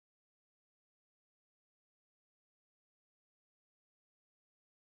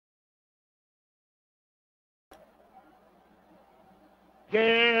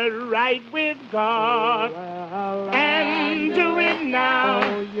Get right with God and do it now.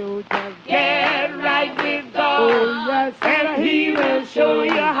 Get right with God and He will show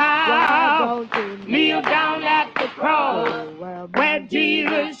you how. Kneel down at the cross where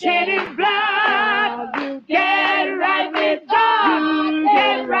Jesus shed His blood. Get right with God.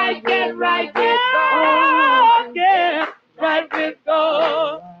 Get right with God. Get right with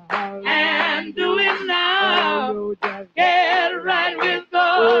God and do it now. Get right with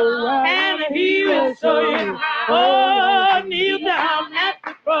God and He will show you how. Oh, kneel down at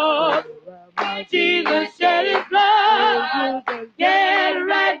the cross. Jesus shed His blood. Get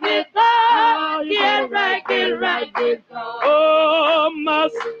right with God. Get right with God. Oh,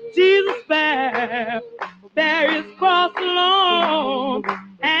 must Jesus bear His cross alone,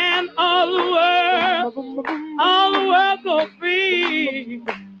 and all the world go free.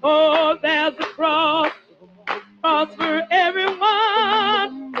 Oh, there's a cross for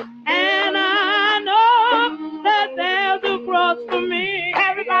everyone, and I know that there's a cross for me.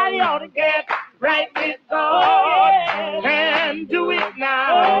 Everybody ought to get right with God and do it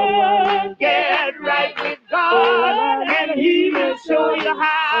now. Get right with God and He will show you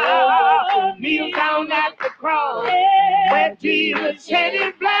how. Kneel down at the cross where Jesus shed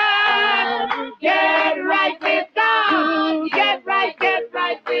His blood. Get right with God. Get right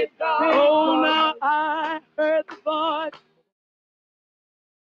with God. Oh, now I heard the voice.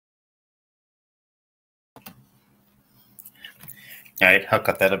 All right, I'll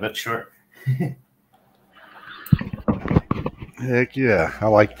cut that a bit short. Heck yeah, I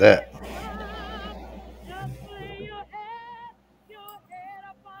like that.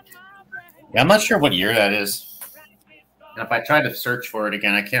 Yeah, I'm not sure what year that is. And if I try to search for it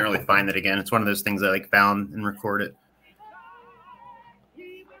again, I can't really find it again. It's one of those things I like found and recorded.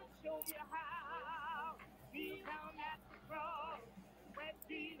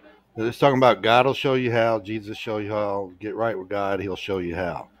 They're just talking about God will show you how, Jesus show you how, get right with God, He'll show you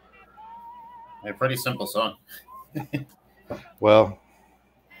how. A pretty simple song. Well,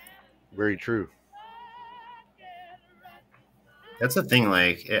 very true. That's the thing.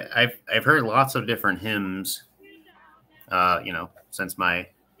 Like I've heard lots of different hymns, you know, since my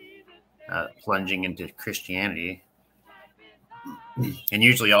plunging into Christianity, and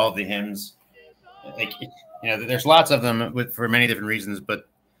usually all of the hymns, like, you know, there's lots of them for many different reasons, but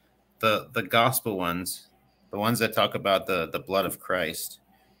the gospel ones, the ones that talk about the blood of Christ,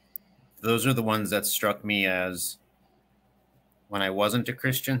 those are the ones that struck me as, when I wasn't a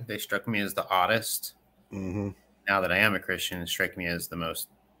Christian, they struck me as the oddest. Mm-hmm. Now that I am a Christian, it struck me as the most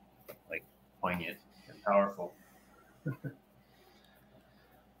like poignant and powerful.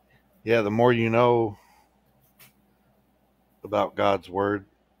 Yeah, the more you know about God's word,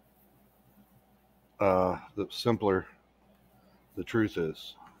 the simpler the truth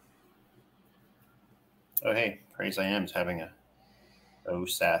is. Oh, hey, Praise I Am's having a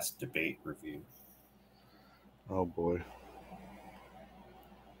OSAS debate review. Oh boy.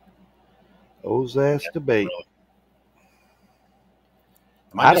 OSAS debate. Really.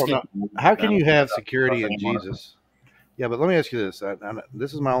 I don't know. How can you have security in Jesus? Yeah, but let me ask you this.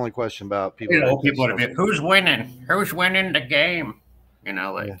 This is my only question about people. You know, people would be, who's winning? Who's winning the game? You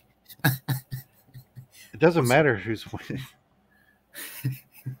know, like. Yeah. It doesn't matter who's winning.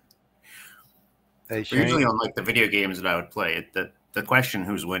 Hey, usually on like the video games that I would play, the question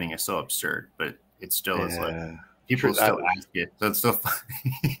who's winning is so absurd, but it still is like people still ask it. So it's still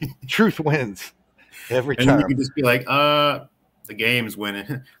funny. Truth wins every and time. You can just be like, the game's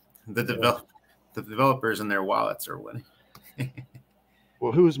winning. The developers and their wallets are winning.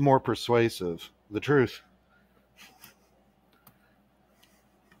 Well, who's more persuasive? The truth.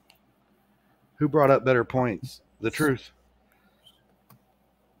 Who brought up better points? The truth.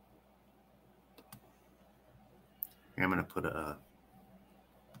 I'm gonna put a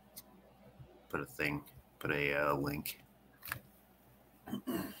link.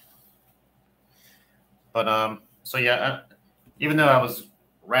 But so yeah, even though I was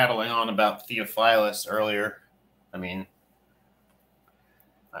rattling on about Theophilus earlier, I mean,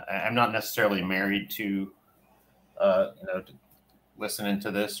 I'm not necessarily married to, you know, listening to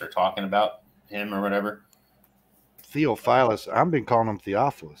this or talking about him or whatever. Theophilus, I've been calling him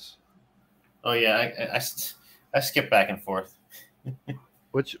Theophilus. Oh yeah, I skip back and forth.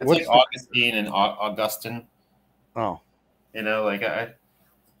 What's like Augustine and Augustine. Oh, you know, like I'm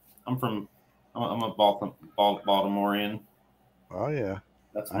a Baltimorean. Oh yeah,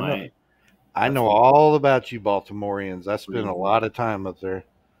 that's I know all about you Baltimoreans. I spent a lot of time up there.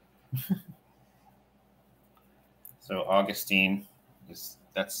 So Augustine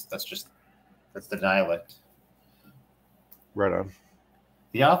that's the dialect. Right on.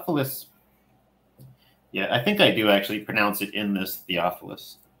 Theophilus. Yeah, I think I do actually pronounce it in this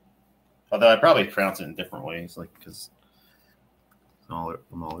Theophilus. Although I probably pronounce it in different ways, like because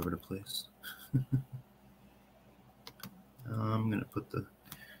I'm all over the place. I'm gonna put the.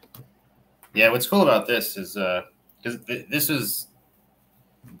 Yeah, what's cool about this is because this is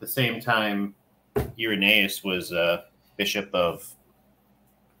the same time Irenaeus was bishop of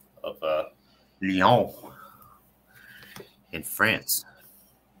Lyon in France.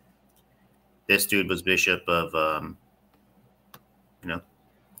 This dude was bishop of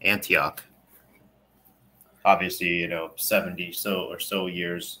Antioch. Obviously, 70 or so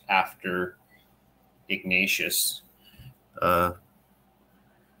years after Ignatius had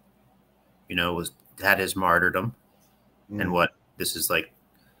his martyrdom. And what this is like,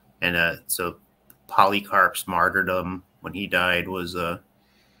 and so Polycarp's martyrdom when he died was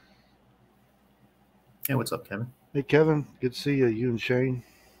hey, what's up, Kevin? Hey, Kevin, good to see you and Shane.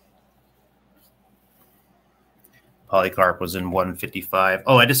 Polycarp was in 155.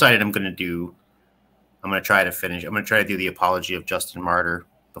 Oh, I decided I'm going to try to finish. I'm going to try to do the Apology of Justin Martyr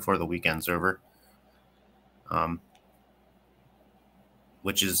before the weekend's over.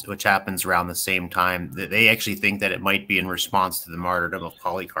 Which happens around the same time. They actually think that it might be in response to the martyrdom of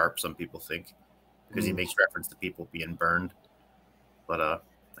Polycarp, some people think, because he makes reference to people being burned. But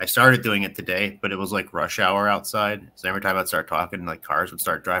I started doing it today, but it was like rush hour outside. So every time I'd start talking, like cars would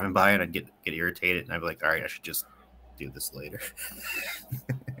start driving by and I'd get irritated, and I'd be like, all right, I should just do this later.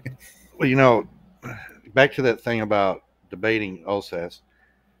 Well, back to that thing about debating OSAS.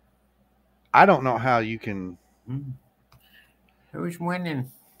 I don't know how you can. Who's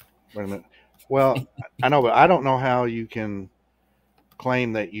winning? Wait a minute. Well, I know, but I don't know how you can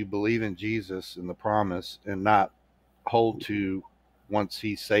claim that you believe in Jesus and the promise and not hold to once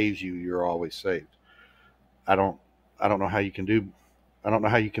he saves you, you're always saved. I don't know how you can do. I don't know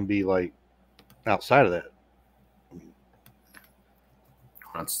how you can be like outside of that.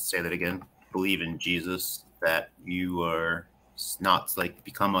 Let's say that again. Believe in Jesus, that you are not like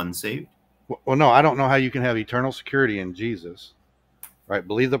become unsaved. Well, no, I don't know how you can have eternal security in Jesus, right?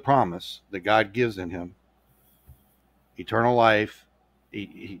 Believe the promise that God gives in him. Eternal life.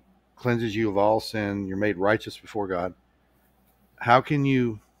 He cleanses you of all sin. You're made righteous before God. How can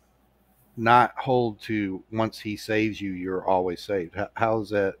you not hold to once he saves you, you're always saved? How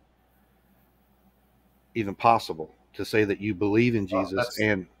is that even possible to say that you believe in Jesus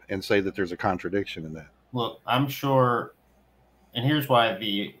and say that there's a contradiction in that? Look, I'm sure, and here's why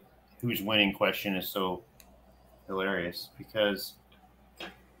the who's winning question is so hilarious, because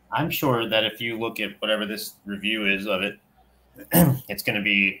I'm sure that if you look at whatever this review is of it, it's going to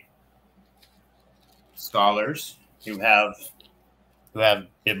be scholars who have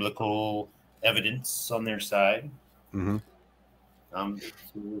biblical evidence on their side, who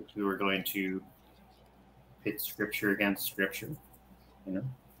are going to pit scripture against scripture,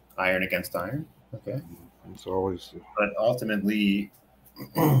 iron against iron. Okay, it's always. But ultimately,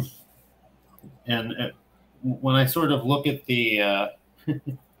 and when I sort of look at the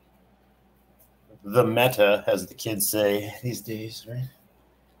the meta, as the kids say these days, right?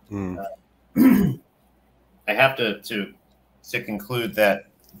 I have to conclude that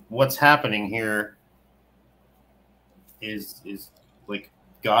what's happening here is like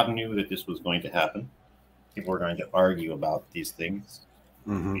God knew that this was going to happen. People are going to argue about these things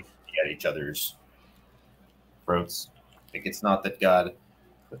at each other's throats. Like, it's not that God.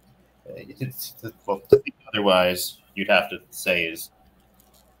 Otherwise, you'd have to say is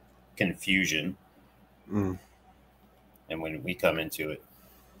confusion. And when we come into it,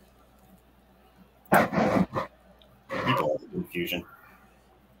 people have confusion.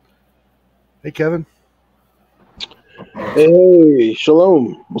 Hey, Kevin. Hey,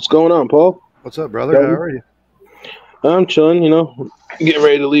 shalom. What's going on, Paul? What's up, brother? How are you? I'm chilling, getting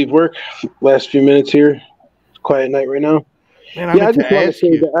ready to leave work. Last few minutes here. Quiet night right now. Man, I just want to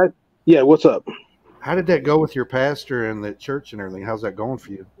say that. Yeah, what's up? How did that go with your pastor and the church and everything? How's that going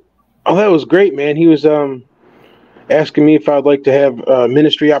for you? Oh, that was great, man. He was asking me if I'd like to have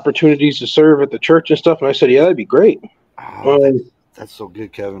ministry opportunities to serve at the church and stuff, and I said, yeah, that'd be great. Oh, that's so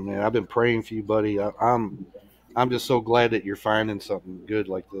good, Kevin, man. I've been praying for you, buddy. I'm just so glad that you're finding something good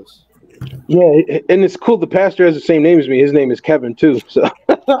like this. Yeah, and it's cool. The pastor has the same name as me. His name is Kevin, too. So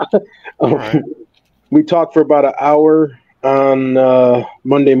right. We talked for about an hour on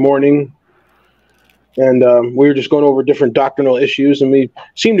Monday morning, and we were just going over different doctrinal issues, and we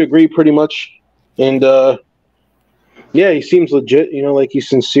seemed to agree pretty much. And yeah, he seems legit, like he's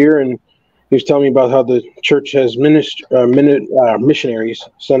sincere, and he was telling me about how the church has missionaries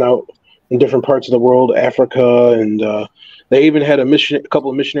sent out in different parts of the world, Africa, and they even had a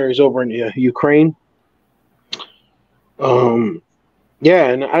couple of missionaries over in Ukraine. Yeah,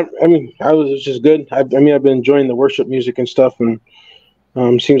 and I mean, it was just good. I mean, I've been enjoying the worship music and stuff,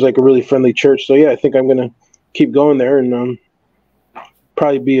 and seems like a really friendly church. So yeah, I think I'm gonna keep going there and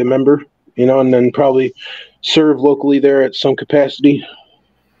probably be a member, and then probably serve locally there at some capacity.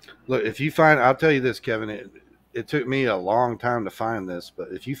 Look, if you find, I'll tell you this, Kevin, it took me a long time to find this, but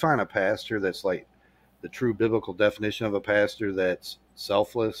if you find a pastor that's like the true biblical definition of a pastor, that's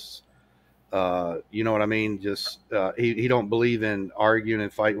selfless, you know what I mean? Just he don't believe in arguing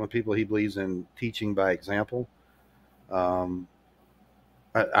and fighting with people. He believes in teaching by example.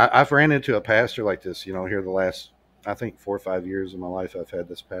 I've ran into a pastor like this, here the last, I think 4 or 5 years of my life. I've had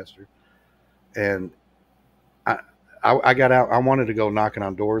this pastor, and I got out. I wanted to go knocking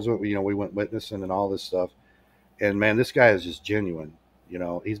on doors. We went witnessing and all this stuff. And man, this guy is just genuine.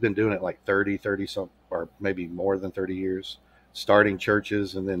 He's been doing it like 30 something, or maybe more than 30 years, starting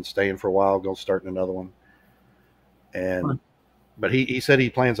churches and then staying for a while, go starting another one. But he said he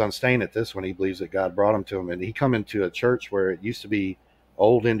plans on staying at this one. He believes that God brought him to him. And he come into a church where it used to be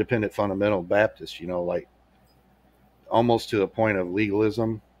old independent fundamental Baptist, like almost to the point of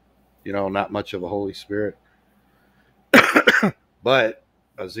legalism, not much of a Holy Spirit, but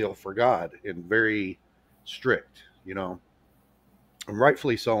a zeal for God and very strict, and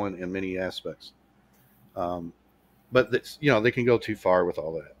rightfully so in many aspects. But that's, they can go too far with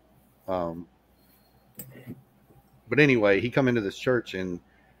all that. But anyway, he come into this church and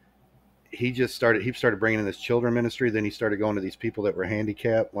he started bringing in this children ministry. Then he started going to these people that were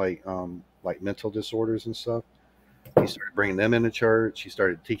handicapped, like mental disorders and stuff. He started bringing them into church. He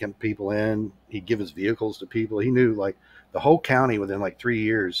started taking people in. He'd give his vehicles to people. He knew, like, the whole county within like 3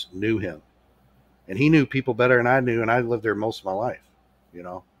 years knew him. And he knew people better than I knew, and I lived there most of my life,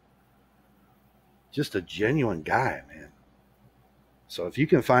 Just a genuine guy, man. So if you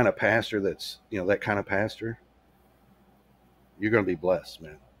can find a pastor that's, that kind of pastor, you're going to be blessed,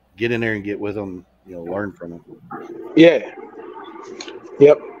 man. Get in there and get with them, learn from them. Yeah.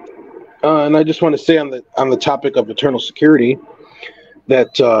 Yep. And I just want to say on the topic of eternal security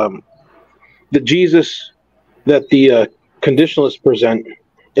that the Jesus that the conditionalists present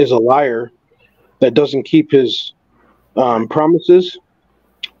is a liar that doesn't keep his promises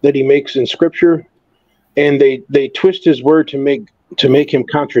that he makes in Scripture, and they twist his word to make him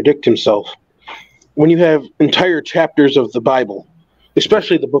contradict himself. When you have entire chapters of the Bible,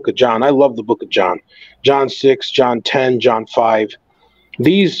 especially the book of John, I love the book of John, John 6, John 10, John 5.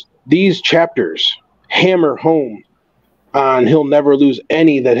 These chapters hammer home on he'll never lose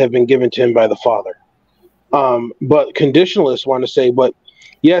any that have been given to him by the Father. But conditionalists want to say, but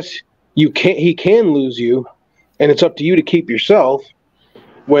yes, he can lose you, and it's up to you to keep yourself,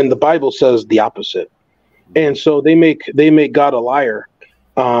 when the Bible says the opposite. And so they make God a liar,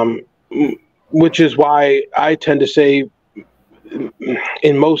 which is why I tend to say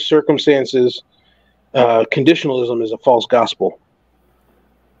in most circumstances, conditionalism is a false gospel.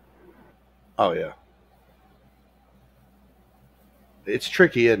 Oh yeah. It's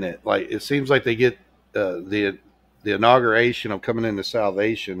tricky, isn't it? Like, it seems like they get the inauguration of coming into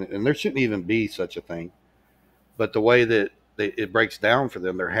salvation, and there shouldn't even be such a thing. But the way that it breaks down for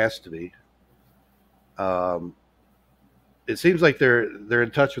them, there has to be. It seems like they're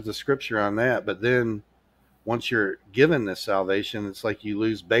in touch with the Scripture on that, but then once you're given this salvation, it's like you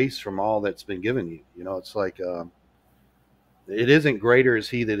lose base from all that's been given you. It's like it isn't greater is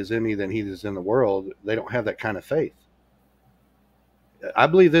he that is in me than he that is in the world. They don't have that kind of faith. I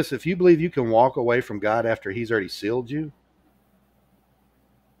believe this: if you believe you can walk away from God after he's already sealed you,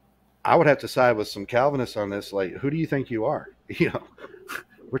 I would have to side with some Calvinists on this. Like, who do you think you are?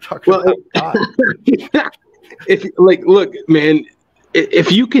 We're talking about God. Look, man,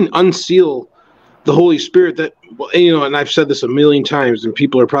 if you can unseal the Holy Spirit, that, and I've said this a million times, and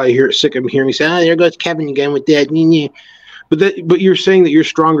people are probably sick of hearing me say, there goes Kevin again with that. But you're saying that you're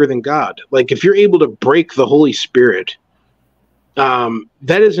stronger than God. Like, if you're able to break the Holy Spirit,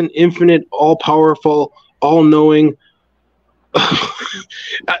 that is an infinite, all-powerful, all-knowing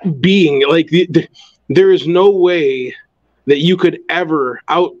being. Like, there is no way that you could ever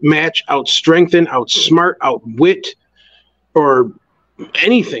outmatch, outstrengthen, outsmart, outwit, or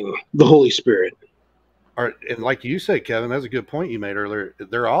anything the Holy Spirit. And like you said, Kevin, that's a good point you made earlier.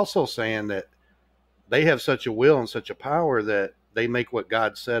 They're also saying that they have such a will and such a power that they make what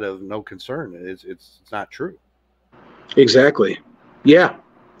God said of no concern. It's not true. Exactly. Yeah.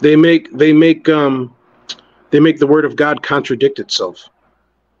 They make the word of God contradict itself.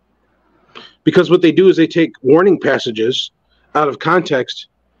 Because what they do is they take warning passages out of context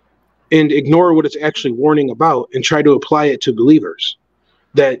and ignore what it's actually warning about and try to apply it to believers.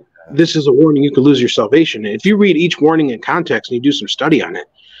 That this is a warning, you could lose your salvation. And if you read each warning in context and you do some study on it,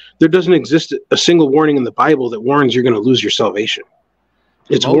 there doesn't exist a single warning in the Bible that warns you're going to lose your salvation.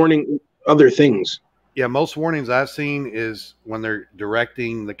 It's warning other things. Yeah, most warnings I've seen is when they're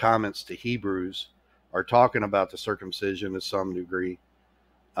directing the comments to Hebrews are talking about the circumcision to some degree.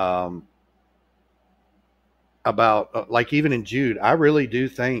 About like even in Jude, I really do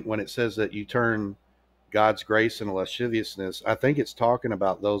think when it says that you turn God's grace into lasciviousness, I think it's talking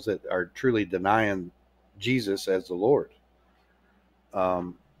about those that are truly denying Jesus as the Lord.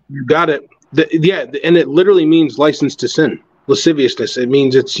 You got it. And it literally means license to sin, lasciviousness. It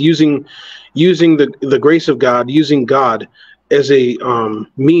means it's using the grace of God, using God as a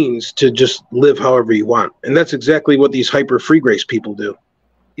means to just live however you want. And that's exactly what these hyper free grace people do.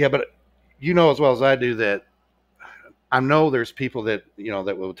 Yeah, but you know as well as I do that I know there's people that,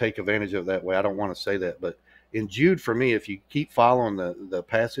 that will take advantage of that way. I don't want to say that, but in Jude, for me, if you keep following the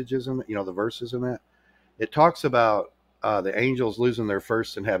passages and the verses in that, it talks about the angels losing their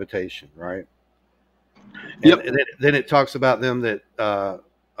first inhabitation, right? Yep. And then it talks about them that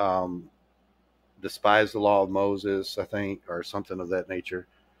despise the law of Moses, I think, or something of that nature.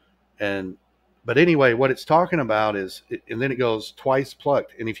 But anyway, what it's talking about is, and then it goes twice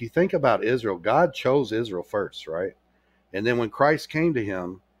plucked. And if you think about Israel, God chose Israel first, right? And then when Christ came to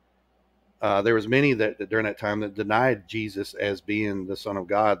him, there was many that during that time that denied Jesus as being the Son of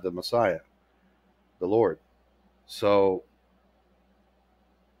God, the Messiah, the Lord. So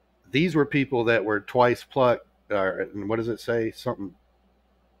these were people that were twice plucked. And what does it say? Something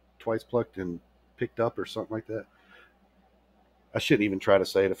twice plucked and picked up or something like that. I shouldn't even try to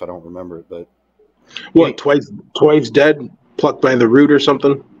say it if I don't remember it. But what, twice dead, plucked by the root or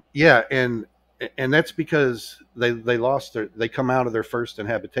something? Yeah, and that's because they come out of their first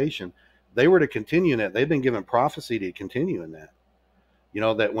inhabitation. They were to continue in that. They've been given prophecy to continue in that.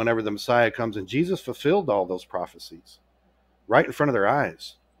 That whenever the Messiah comes, and Jesus fulfilled all those prophecies right in front of their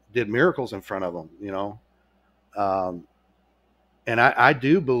eyes, did miracles in front of them, and I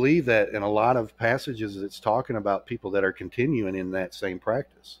do believe that in a lot of passages it's talking about people that are continuing in that same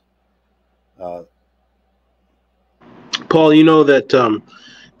practice. Paul, you know that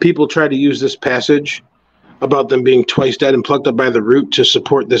people try to use this passage about them being twice dead and plucked up by the root to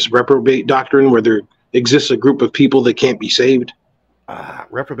support this reprobate doctrine where there exists a group of people that can't be saved.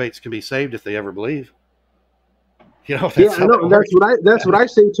 Reprobates can be saved if they ever believe. Yeah, I know. That's what I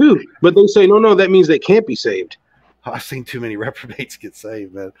say too. But they say, no, that means they can't be saved. I've seen too many reprobates get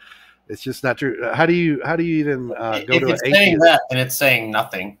saved, man. It's just not true. How do you even go to an atheist? It's saying that, and it's saying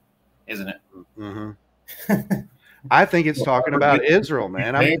nothing, isn't it? Mm-hmm. I think it's talking about Israel,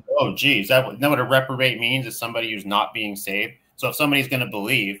 man. Oh, geez. That what a reprobate means is somebody who's not being saved. So if somebody's going to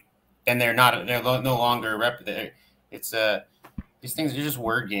believe, then they're no longer a reprobate. It's these things are just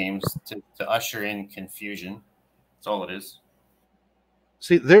word games to usher in confusion. That's all it is.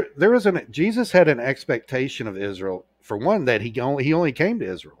 See, Jesus had an expectation of Israel. For one, that he only came to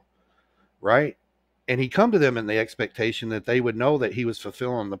Israel, right? And he come to them in the expectation that they would know that he was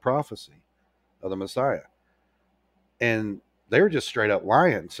fulfilling the prophecy of the Messiah. And they were just straight up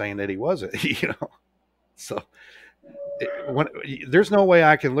lying, saying that he wasn't, So there's no way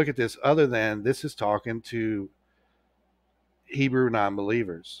I can look at this other than this is talking to Hebrew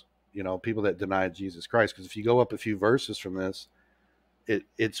non-believers, people that denied Jesus Christ. Because if you go up a few verses from this,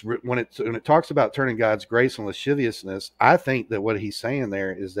 when it talks about turning God's grace and lasciviousness, I think that what he's saying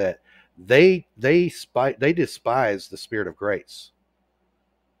there is that they despise the Spirit of grace.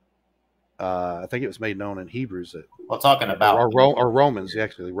 I think it was made known in Hebrews that talking about or Romans,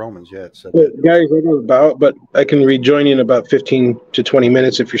 actually Romans. Yeah, it said that. Guys, I know about, but I can rejoin you in about 15 to 20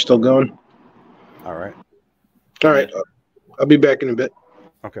 minutes if you're still going. All right. I'll be back in a bit.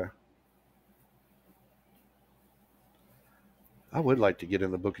 Okay. I would like to get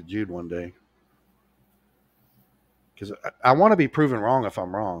in the book of Jude one day because I want to be proven wrong if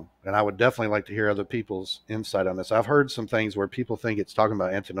I'm wrong. And I would definitely like to hear other people's insight on this. I've heard some things where people think it's talking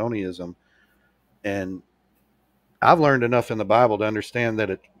about antinomianism. And I've learned enough in the Bible to understand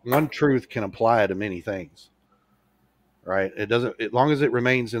that one truth can apply to many things, right? It doesn't, as long as it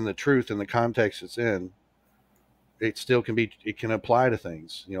remains in the truth in the context it's in, it can apply to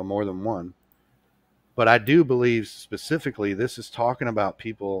things, more than one. But I do believe specifically this is talking about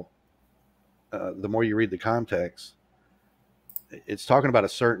people. The more you read the context, it's talking about a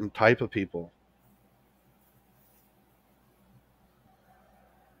certain type of people.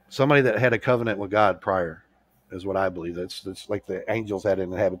 Somebody that had a covenant with God prior is what I believe. It's like the angels had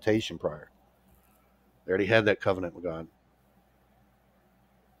an habitation prior. They already had that covenant with God.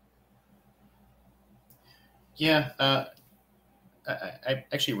 Yeah, I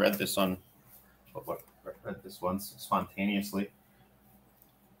actually read this on read this once spontaneously.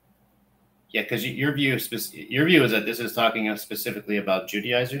 Yeah, because your view is that this is talking specifically about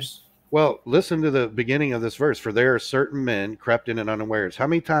Judaizers. Well, listen to the beginning of this verse. For there are certain men crept in and unawares. How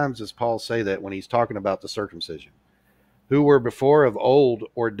many times does Paul say that when he's talking about the circumcision? Who were before of old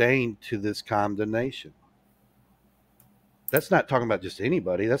ordained to this condemnation. That's not talking about just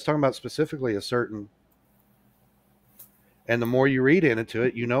anybody. That's talking about specifically a certain. And the more you read into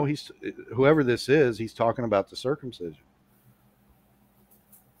it, you know he's whoever this is, he's talking about the circumcision.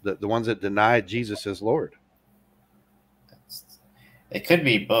 The ones that denied Jesus as Lord. It could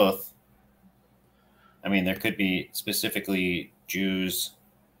be both. I mean, there could be specifically Jews.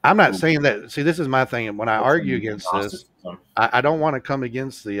 I'm not saying that. See, this is my thing. When I argue against this, I don't want to come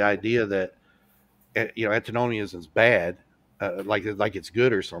against the idea that antinomianism is bad, like it's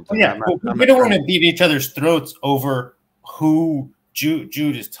good or something. Yeah, we don't want to beat each other's throats over who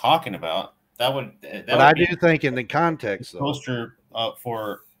Jude is talking about. But I do think in the context, though, poster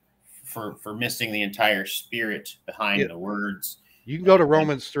for missing the entire spirit behind the words. You can go to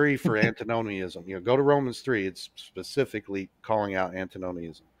Romans 3 for antinomianism. Go to Romans 3. It's specifically calling out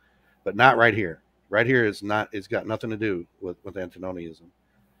antinomianism, but not right here. Right here is not. It's got nothing to do with antinomianism.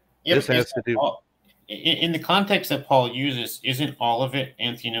 Yeah, this has to do in the context that Paul uses. Isn't all of it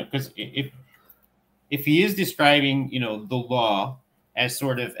antinomian? Because if he is describing, the law as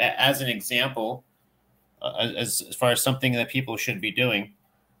sort of as an example, as far as something that people should be doing,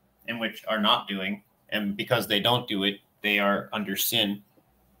 and which are not doing, and because they don't do it, they are under sin.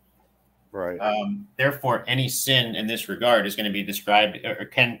 Right. Therefore, any sin in this regard is going to be described, or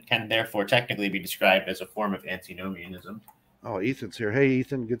can therefore technically be described as a form of antinomianism. Oh, Ethan's here. Hey,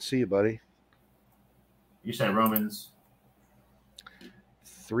 Ethan, good to see you, buddy. You said Romans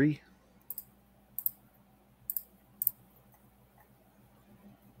 3.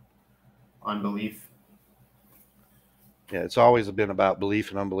 Unbelief. Yeah, it's always been about belief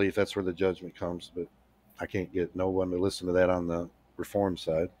and unbelief. That's where the judgment comes, but I can't get no one to listen to that on the Reform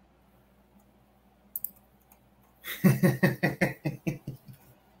side.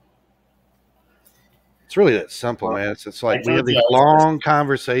 It's really that simple, man. It's like we have these long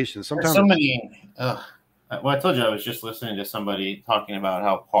conversations. Sometimes so many. Well, I told you I was just listening to somebody talking about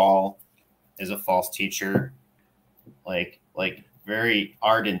how Paul is a false teacher, like very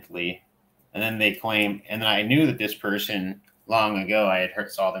ardently, and then they claim, and then I knew that this person long ago I had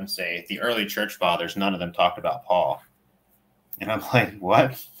saw them say the early church fathers, none of them talked about Paul, and I'm like,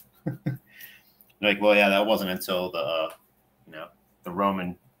 what? Like, well, yeah, that wasn't until the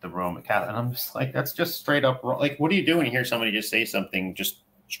Roman Catholic, and I'm just like, that's just straight up wrong. Like, what do you do when you hear somebody just say something just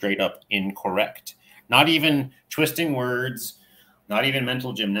straight up incorrect? Not even twisting words, not even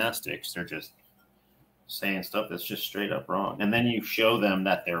mental gymnastics. They're just saying stuff that's just straight up wrong, and then you show them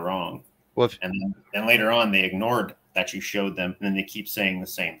that they're wrong. Well, and then later on they ignored that you showed them, and then they keep saying the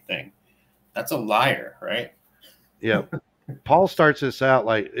same thing. That's a liar, right? Yeah. Paul starts this out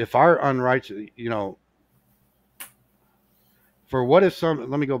like, if our unrighteous, for what if some,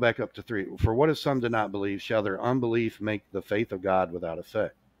 let me go back up to 3. For what if some do not believe, shall their unbelief make the faith of God without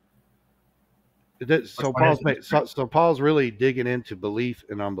effect? So Paul's really digging into belief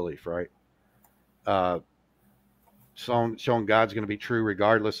and unbelief, right? Showing God's going to be true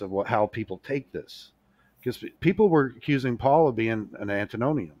regardless of how people take this. Because people were accusing Paul of being an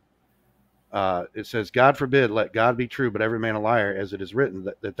antinomian. It says, God forbid, let God be true, but every man a liar, as it is written,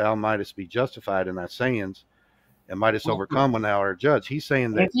 that thou mightest be justified in thy sayings and mightest overcome when thou art judged. He's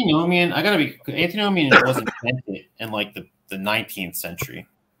saying that antinomian wasn't invented in like the 19th century.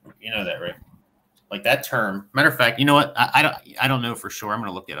 You know that, right? Like that term. Matter of fact, you know what? I don't know for sure. I'm going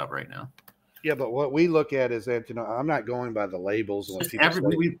to look it up right now. Yeah, but what we look at is antinomian. I'm not going by the labels. And what people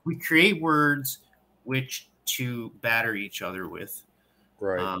say. We create words which to batter each other with.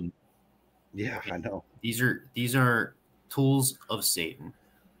 Right. Yeah, I know. These are tools of Satan.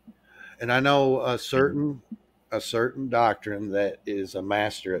 And I know a certain doctrine that is a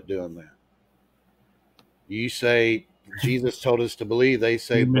master at doing that. You say Jesus told us to believe, they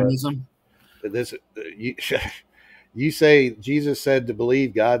say humanism. You say Jesus said to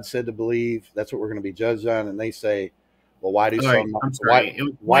believe, God said to believe, that's what we're going to be judged on, and they say, well, why do some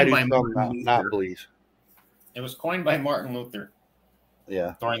not believe? It was coined by Martin Luther.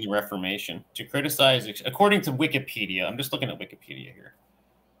 Yeah. During the Reformation, to criticize, according to Wikipedia. I'm just looking at Wikipedia here.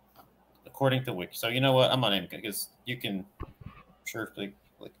 According to Wiki, so you know what? I'm not even because you can, sure, like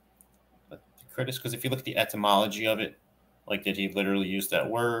because if you look at the etymology of it, like did he literally use that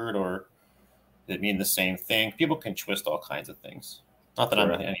word or did it mean the same thing? People can twist all kinds of things. Not that I'm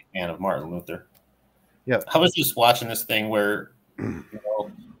any fan of Martin Luther. Yeah. I was just watching this thing where the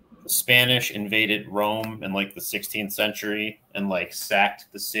Spanish invaded Rome in like the 16th century and like sacked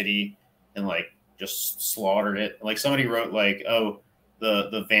the city and like just slaughtered it. Like somebody wrote like, oh,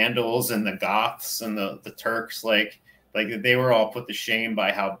 the Vandals and the Goths and the Turks, like they were all put to shame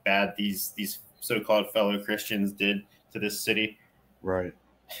by how bad these so-called fellow Christians did to this city. Right.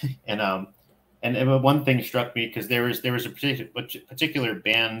 And one thing struck me because there was a particular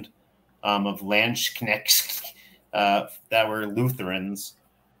band of Landsknechts that were Lutherans,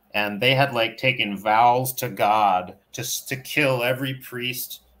 and they had like taken vows to God to kill every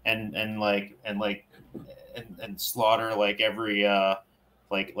priest and slaughter like every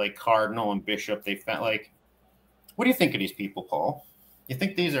like cardinal and bishop they found. Like, what do you think of these people, Paul? You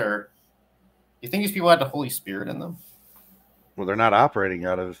think these people had the Holy Spirit in them? Well, they're not operating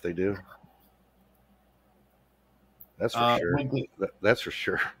out of if they do. That's for sure. That's for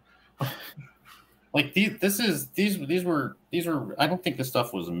sure. Like these were I don't think this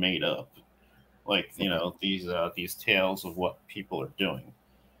stuff was made up. Like, you know, these tales of what people are doing.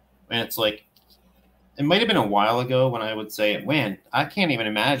 And it's like, it might have been a while ago when I would say, man, I can't even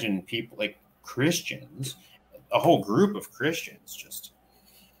imagine people like Christians, a whole group of Christians just,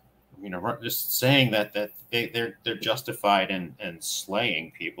 you know, just saying that they're justified in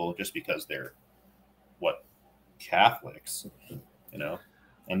slaying people just because they're Catholics, you know.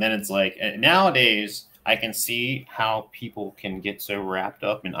 And then it's like, nowadays I can see how people can get so wrapped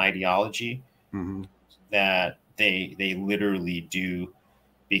up in ideology that they literally do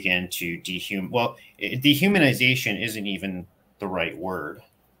begin to dehumanization isn't even the right word.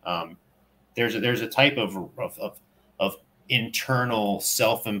 There's a type of internal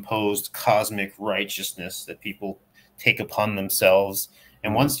self-imposed cosmic righteousness that people take upon themselves.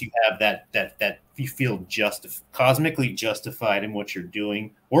 And once you have that you feel cosmically justified in what you're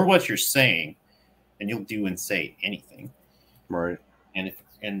doing or what you're saying, then you'll do and say anything. Right. And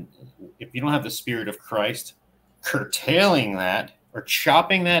if you don't have the Spirit of Christ curtailing that or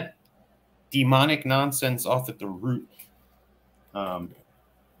chopping that demonic nonsense off at the root, you're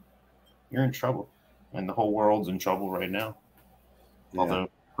in trouble. And the whole world's in trouble right now. Yeah. Although,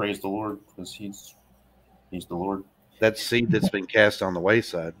 praise the Lord, because he's the Lord. That seed that's been cast on the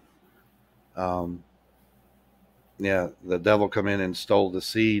wayside. The devil come in and stole the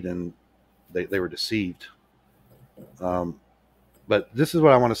seed, and they were deceived. But this is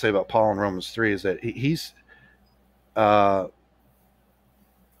what I want to say about Paul in Romans 3 is that he's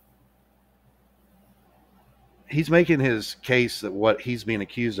making his case that what he's being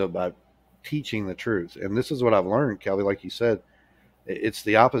accused of by teaching the truth. And this is what I've learned, Kelly, like you said. It's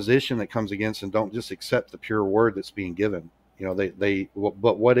the opposition that comes against and don't just accept the pure word that's being given. You know,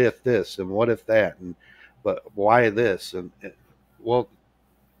 but what if this and what if that and but why this and well,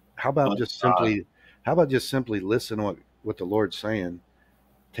 how about just simply listen to what the Lord's saying,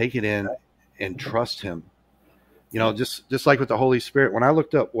 take it in and trust Him. You know, just like with the Holy Spirit. When I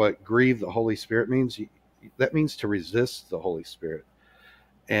looked up what grieve the Holy Spirit means, that means to resist the Holy Spirit.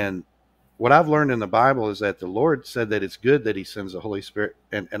 And what I've learned in the Bible is that the Lord said that it's good that He sends the Holy Spirit.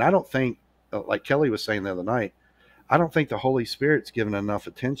 And I don't think, like Kelly was saying the other night, I don't think the Holy Spirit's given enough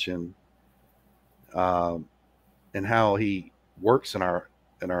attention in how He works in our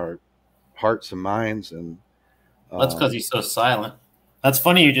hearts and minds. And that's because He's so silent. That's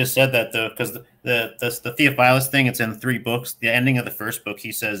funny you just said that, though, because the Theophilus thing, it's in 3 books. The ending of the first book,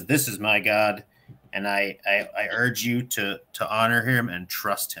 he says, "This is my God, and I urge you to honor Him and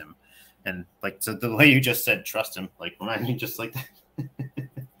trust Him." And like, so the way you just said trust Him, like, remind me just like that.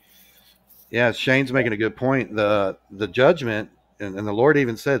 Yeah, Shane's making a good point. The judgment, and the Lord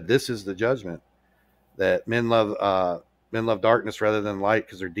even said, "This is the judgment, that men love darkness rather than light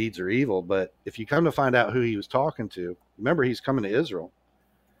because their deeds are evil." But if you come to find out who He was talking to, remember He's coming to Israel.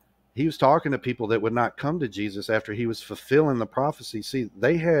 He was talking to people that would not come to Jesus after He was fulfilling the prophecy. See,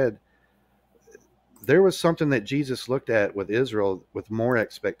 there was something that Jesus looked at with Israel with more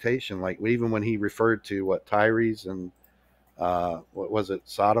expectation. Like even when He referred to Tyre and what was it,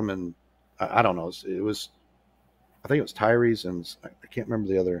 Sodom and I don't know. I think it was Tyre and I can't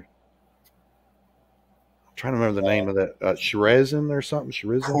remember the other. I'm trying to remember the name of that. Chorazin or something.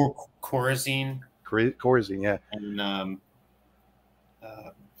 Chorazin. Chorazin, yeah. And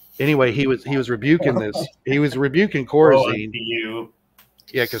anyway, he was rebuking this. He was rebuking Chorazin.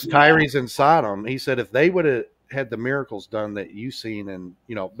 Yeah, because Tyre and Sodom, He said, if they would have had the miracles done that you've seen, and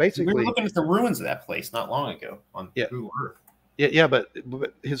basically, we were looking at the ruins of that place not long ago on Google Earth. Yeah, but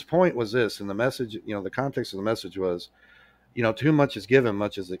his point was this, and the message, the context of the message was, too much is given,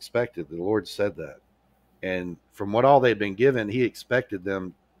 much is expected. The Lord said that, and from what all they'd been given, He expected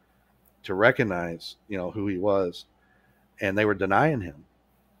them to recognize, who he was, and they were denying him.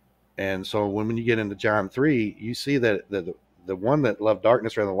 And so when you get into John 3, you see that the one that loved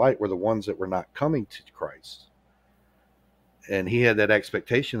darkness rather than light were the ones that were not coming to Christ. And he had that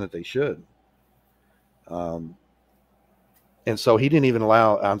expectation that they should. And so he didn't even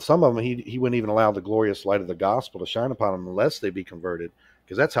allow, on some of them, he wouldn't even allow the glorious light of the gospel to shine upon them unless they be converted,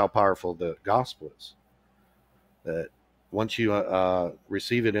 because that's how powerful the gospel is. That once you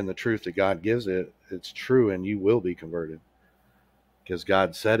receive it in the truth that God gives it, it's true, and you will be converted because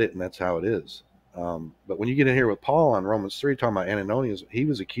God said it, and that's how it is. But when you get in here with Paul on Romans 3, talking about antinomians, he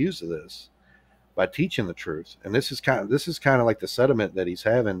was accused of this by teaching the truth, and this is kind of like the sediment that he's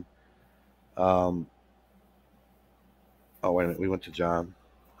having. Oh, wait a minute, we went to John.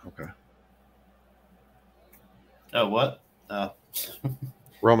 Okay. Oh, what?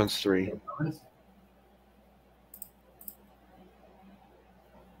 Romans 3.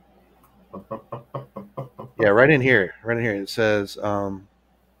 Yeah, right in here. It says, go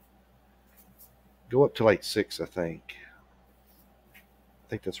up to like 6, I think. I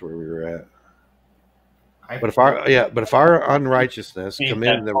think that's where we were at. But if our unrighteousness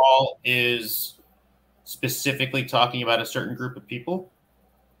committed, Paul is specifically talking about a certain group of people.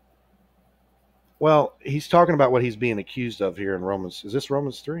 Well, he's talking about what he's being accused of here in Romans. Is this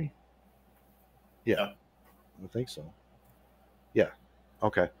Romans 3? Yeah. I think so. Yeah.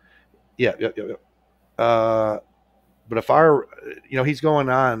 Okay. Yeah. But if our, he's going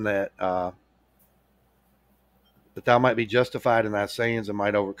on that that thou might be justified in thy sayings and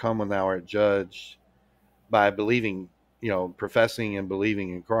might overcome when thou art judged by believing, professing and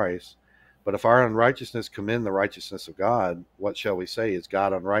believing in Christ. But if our unrighteousness commend the righteousness of God, what shall we say? Is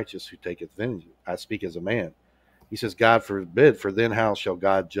God unrighteous who taketh vengeance? I speak as a man. He says, God forbid, for then how shall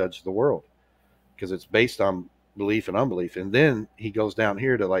God judge the world? Because it's based on belief and unbelief. And then he goes down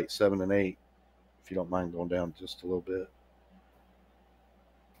here to like 7 and 8, if you don't mind going down just a little bit.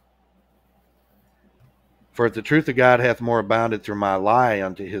 For if the truth of God hath more abounded through my lie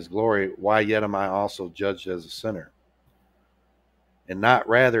unto his glory, why yet am I also judged as a sinner? And not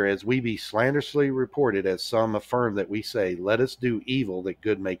rather as we be slanderously reported, as some affirm that we say, let us do evil that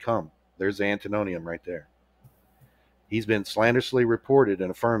good may come. There's the antinomian right there. He's been slanderously reported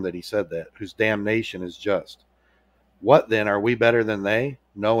and affirmed that he said that, whose damnation is just. What then, are we better than they?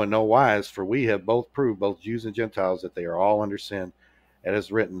 No, in no wise, for we have both proved, both Jews and Gentiles, that they are all under sin. It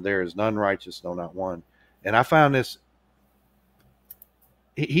is written, there is none righteous, no, not one. And I found this,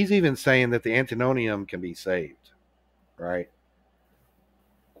 he's even saying that the antinomian can be saved, right?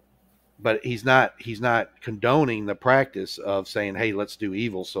 But he's not condoning the practice of saying, hey, let's do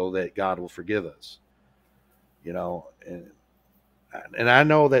evil so that God will forgive us. And I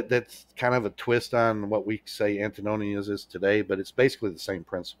know that that's kind of a twist on what we say antinomianism is today, but it's basically the same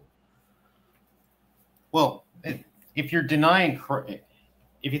principle. Well, if you're denying,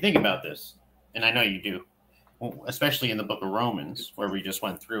 if you think about this, and I know you do, especially in the book of Romans, where we just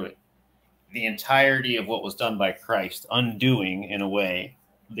went through it, the entirety of what was done by Christ, undoing, in a way,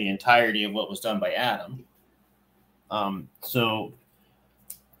 the entirety of what was done by Adam. So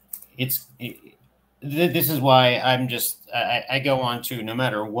this is why I go on to, no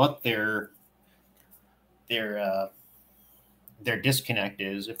matter what their disconnect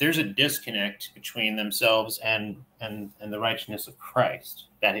is, if there's a disconnect between themselves and the righteousness of Christ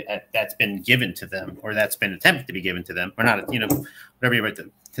that's been given to them, or that's been attempted to be given to them, or not, whatever you write,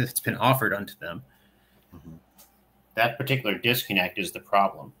 that's been offered unto them. Mm-hmm. That particular disconnect is the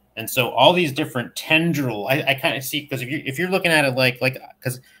problem. And so all these different tendril, I kind of see, because if you're looking at it like,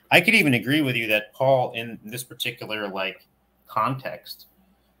 because I could even agree with you that Paul, in this particular context,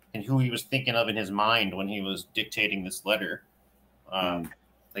 and who he was thinking of in his mind when he was dictating this letter, I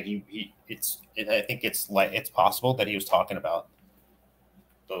think it's possible that he was talking about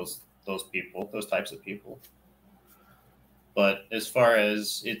those people, those types of people. But as far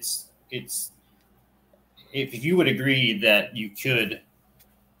as it's if you would agree that you could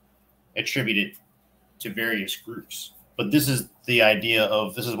attribute it to various groups, but this is the idea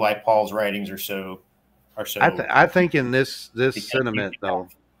of, this is why Paul's writings are so. I think in this sentiment, though,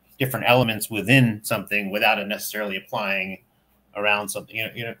 different elements within something without it necessarily applying around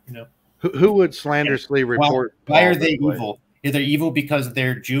something. Who would slanderously report? Why are they evil? Are they evil because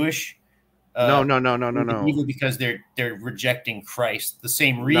they're Jewish? No. Evil because they're rejecting Christ. The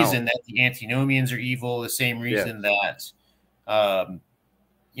same reason that the antinomians are evil. The same reason that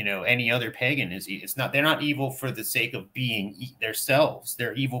any other pagan is. It's not. They're not evil for the sake of being themselves.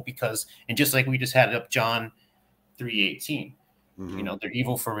 They're evil because, and just like we just had it up, John 3:18. Mm-hmm. They're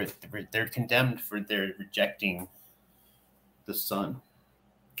evil for it. They're condemned for their rejecting the Son.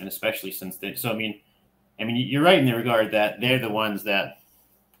 and especially since they. So I mean, you're right in the regard that they're the ones that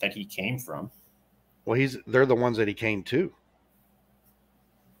he came from. Well, they're the ones that he came to.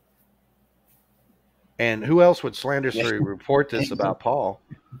 And who else would slanderously report this about Paul?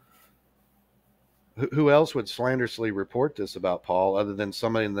 Who else would slanderously report this about Paul other than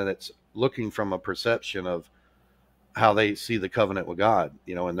somebody that's looking from a perception of how they see the covenant with God,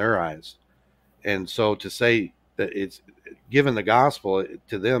 in their eyes? And so to say that it's given the gospel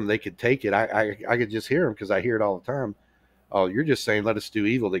to them, they could take it. I could just hear them because I hear it all the time. Oh, you're just saying, let us do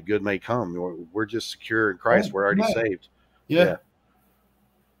evil that good may come. We're just secure in Christ. We're already saved. Yeah.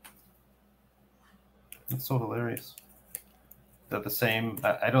 That's so hilarious. They're the same.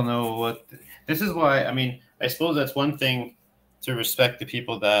 I don't know what. This is why. I suppose that's one thing to respect the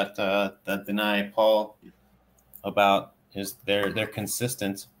people that deny Paul about is they're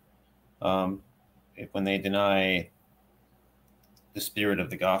consistent when they deny the spirit of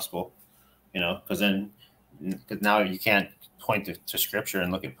the gospel. Because now you can't point to Scripture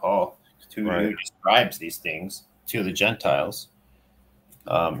and look at Paul who describes these things to the Gentiles.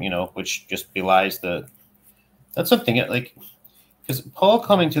 Which just belies that's something because Paul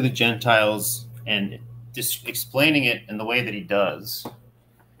coming to the Gentiles and just explaining it in the way that he does,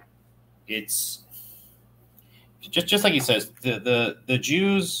 it's just like he says, the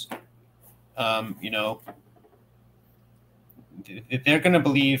Jews, they're going to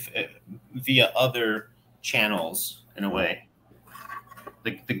believe via other channels in a way.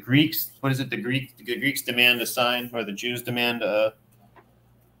 The Greeks, what is it? The Greeks demand a sign, or the Jews demand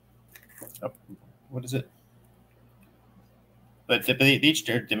what is it? But they each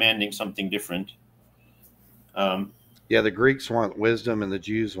are demanding something different. The Greeks want wisdom, and the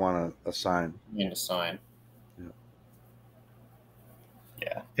Jews want a sign. A sign.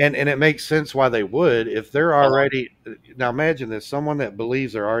 Yeah. And it makes sense why they would if they're already. Now imagine this: someone that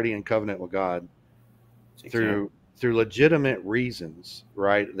believes they're already in covenant with God through legitimate reasons,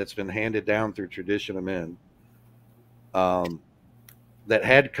 right? That's been handed down through tradition of men. That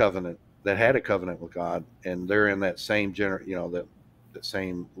had a covenant with God, and they're in that same that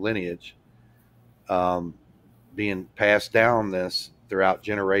same lineage, being passed down this throughout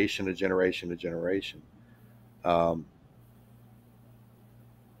generation to generation to generation.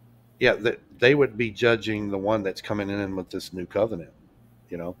 They would be judging the one that's coming in with this new covenant,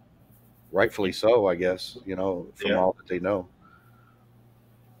 rightfully so, I guess, from all that they know.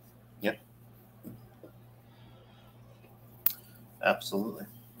 Yep. Absolutely.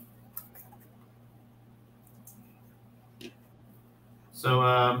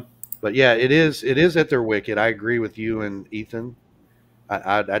 So, but yeah, it is that they're wicked. I agree with you and Ethan.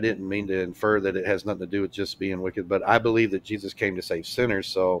 I didn't mean to infer that it has nothing to do with just being wicked, but I believe that Jesus came to save sinners.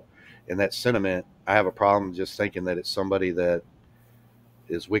 So in that sentiment, I have a problem just thinking that it's somebody that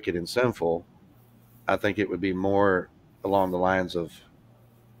is wicked and sinful. I think it would be more along the lines of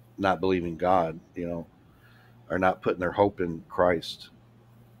not believing God, or not putting their hope in Christ.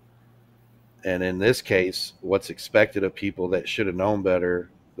 And in this case, what's expected of people that should have known better,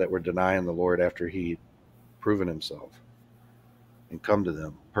 that were denying the Lord after he'd proven himself and come to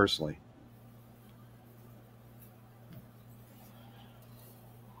them personally.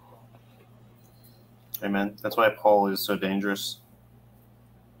 Amen. That's why Paul is so dangerous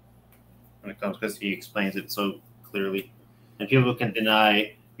when it comes, because he explains it so clearly. And people can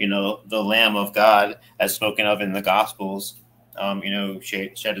deny, the Lamb of God as spoken of in the Gospels,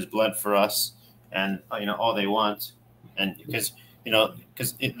 shed his blood for us, and all they want, and because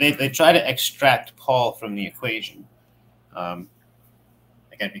they try to extract Paul from the equation,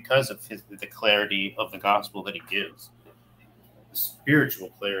 again because of the clarity of the gospel that he gives, the spiritual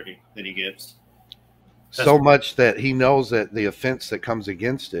clarity that he gives. So much that he knows that the offense that comes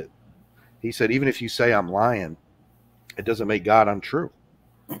against it. He said, even if you say I'm lying, it doesn't make God untrue.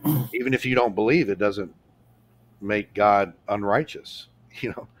 Even if you don't believe, it doesn't make God unrighteous.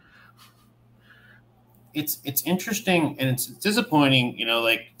 It's interesting, and it's disappointing,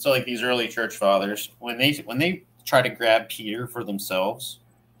 like these early church fathers, when they try to grab Peter for themselves,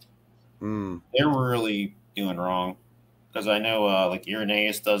 they're really doing wrong. Because I know like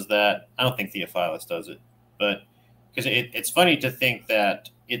Irenaeus does that. I don't think Theophilus does it, but because it's funny to think that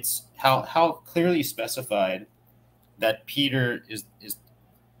it's how clearly specified that Peter is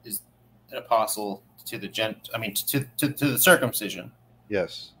an apostle to the to the circumcision.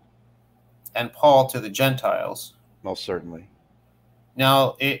 Yes. And Paul to the Gentiles. Most certainly.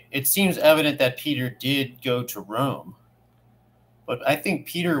 Now, it seems evident that Peter did go to Rome, but I think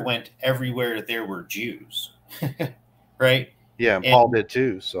Peter went everywhere there were Jews, right? Yeah, and Paul did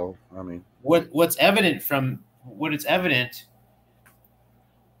too. So, what's evident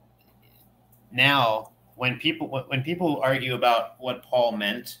now when people argue about what Paul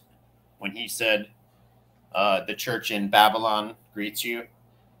meant when he said, "The church in Babylon greets you,"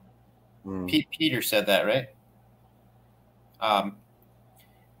 Peter said that, right?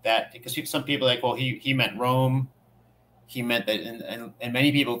 That because some people are like, well, he meant Rome. He meant that, and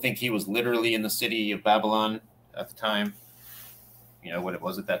many people think he was literally in the city of Babylon at the time. You know what it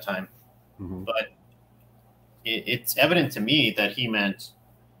was at that time, but it's evident to me that he meant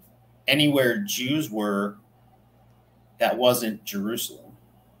anywhere Jews were that wasn't Jerusalem.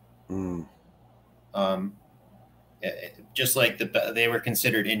 Just like they were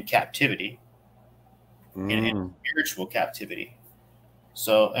considered in captivity, in spiritual captivity.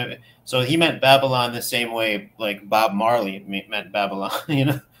 So he meant Babylon the same way like Bob Marley meant Babylon, you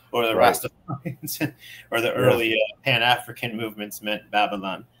know, or the Rastafarians, or the early Pan-African movements meant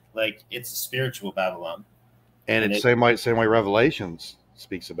Babylon. Like it's a spiritual Babylon. And it's same way Revelations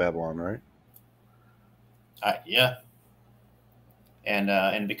speaks of Babylon, right? Yeah.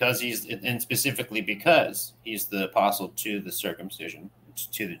 And because specifically because he's the apostle to the circumcision,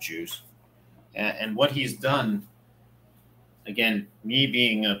 to the Jews, and what he's done. Again, me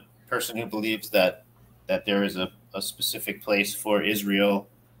being a person who believes that there is a specific place for Israel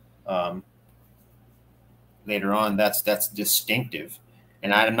later on, that's distinctive.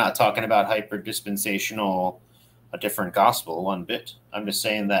 And I'm not talking about hyper-dispensational, a different gospel one bit. I'm just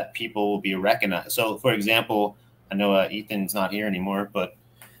saying that people will be recognized. So, for example, I know Ethan's not here anymore, but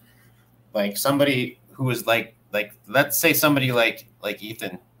like somebody who is like let's say somebody like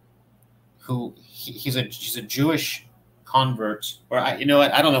Ethan, who he's a Jewish convert, or you know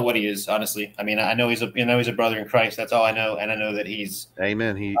what? I don't know what he is, honestly. I mean, I know he's a brother in Christ. That's all I know, and I know that he's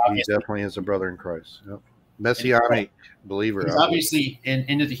amen. He definitely is a brother in Christ. Yep. Messianic believer. He's obviously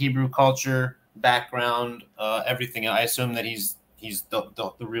into the Hebrew culture background, everything. I assume that he's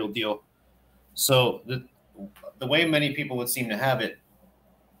the real deal. So the way many people would seem to have it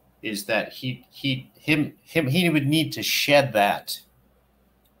is that he would need to shed that.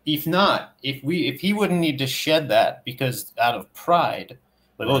 If not, if he wouldn't need to shed that because out of pride,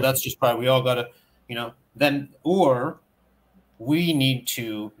 like, oh, that's just pride. We all gotta, you know, then, or we need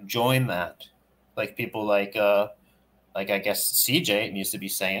to join that. Like people like I guess CJ needs to be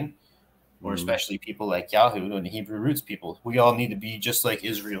saying, or especially people like Yahoo and the Hebrew roots people. We all need to be just like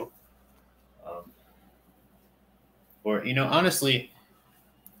Israel. Or, you know, honestly,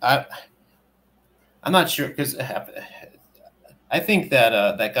 I'm not sure, because I think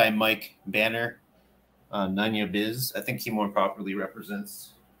that that guy Mike Banner, Nanya Biz, I think he more properly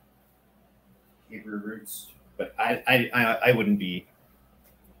represents Hebrew roots. But I wouldn't be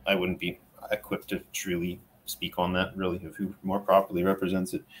equipped to truly speak on that, really, of who more properly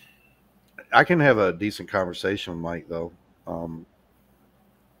represents it. I can have a decent conversation with Mike, though.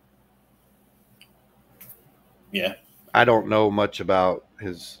 Yeah. I don't know much about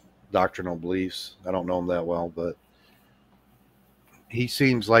his doctrinal beliefs. I don't know him that well, but he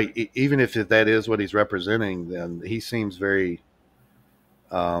seems like, even if that is what he's representing, then he seems very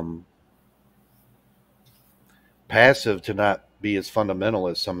passive to not be as fundamental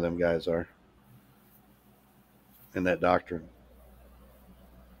as some of them guys are in that doctrine.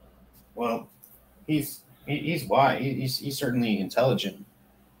 Well, he's wise. He's certainly intelligent,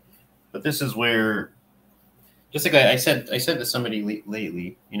 but this is where, just like I said to somebody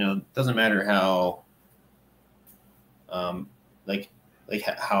lately, you know, it doesn't matter how,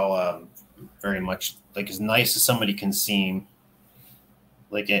 how very much like as nice as somebody can seem.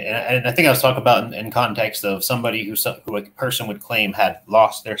 Like, and I think I was talking about in context of somebody who a person would claim had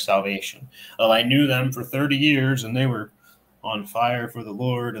lost their salvation. Oh, I knew them for 30 years and they were on fire for the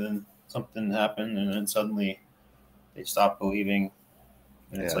Lord, and then something happened, and then suddenly they stopped believing.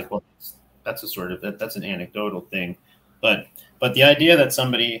 And it's like, well, that's a sort of that's an anecdotal thing, but the idea that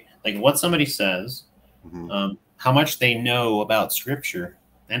somebody, like what somebody says, how much they know about Scripture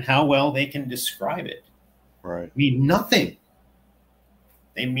and how well they can describe it, right, mean nothing.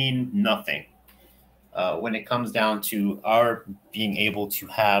 They mean nothing when it comes down to our being able to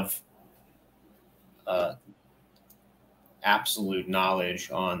have absolute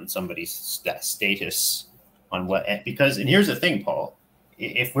knowledge on somebody's status, on what, because, and here's the thing, Paul,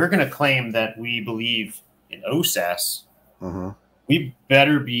 if we're going to claim that we believe in OSAS, we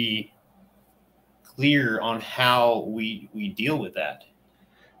better be clear on how we deal with that.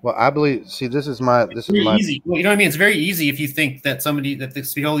 Well, I believe. See, this is my easy. Well, you know what I mean? It's very easy if you think that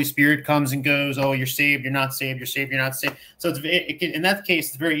the Holy Spirit comes and goes. Oh, you're saved. You're not saved. You're saved. You're not saved. So in that case,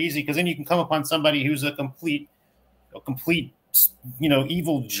 it's very easy, because then you can come upon somebody who's a complete, you know,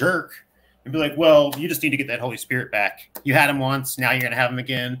 evil jerk, and be like, well, you just need to get that Holy Spirit back. You had him once, now you're going to have him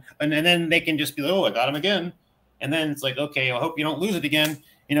again. And then they can just be like, oh, I got him again. And then it's like, okay, I hope you don't lose it again.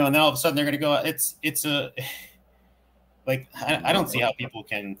 You know, and then all of a sudden they're going to go, it's a, like, I don't see how people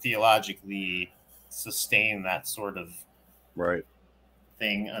can theologically sustain that sort of right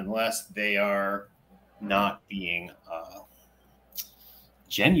thing unless they are not being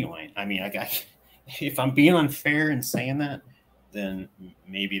genuine. I mean, if I'm being unfair in saying that, then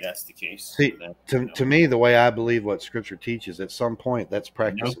maybe that's the case. See, to me, the way I believe what Scripture teaches, at some point that's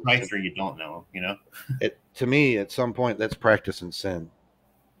practice. No Christ or you don't know, you know. To me, at some point that's practicing sin.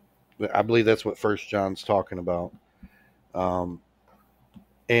 I believe that's what 1 John's talking about.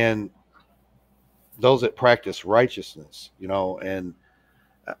 And those that practice righteousness, you know, and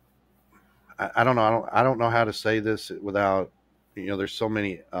I don't know. I don't know how to say this without, you know, there's so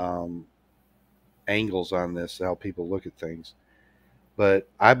many angles on this, how people look at things. But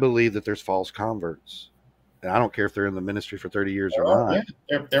I believe that there's false converts. And I don't care if they're in the ministry for 30 years or not.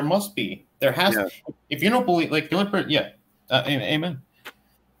 Yeah, there must be. There has to. If you don't believe, like, the only person, amen.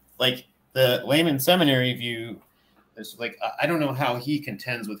 Like, the layman seminary view is like, I don't know how he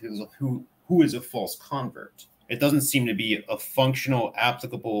contends with who is a false convert. It doesn't seem to be a functional,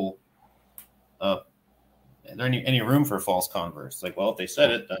 applicable, any room for false converts. Like, well, if they said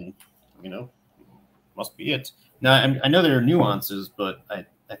it, then, you know, must be it. Now, I know there are nuances, but I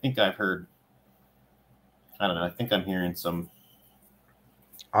think I've heard, I don't know, I think I'm hearing some.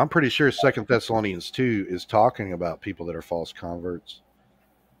 I'm pretty sure 2 Thessalonians 2 is talking about people that are false converts,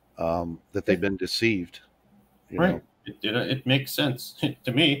 that they've been deceived. Right. It makes sense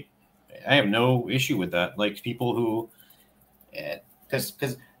to me. I have no issue with that. Like, people who,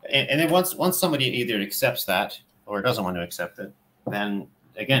 because and then once somebody either accepts that or doesn't want to accept it, then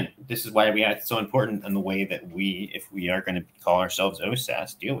again, this is why it's so important in the way that if we are going to call ourselves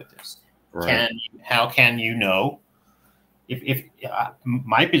OSAS, deal with this. Right. How can you know? If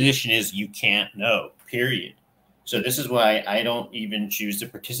my position is you can't know, period. So this is why I don't even choose to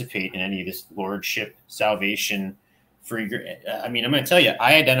participate in any of this lordship, salvation, free grace. I mean, I'm going to tell you,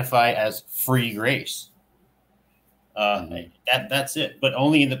 I identify as free grace. That's it. But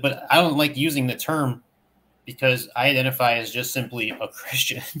but I don't like using the term because I identify as just simply a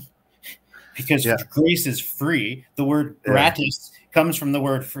Christian. Because grace is free. The word gratis comes from the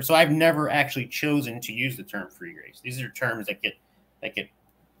word for. So I've never actually chosen to use the term free grace. These are terms that get.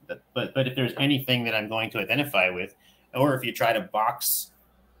 But if there's anything that I'm going to identify with, or if you try to box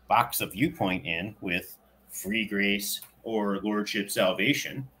a viewpoint in with free grace or lordship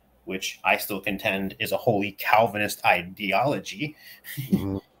salvation, which I still contend is a wholly Calvinist ideology.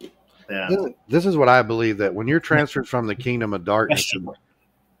 This is what I believe, that when you're transferred from the kingdom of darkness,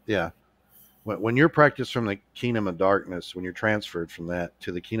 when you're practiced from the kingdom of darkness, when you're transferred from that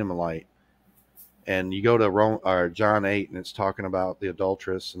to the kingdom of light, and you go to John 8, and it's talking about the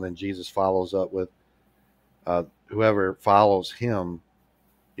adulteress, and then Jesus follows up with, whoever follows him,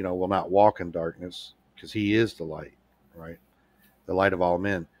 you know, will not walk in darkness, because he is the light, right? The light of all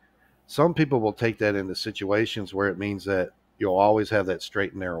men. Some people will take that into situations where it means that you'll always have that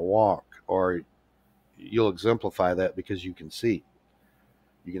straight and narrow walk, or you'll exemplify that because you can see.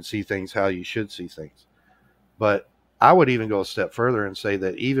 You can see things how you should see things. But I would even go a step further and say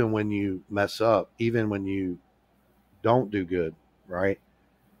that even when you mess up, even when you don't do good, right,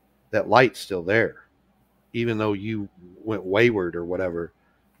 that light's still there. Even though you went wayward or whatever,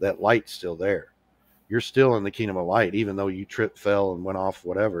 that light's still there. You're still in the kingdom of light, even though you tripped, fell, and went off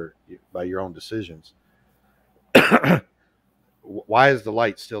whatever by your own decisions. Why is the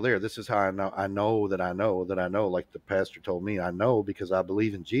light still there? This is how I know. I know that I know that I know, like the pastor told me, I know because I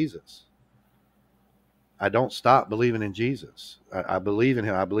believe in Jesus. I don't stop believing in Jesus. I believe in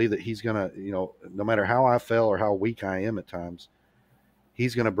him. I believe that he's going to, you know, no matter how I fell or how weak I am at times,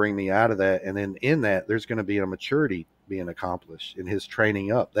 he's going to bring me out of that. And then in that, there's going to be a maturity being accomplished in his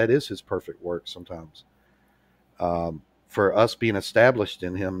training up. That is his perfect work sometimes. For us being established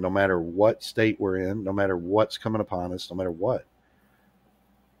in him, no matter what state we're in, no matter what's coming upon us, no matter what.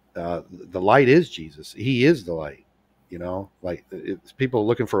 The light is Jesus. He is the light. You know, like it's people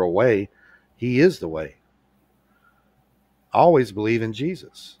looking for a way. He is the way. Always believe in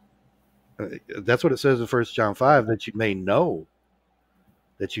Jesus. That's what it says in 1 John 5, that you may know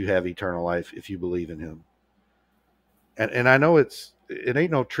that you have eternal life if you believe in him. And I know it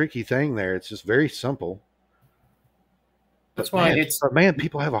ain't no tricky thing there. It's just very simple. That's why man,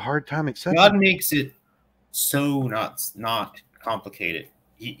 people have a hard time accepting. God makes it so not complicated.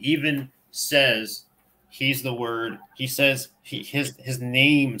 He even says he's the word. He says his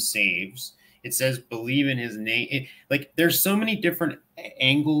name saves. It says believe in his name. Like there's so many different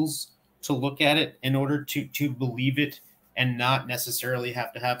angles to look at it in order to believe it, and not necessarily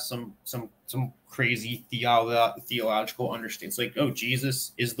have to have some crazy theological understanding. It's like, oh,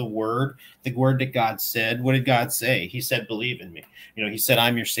 Jesus is the word that God said. What did God say? He said, believe in me. He said,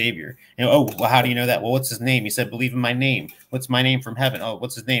 I'm your savior. Oh, well, how do you know that? Well, what's his name? He said, believe in my name. What's my name from heaven? Oh,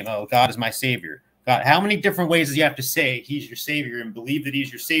 what's his name? Oh, God is my savior. God, how many different ways does he have to say he's your savior and believe that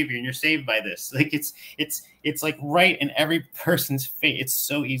he's your savior and you're saved by this? Like it's like right in every person's face. It's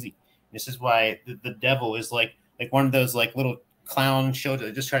so easy. This is why the devil is like one of those like little clown shows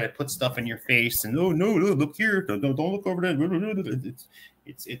that just try to put stuff in your face and no, look here, don't look over there.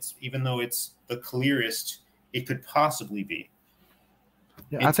 It's even though it's the clearest it could possibly be.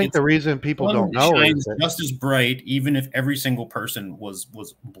 Yeah, I think the reason people don't know is that just as bright, even if every single person was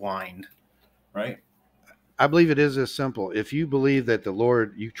blind, right? I believe it is as simple. If you believe that the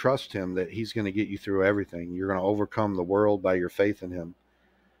Lord, you trust him, that he's going to get you through everything, you're going to overcome the world by your faith in him,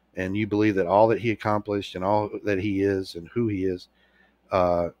 and you believe that all that he accomplished and all that he is and who he is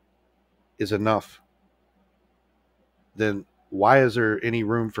enough, then why is there any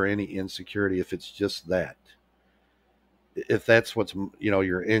room for any insecurity if it's just that? If that's what's,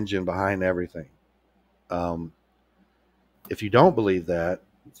 your engine behind everything. If you don't believe that,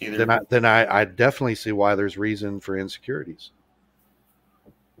 then I definitely see why there's reason for insecurities.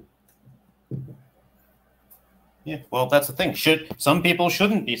 Yeah, well, that's the thing. Some people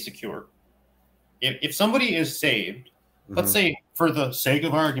shouldn't be secure. If somebody is saved, let's say for the sake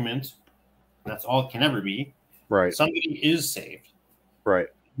of argument, that's all it can ever be. Right. Somebody is saved. Right.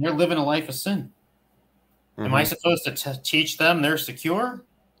 They're living a life of sin. Am I supposed to teach them they're secure?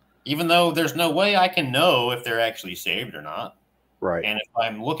 Even though there's no way I can know if they're actually saved or not. Right. And if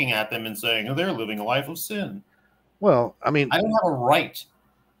I'm looking at them and saying, oh, they're living a life of sin. Well, I mean, I don't have a right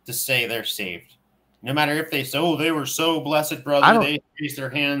to say they're saved. No matter if they say, oh, they were so blessed, brother. They raised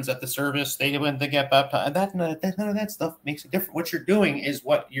their hands at the service. They went to get baptized. None of that stuff makes it different. What you're doing is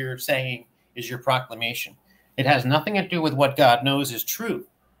what you're saying is your proclamation. It has nothing to do with what God knows is true.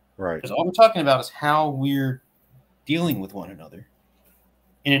 Right. Because all we're talking about is how we're dealing with one another.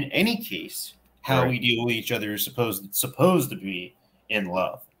 And in any case, how we deal with each other is supposed to be in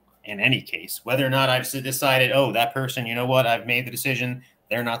love. In any case, whether or not I've decided, oh, that person, you know what, I've made the decision.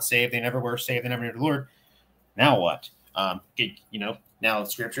 They're not saved. They never were saved. They never knew the Lord. Now what? Now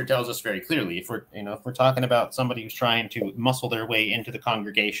Scripture tells us very clearly, if we're talking about somebody who's trying to muscle their way into the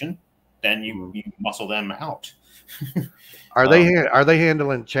congregation, then you muscle them out. Are they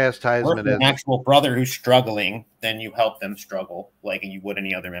handling chastisement as an actual brother who's struggling? Then you help them struggle like you would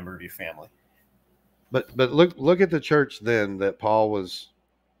any other member of your family. But look at the church then that Paul was,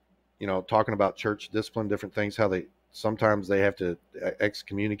 talking about church discipline, different things, how sometimes they have to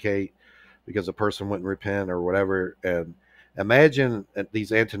excommunicate because a person wouldn't repent or whatever. And imagine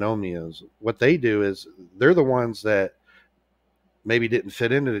these antinomians, what they do is they're the ones that maybe didn't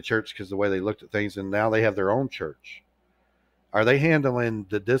fit into the church because the way they looked at things, and now they have their own church. Are they handling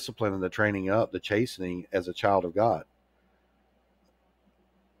the discipline and the training up, the chastening as a child of God?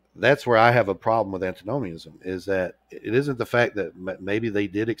 That's where I have a problem with antinomianism, is that it isn't the fact that maybe they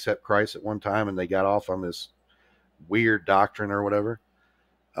did accept Christ at one time and they got off on this weird doctrine or whatever.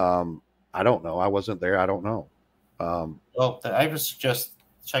 I don't know. I wasn't there. I don't know. Well, I was just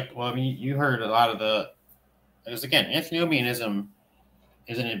checked. Well, I mean, you heard a lot of because again, antinomianism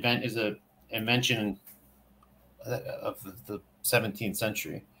is an invention of the 17th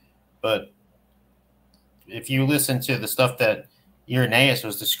century. But if you listen to the stuff that Irenaeus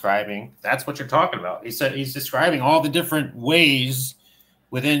was describing, that's what you're talking about. He said he's describing all the different ways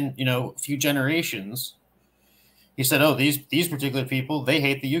within a few generations. He said, "Oh, these particular people, they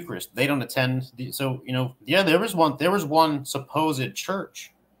hate the Eucharist. They don't attend." There was one supposed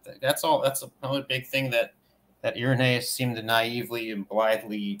church. That's all. That's another big thing that Irenaeus seemed to naively and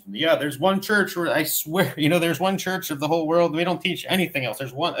blithely. Yeah, there's one church where I swear, there's one church of the whole world. We don't teach anything else.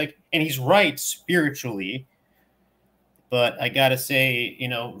 There's one, and he's right spiritually. But I gotta say,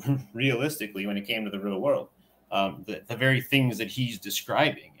 realistically, when it came to the real world, the very things that he's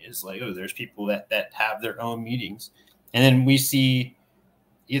describing is like, oh, there's people that have their own meetings. And then we see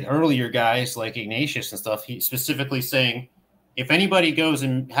earlier guys like Ignatius and stuff, he specifically saying, if anybody goes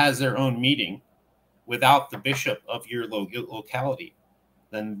and has their own meeting without the bishop of your locality,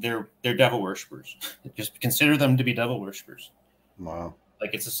 then they're devil worshippers. Just consider them to be devil worshippers. Wow.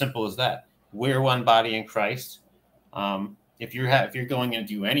 Like, it's as simple as that. We're one body in Christ. If you're going to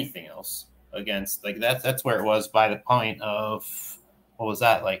do anything else against, like, that's where it was by the point of, what was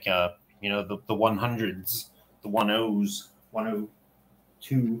that, like, the 100s, the 10s,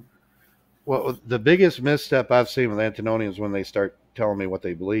 102. Well, the biggest misstep I've seen with antinomians when they start telling me what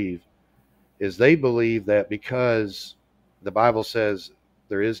they believe is they believe that because the Bible says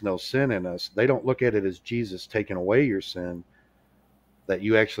there is no sin in us, they don't look at it as Jesus taking away your sin, that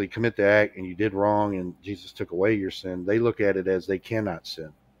you actually commit the act and you did wrong and Jesus took away your sin. They look at it as they cannot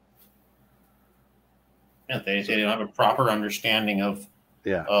sin. Yeah, they don't have a proper understanding of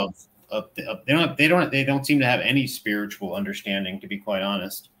Yeah. They don't seem to have any spiritual understanding, to be quite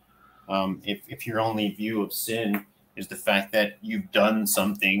honest. If your only view of sin is the fact that you've done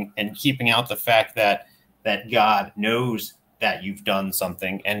something, and keeping out the fact that God knows that you've done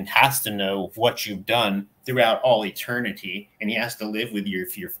something and has to know what you've done throughout all eternity, and he has to live with your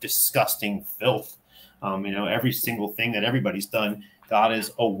disgusting filth. Every single thing that everybody's done, God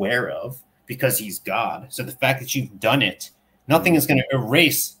is aware of because he's God. So the fact that you've done it, nothing is going to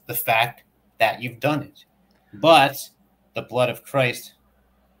erase the fact that you've done it. But the blood of Christ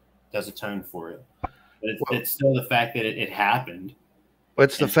does atone for it. But it's still the fact that it happened.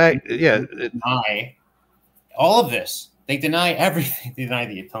 It's the fact, yeah. Deny all of this. They deny everything. They deny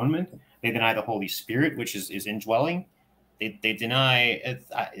the atonement. They deny the Holy Spirit, which is indwelling. They deny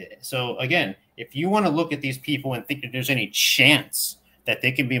it. So again, if you want to look at these people and think that there's any chance that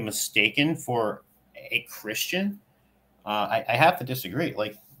they can be mistaken for a Christian, I have to disagree.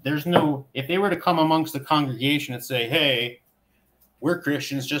 Like, there's no, if they were to come amongst the congregation and say, "Hey, we're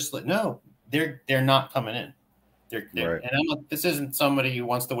Christians," just like, no, they're not coming in. Right. And this isn't somebody who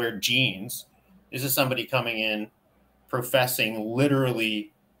wants to wear jeans. This is somebody coming in professing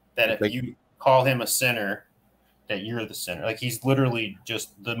literally that if you call him a sinner, that you're the sinner. Like, he's literally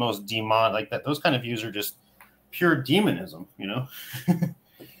just the most demon. Like that. Those kind of views are just pure demonism,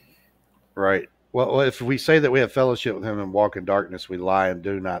 Right. Well, if we say that we have fellowship with him and walk in darkness, we lie and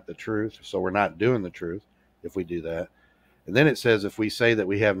do not the truth. So we're not doing the truth if we do that. And then it says, if we say that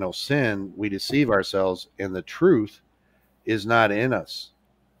we have no sin, we deceive ourselves and the truth is not in us.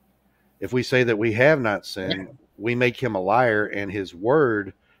 If we say that we have not sinned, we make him a liar and his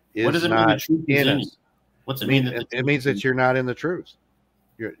word is not in us. What's it mean? It means that you're not in the truth.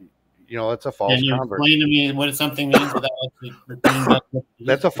 It's a false convert. Explain to me what something means without repeating.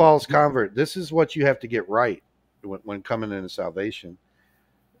 That's a false convert. This is what you have to get right when coming into salvation,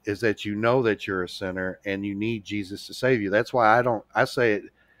 is that you know that you're a sinner and you need Jesus to save you. That's why I say it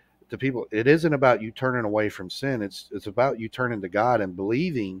to people. It isn't about you turning away from sin. It's about you turning to God and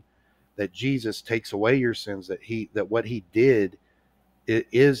believing that Jesus takes away your sins, that what he did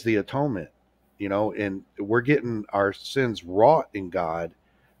is the atonement, and we're getting our sins wrought in God.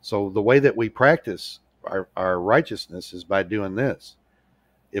 So the way that we practice our righteousness is by doing this.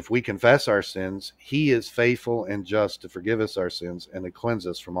 If we confess our sins, he is faithful and just to forgive us our sins and to cleanse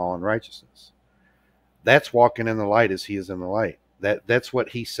us from all unrighteousness. That's walking in the light as he is in the light. That's what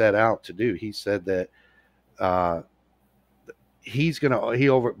he set out to do. He said that by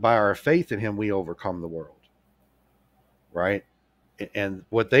our faith in him, we overcome the world. Right? And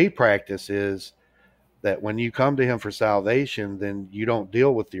what they practice is that when you come to him for salvation, then you don't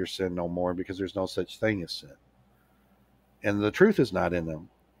deal with your sin no more because there's no such thing as sin. And the truth is not in them.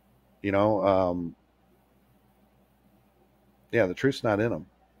 The truth's not in them.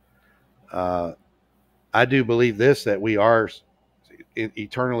 I do believe this, that we are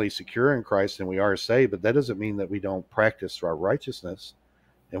eternally secure in Christ and we are saved, but that doesn't mean that we don't practice our righteousness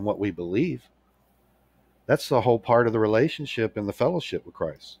and what we believe. That's the whole part of the relationship and the fellowship with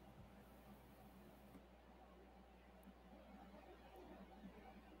Christ.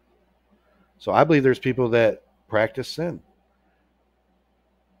 So I believe there's people that practice sin.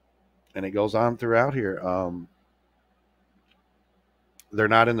 And it goes on throughout here. They're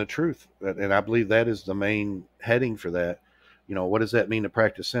not in the truth. And I believe that is the main heading for that. What does that mean to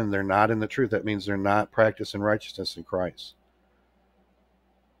practice sin? They're not in the truth. That means they're not practicing righteousness in Christ.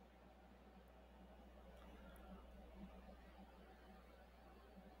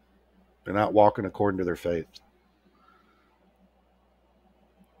 They're not walking according to their faith.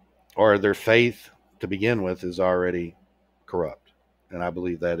 Or their faith to begin with is already corrupt. And I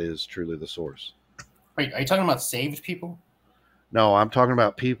believe that is truly the source. Wait, are you talking about saved people? No, I'm talking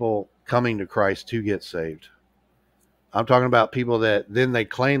about people coming to Christ to get saved. I'm talking about people that then they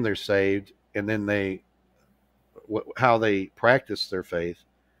claim they're saved, and then how they practice their faith,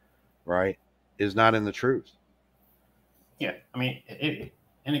 right, is not in the truth. Yeah, I mean,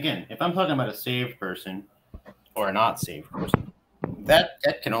 and again, if I'm talking about a saved person or a not saved person, that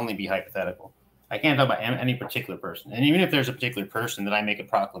can only be hypothetical. I can't talk about any particular person. And even if there's a particular person that I make a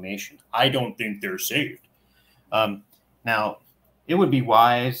proclamation, I don't think they're saved. Now, it would be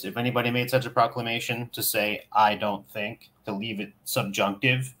wise if anybody made such a proclamation to say, I don't think, to leave it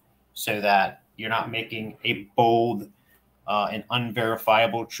subjunctive so that you're not making a bold and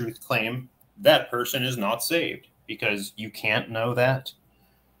unverifiable truth claim that person is not saved, because you can't know that.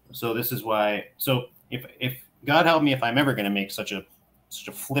 So this is why. So if God help me, if I'm ever going to make such a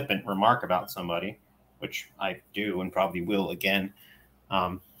flippant remark about somebody, which I do and probably will again,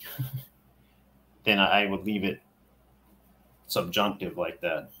 then I would leave it subjunctive like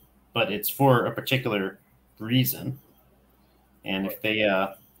that. But it's for a particular reason. And if they,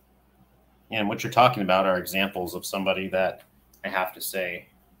 and what you're talking about are examples of somebody that I have to say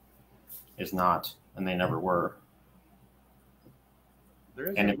is not, and they never were.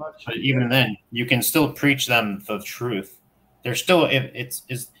 And but even then, you can still preach them the truth. They're still,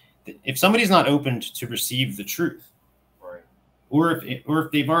 if somebody's not open to receive the truth, right, or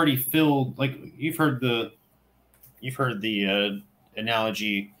if they've already filled, like you've heard the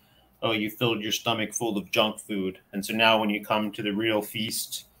analogy, oh, you filled your stomach full of junk food, and so now when you come to the real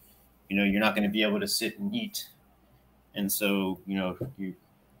feast, you're not going to be able to sit and eat, and so you're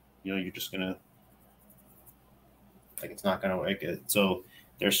just gonna, like, it's not gonna work. So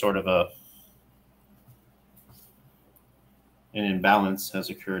there's sort of an imbalance has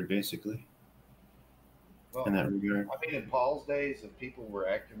occurred, basically, in that regard. I mean, in Paul's days, if people were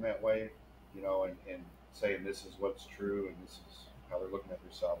acting that way, and saying this is what's true and this is how they're looking at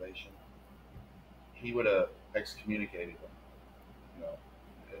their salvation, he would have excommunicated them.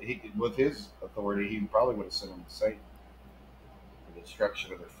 With his authority, he probably would have sent them to Satan for the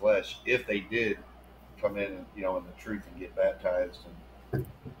destruction of their flesh if they did come in and in the truth and get baptized, and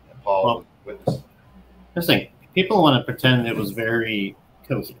Paul witnessed. This thing, people want to pretend it was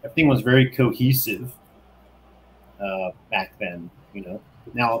everything was very cohesive back then.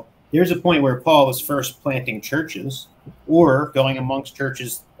 Now there's a point where Paul was first planting churches or going amongst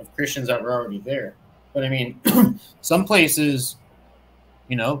churches of Christians that were already there. But I mean, some places,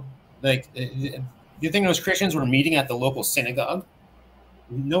 like, you think those Christians were meeting at the local synagogue?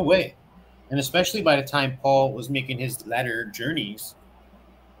 No way. And especially by the time Paul was making his latter journeys,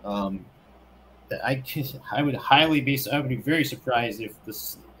 I would be very surprised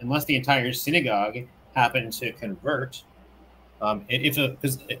unless the entire synagogue happened to convert. If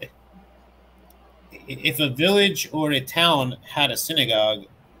a village or a town had a synagogue,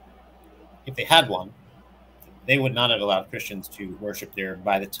 if they had one, they would not have allowed Christians to worship there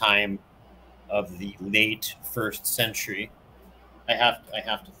by the time of the late 1st century. I have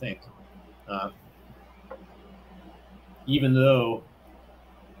to think. Even though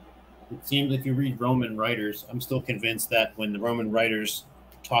it seems, if you read Roman writers, I'm still convinced that when the Roman writers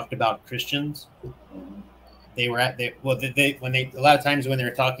talked about Christians, a lot of times when they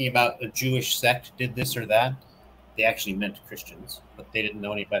were talking about a Jewish sect did this or that, they actually meant Christians, but they didn't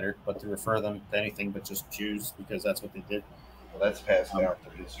know any better but to refer them to anything but just Jews, because that's what they did. Well, that's passed down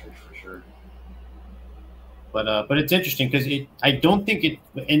through history for sure. But it's interesting because I don't think it,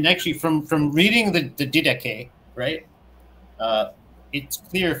 and actually from reading the Didache, right? It's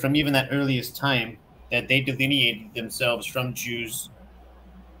clear from even that earliest time that they delineated themselves from Jews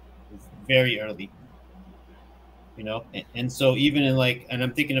very early. And so even in and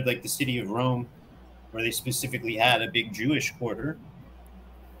I'm thinking of the city of Rome, where they specifically had a big Jewish quarter.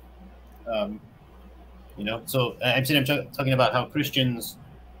 So I'm talking about how Christians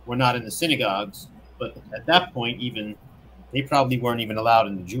were not in the synagogues, but at that point, even they probably weren't even allowed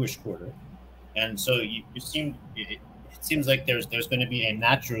in the Jewish quarter. And so it seems like there's going to be a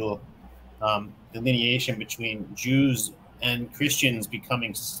natural delineation between Jews and Christians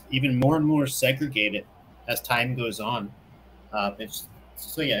becoming even more and more segregated as time goes on.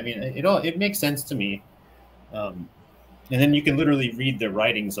 So yeah, I mean, it makes sense to me. And then you can literally read the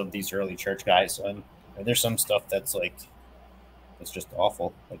writings of these early church guys, and there's some stuff that's just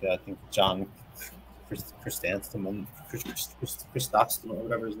awful. Like I think John Chrysostom, or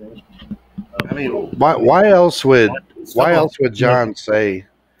whatever his name is. I mean, why else would John say?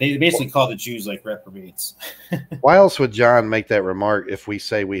 They basically call the Jews reprobates. Why else would John make that remark if we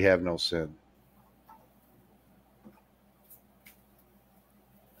say we have no sin?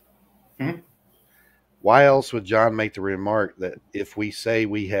 Why else would John make the remark that if we say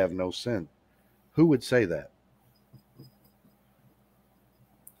we have no sin? Who would say that?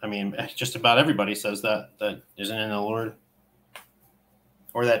 I mean, just about everybody says that isn't in the Lord,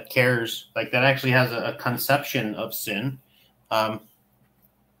 or that cares, that actually has a conception of sin. I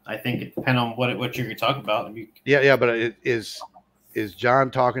think it depends on what you're talking about. Yeah, but is John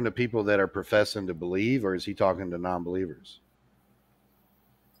talking to people that are professing to believe, or is he talking to non-believers?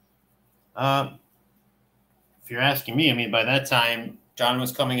 If you're asking me, I mean, by that time, John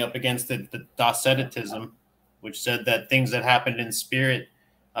was coming up against the Docetism, which said that things that happened in spirit,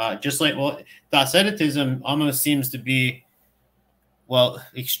 Docetism almost seems to be well,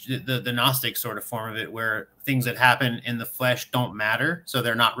 the Gnostic sort of form of it, where things that happen in the flesh don't matter, so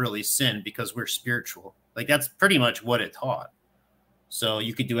they're not really sin because we're spiritual. Like that's pretty much what it taught. So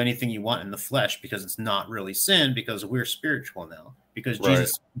you could do anything you want in the flesh because it's not really sin because we're spiritual now. Because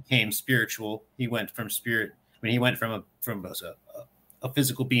Jesus became spiritual, he went from spirit. I mean, he went from a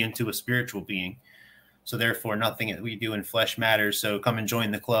physical being to a spiritual being. So therefore, nothing that we do in flesh matters. So come and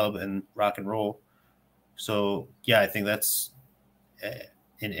join the club and rock and roll. So yeah, I think that's,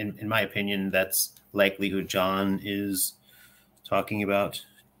 in my opinion, that's likely who John is talking about.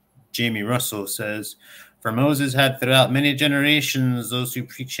 Jamie Russell says, "For Moses had throughout many generations those who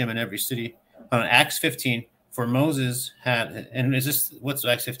preach him in every city." On Acts 15, for Moses had, and is this, what's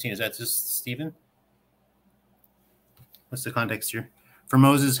Acts 15? Is that just Stephen? What's the context here? For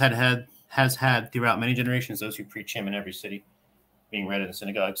Moses has had throughout many generations those who preach him in every city, being read in the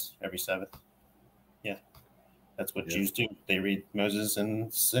synagogues every Sabbath. Yeah, that's what Jews do. They read Moses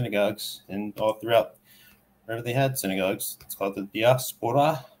in synagogues and all throughout wherever they had synagogues. It's called the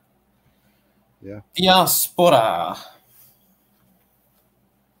diaspora. Yeah. Diaspora.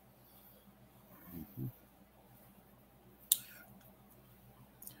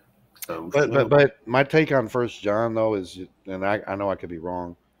 But my take on First John though is, and I know I could be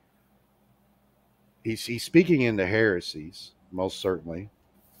wrong. He's speaking into heresies, most certainly.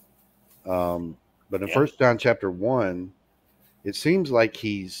 But in First John chapter 1, it seems like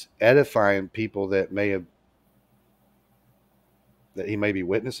he's edifying people that he may be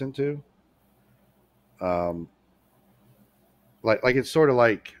witnessing to. Like it's sort of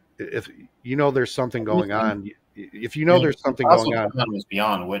like, if you know there's something going on, if you know there's something going on, was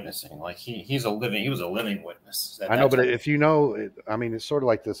beyond witnessing. Like he was a living witness. I know, but if you know, I mean, it's sort of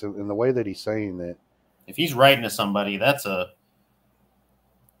like this in the way that he's saying that. If he's writing to somebody, that's a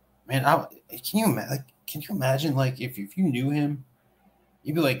man. Can you imagine like if you knew him,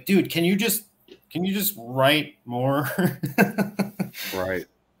 you'd be like, dude, can you just write more? Right.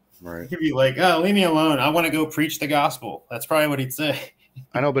 He'd be like, oh, leave me alone. I want to go preach the gospel. That's probably what he'd say.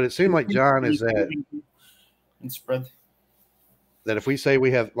 I know, but it seemed like John is that and spread that if we say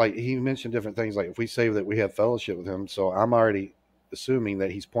we have, like he mentioned different things, like if we say that we have fellowship with him, so I'm already assuming that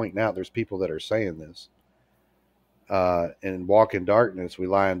he's pointing out there's people that are saying this. And walk in darkness, we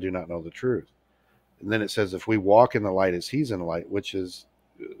lie and do not know the truth. And then it says, if we walk in the light as he's in the light, which is,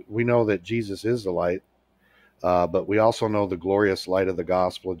 we know that Jesus is the light, but we also know the glorious light of the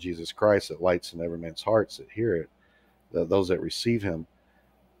gospel of Jesus Christ that lights in every man's hearts that hear it, those that receive him.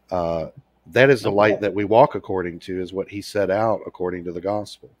 That is the light that we walk according to, is what he set out according to the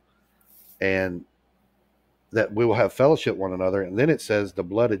gospel. And that we will have fellowship one another. And then it says the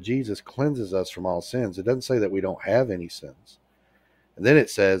blood of Jesus cleanses us from all sins. It doesn't say that we don't have any sins. And then it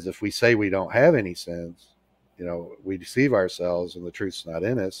says if we say we don't have any sins, we deceive ourselves and the truth's not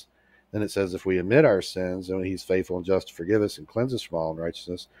in us. Then it says if we admit our sins, then he's faithful and just to forgive us and cleanse us from all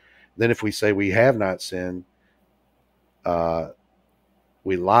unrighteousness. Then if we say we have not sinned,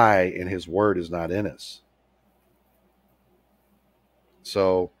 we lie and his word is not in us.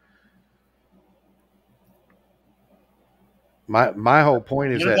 So my whole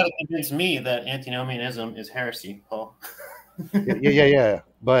point is that convince me that antinomianism is heresy, Paul. yeah.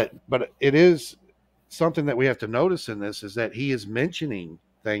 But it is something that we have to notice in this, is that he is mentioning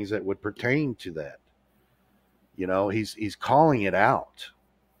things that would pertain to that. He's calling it out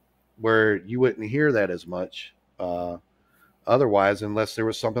where you wouldn't hear that as much otherwise, unless there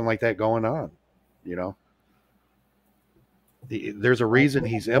was something like that going on. There's a reason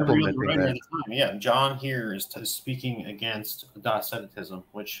he's implementing that. Yeah, John here is speaking against Docetism,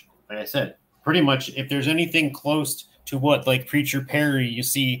 which, like I said, pretty much if there's anything close to what like Preacher Perry, you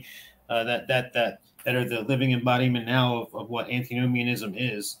see that are the living embodiment now of what antinomianism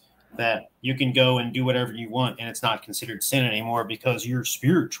is, that you can go and do whatever you want and it's not considered sin anymore because you're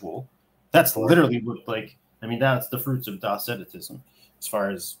spiritual. That's literally what, that's the fruits of Docetism, as far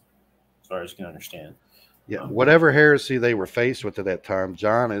as you can understand. Yeah, whatever heresy they were faced with at that time,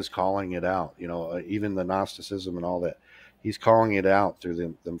 John is calling it out. Even the Gnosticism and all that, he's calling it out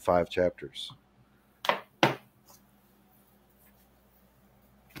through them 5 chapters.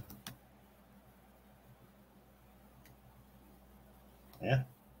 Yeah.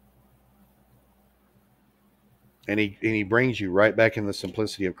 And he brings you right back in the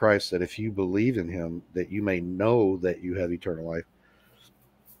simplicity of Christ, that if you believe in him, that you may know that you have eternal life.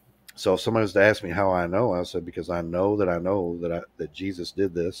 So if somebody was to ask me how I know, I said, because I know that Jesus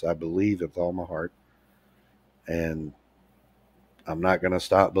did this. I believe with all my heart, and I'm not going to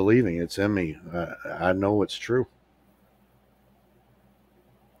stop believing. It's in me. I know it's true.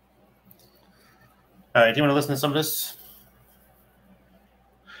 All right. Do you want to listen to some of this?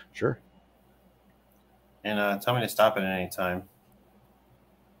 Sure. And tell me to stop it at any time.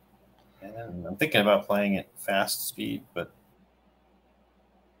 And I'm thinking about playing at fast speed, but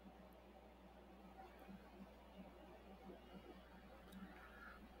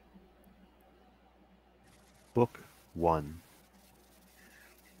Book 1.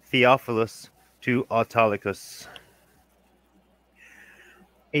 Theophilus to Autolycus.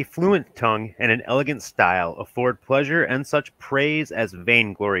 A fluent tongue and an elegant style afford pleasure and such praise as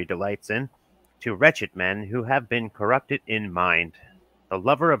vainglory delights in, to wretched men who have been corrupted in mind. The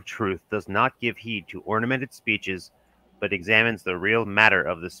lover of truth does not give heed to ornamented speeches, but examines the real matter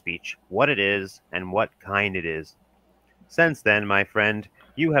of the speech, what it is, and what kind it is. Since then, my friend,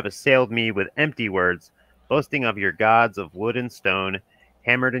 you have assailed me with empty words, boasting of your gods of wood and stone,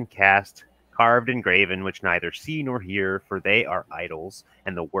 hammered and cast, carved and graven, which neither see nor hear, for they are idols,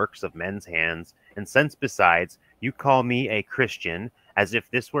 and the works of men's hands. And since, besides, you call me a Christian, as if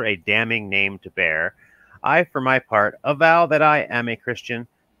this were a damning name to bear, I, for my part, avow that I am a Christian,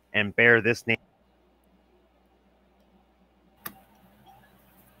 and bear this name.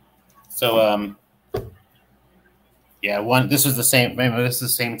 so yeah, this is the same. This is the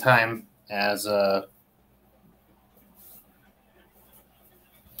same time as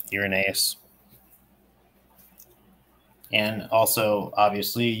Irenaeus. And also,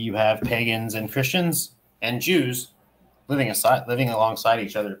 obviously, you have pagans and Christians and Jews living alongside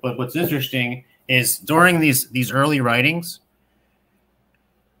each other. But what's interesting is during these early writings,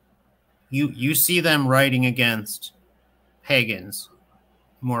 you see them writing against pagans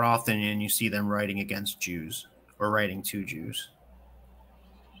more often than you see them writing against Jews or writing to Jews,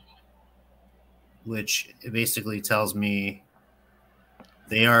 which basically tells me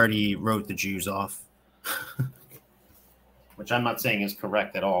they already wrote the Jews off. Which I'm not saying is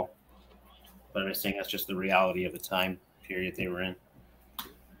correct at all, but I'm just saying that's just the reality of the time period they were in.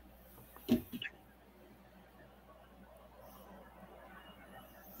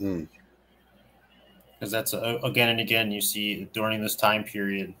 Because that's again and again you see during this time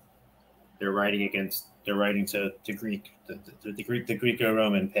period they're writing to Greek, the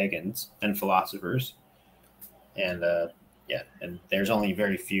Greco-Roman pagans and philosophers, and yeah, and there's only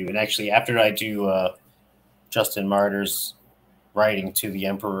very few. And actually, after I do Justin Martyr's writing to the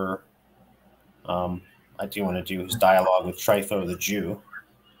emperor, I do want to do his dialogue with Trypho the Jew,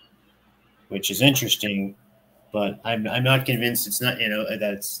 which is interesting, but I'm not convinced it's not,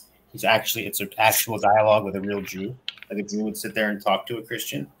 that it's an actual dialogue with a real Jew. Like a Jew would sit there and talk to a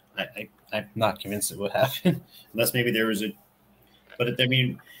Christian. I'm not convinced it would happen unless maybe there was but I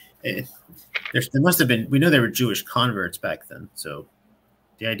mean, there must have been. We know there were Jewish converts back then, so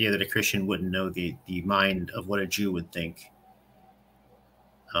the idea that a Christian wouldn't know the mind of what a Jew would think.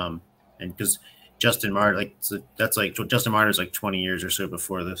 And because Justin Martyr, Justin Martyr's like 20 years or so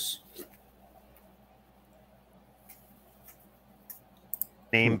before this.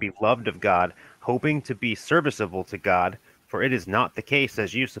 Name beloved of God, hoping to be serviceable to God, for it is not the case,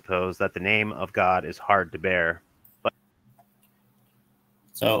 as you suppose, that the name of God is hard to bear.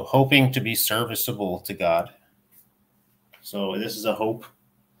 So hoping to be serviceable to God. So this is a hope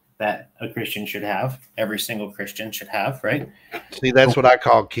that a Christian should have. Every single Christian should have, right? See, that's what I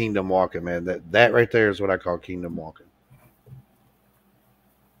call kingdom walking, man. That right there is what I call kingdom walking.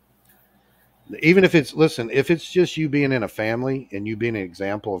 Even if it's just you being in a family and you being an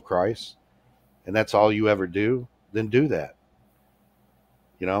example of Christ, and that's all you ever do, then do that.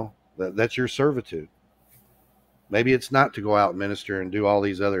 That's your servitude. Maybe it's not to go out and minister and do all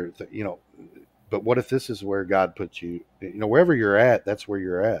these other but what if this is where God puts you? Wherever you're at, that's where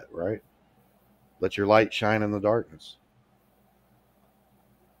you're at, right? Let your light shine in the darkness.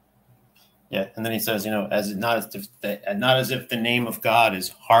 Yeah, and then he says, not as if the name of God is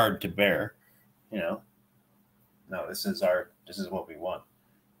hard to bear. No, this is what we want.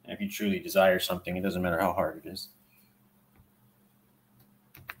 And if you truly desire something, it doesn't matter how hard it is.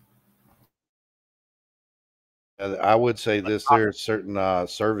 I would say this: there are certain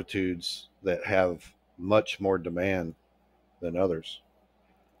servitudes that have much more demand than others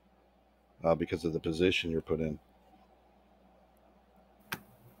because of the position you're put in.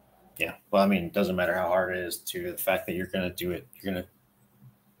 Yeah, well, I mean, it doesn't matter how hard it is. To the fact that you're going to do it, you're going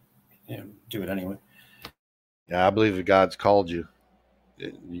to do it anyway. Yeah, I believe that God's called you.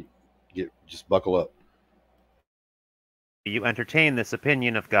 Just buckle up. You entertain this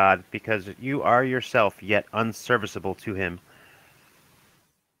opinion of God because you are yourself yet unserviceable to him.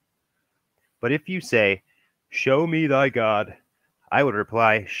 But if you say, "Show me thy God," I would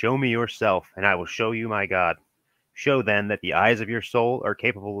reply, "Show me yourself, and I will show you my God." Show then that the eyes of your soul are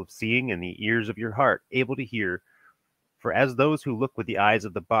capable of seeing and the ears of your heart able to hear. For as those who look with the eyes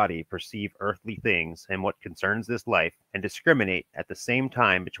of the body perceive earthly things and what concerns this life, and discriminate at the same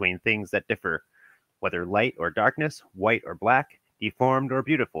time between things that differ, whether light or darkness, white or black, deformed or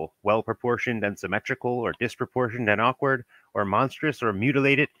beautiful, well proportioned and symmetrical, or disproportioned and awkward, or monstrous or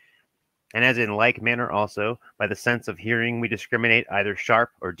mutilated, and as in like manner also, by the sense of hearing we discriminate either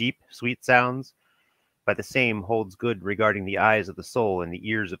sharp or deep, sweet sounds, by the same holds good regarding the eyes of the soul and the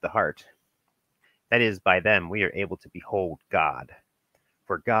ears of the heart. That is, by them we are able to behold God.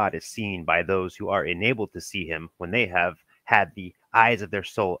 For God is seen by those who are enabled to see him when they have had the eyes of their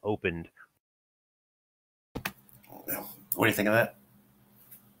soul opened. What do you think of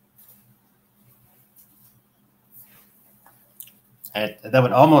that? That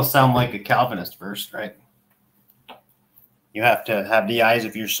would almost sound like a Calvinist verse, right? You have to have the eyes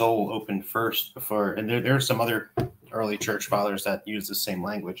of your soul opened first before, and there are some other early church fathers that use the same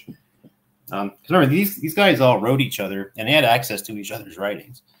language. Because remember, these guys all wrote each other, and they had access to each other's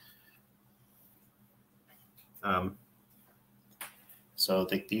writings. So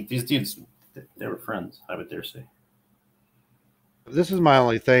these dudes, they were friends, I would dare say. This is my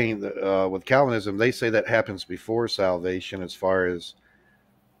only thing that, with Calvinism. They say that happens before salvation, as far as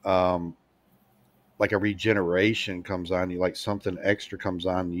like a regeneration comes on you, like something extra comes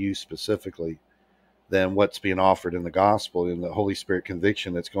on you specifically than what's being offered in the gospel, in the Holy Spirit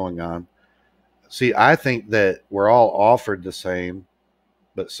conviction that's going on. See, I think that we're all offered the same,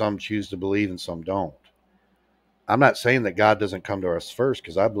 but some choose to believe and some don't. I'm not saying that God doesn't come to us first,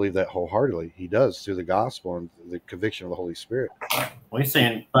 because I believe that wholeheartedly. He does, through the gospel and the conviction of the Holy Spirit. What are you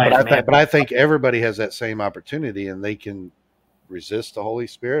saying? But I think everybody has that same opportunity, and they can resist the Holy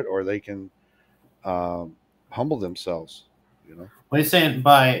Spirit, or they can humble themselves. You know, what are you saying?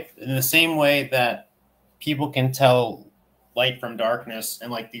 By in the same way that people can tell light from darkness,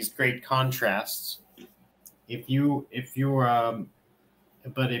 and like these great contrasts. If your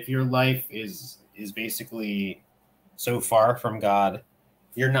life is basically so far from God,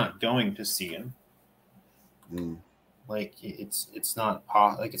 you're not going to see him. Like it's not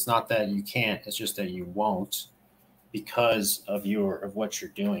it's not that you can't, it's just that you won't, because of what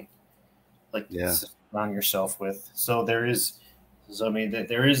you're doing. Like, surround yourself with. So there is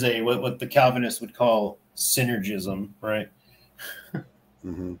a what the Calvinists would call synergism, right?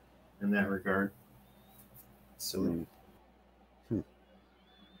 In that regard. So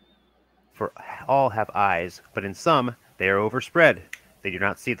For all have eyes, but in some they are overspread. They do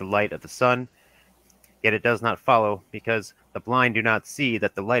not see the light of the sun. Yet it does not follow, because the blind do not see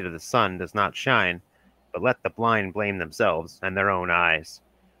that the light of the sun does not shine. But let the blind blame themselves and their own eyes.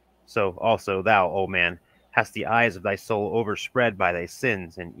 So also thou, O man, hast the eyes of thy soul overspread by thy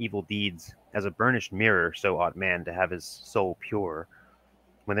sins and evil deeds. As a burnished mirror, so ought man to have his soul pure.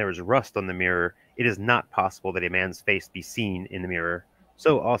 When there is rust on the mirror, it is not possible that a man's face be seen in the mirror.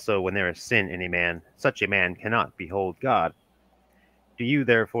 So also when there is sin in a man, such a man cannot behold God. Do you,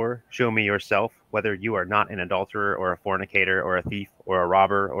 therefore, show me yourself, whether you are not an adulterer, or a fornicator, or a thief, or a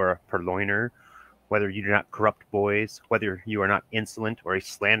robber, or a purloiner, whether you do not corrupt boys, whether you are not insolent, or a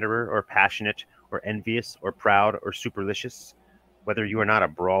slanderer, or passionate, or envious, or proud, or supercilious, whether you are not a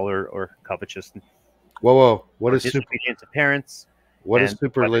brawler, or covetous. Whoa! What is disobedient to parents? What is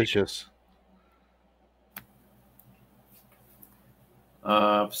supercilious?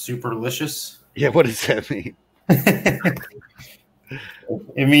 Supercilious? Yeah, what does that mean?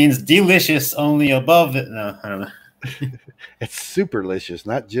 It means delicious, only above it. No, I don't know. It's superlicious,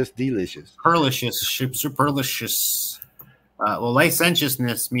 not just delicious. Superlicious. Well,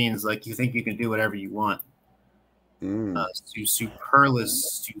 licentiousness means like you think you can do whatever you want. Superlicious.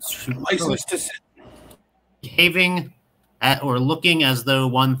 License to sin. Behaving at or looking as though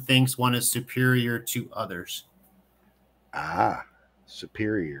one thinks one is superior to others.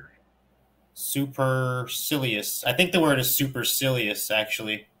 Superior. Supercilious. I think the word is supercilious,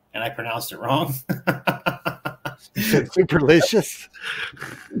 actually, and I pronounced it wrong. Superlicious?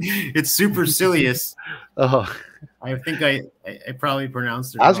 It's supercilious. Oh, I think I probably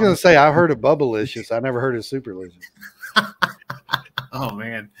pronounced it I was wrong. going to say, I've heard of bubblicious. I never heard of superlicious. Oh,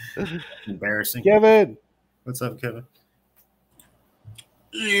 man. Embarrassing. Kevin. What's up, Kevin?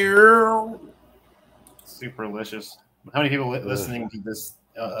 Superlicious. How many people listening to this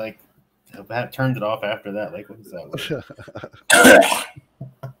have turned it off after that? Like, what is that?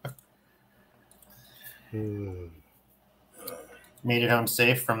 Made it home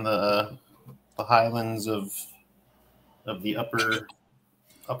safe from the highlands of the upper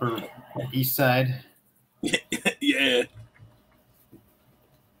east side. Yeah.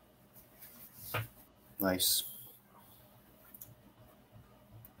 Nice.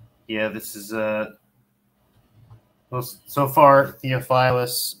 Yeah, this is Well, so far,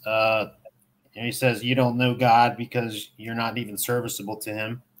 Theophilus, and he says you don't know God because you're not even serviceable to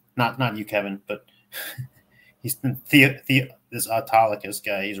him. Not you, Kevin, but he's this Autolycus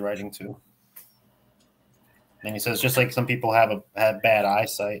guy he's writing to. And he says just like some people have bad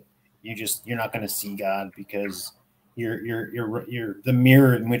eyesight, you're not going to see God because you're the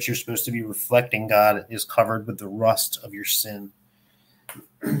mirror in which you're supposed to be reflecting God is covered with the rust of your sin.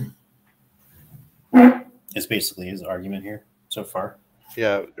 Is basically his argument here so far.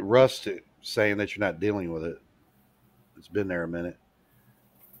 Yeah, rust saying that you're not dealing with it. It's been there a minute.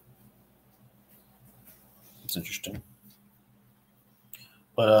 It's interesting.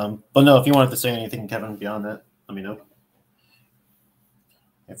 But no, if you wanted to say anything, Kevin, beyond that, let me know.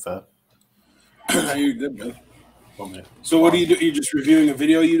 If you're good, man. 1 minute. So what do? You're just reviewing a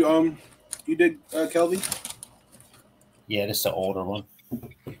video you did, Kelvy? Yeah, this is an older one.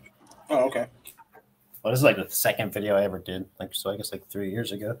 Oh, okay. Well, this is like the second video I ever did. So I guess like 3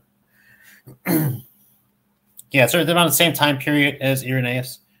 years ago. Yeah, so they're around the same time period as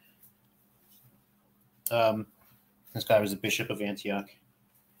Irenaeus. This guy was a bishop of Antioch.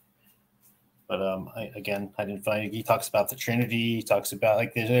 But I didn't find. He talks about the Trinity. He talks about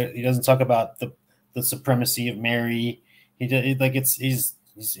he doesn't talk about the supremacy of Mary. He's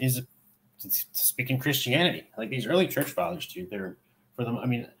speaking Christianity. Like these early church fathers, dude. They're for them. I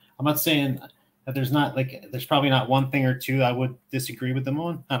mean, I'm not saying that there's probably not one thing or two I would disagree with them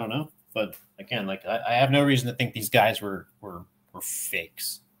on. I don't know, but again, I have no reason to think these guys were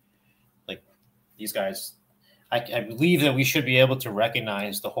fakes. Like these guys, I believe that we should be able to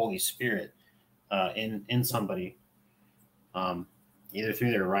recognize the Holy Spirit in somebody, either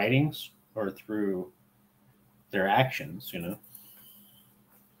through their writings or through their actions,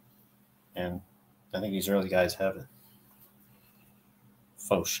 And I think these early guys have it.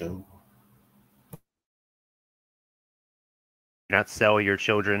 Faux show. Do not sell your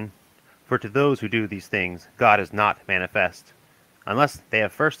children, for to those who do these things, God is not manifest, unless they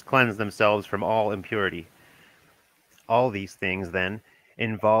have first cleansed themselves from all impurity. All these things, then,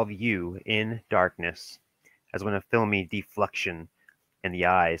 involve you in darkness, as when a filmy deflection in the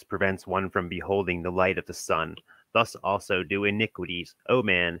eyes prevents one from beholding the light of the sun. Thus also do iniquities, O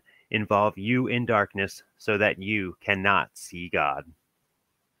man, involve you in darkness, so that you cannot see God.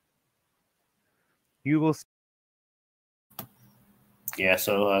 You will. Yeah,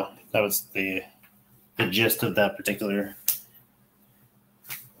 so that was the gist of that particular.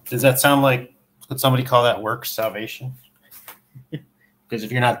 Does that sound like, would somebody call that works salvation? Because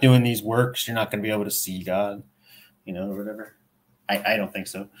if you're not doing these works, you're not going to be able to see God, or whatever. I don't think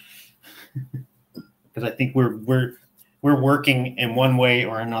so. Because I think we're working in one way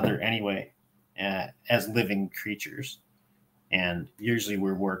or another anyway, as living creatures, and usually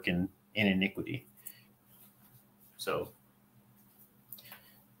we're working in iniquity. So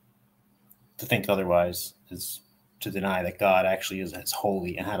to think otherwise is to deny that God actually is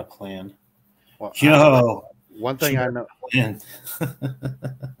holy and had a plan. Well, one thing I know.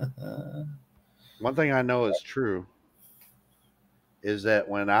 One thing I know is true is that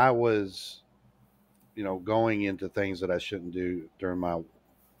when I was, going into things that I shouldn't do during my,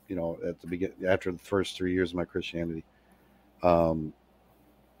 at the beginning, after the first 3 years of my Christianity,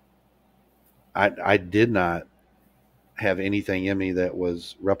 I did not have anything in me that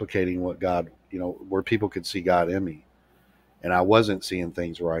was replicating what God, where people could see God in me, and I wasn't seeing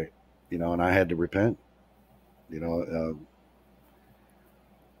things right, and I had to repent.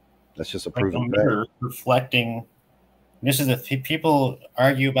 That's just a proven fact. Reflecting. This is people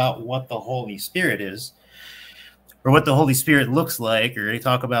argue about what the Holy Spirit is, or what the Holy Spirit looks like, or they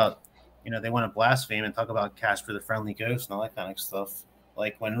talk about, they want to blaspheme and talk about Casper the Friendly Ghost and all that kind of stuff.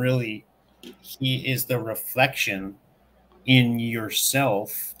 Like when really he is the reflection in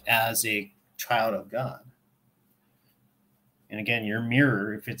yourself as a child of God. And again, your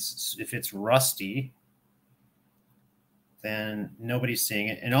mirror, if it's rusty, then nobody's seeing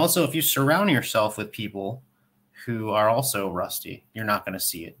it. And also, if you surround yourself with people who are also rusty, you're not going to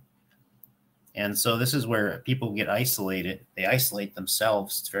see it. And so this is where people get isolated. They isolate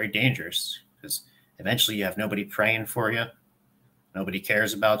themselves. It's very dangerous because eventually you have nobody praying for you. Nobody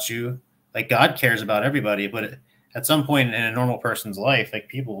cares about you. Like God cares about everybody, but at some point in a normal person's life, like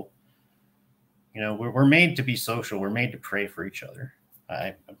people, we're made to be social. We're made to pray for each other.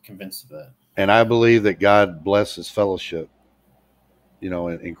 I'm convinced of that. And I believe that God blesses fellowship,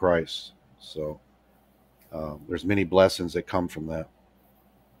 in Christ. So there's many blessings that come from that.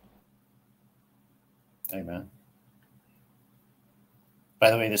 Amen.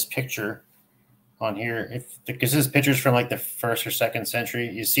 By the way, this picture on here, because this picture's from like the 1st or 2nd century,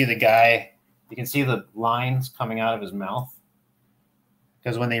 you see the guy You can see the lines coming out of his mouth.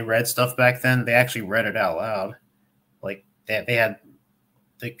 Because when they read stuff back then, they actually read it out loud. Like they had,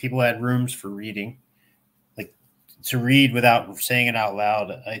 like people had rooms for reading, like to read without saying it out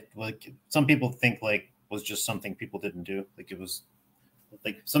loud. Like some people think like was just something people didn't do. Like it was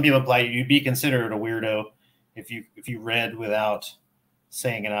like some people imply you'd be considered a weirdo if you read without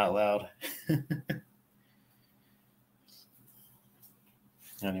saying it out loud.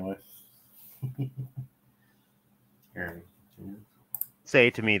 Anyway. Say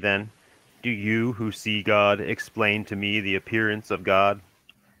to me then, do you who see God explain to me the appearance of God?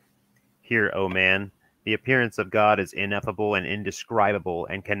 Hear, O man, the appearance of God is ineffable and indescribable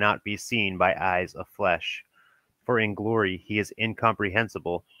and cannot be seen by eyes of flesh. For in glory he is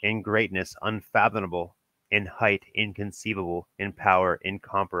incomprehensible, in greatness unfathomable, in height inconceivable, in power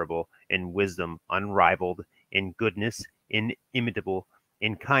incomparable, in wisdom unrivaled, in goodness inimitable,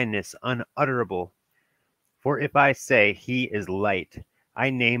 in kindness unutterable. For if I say he is light, I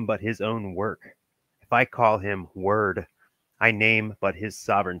name but his own work. If I call him word, I name but his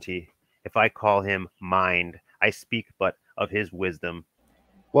sovereignty. If I call him mind, I speak but of his wisdom.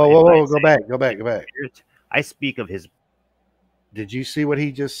 Whoa, go back. Spirit, I speak of his. Did you see what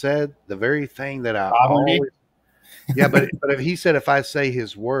he just said? The very thing that I Sovereignty? always. Yeah, but if he said, if I say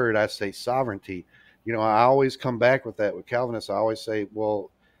his word, I say sovereignty. You know, I always come back with that with Calvinists. I always say,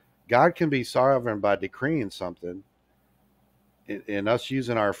 well, God can be sovereign by decreeing something, and us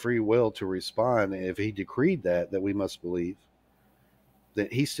using our free will to respond. If he decreed that we must believe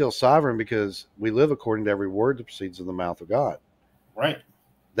that he's still sovereign because we live according to every word that proceeds of the mouth of God. Right.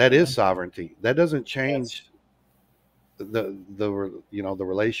 That is sovereignty. That doesn't change the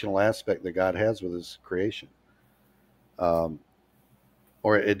relational aspect that God has with his creation. Or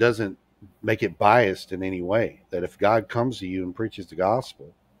it doesn't make it biased in any way. That if God comes to you and preaches the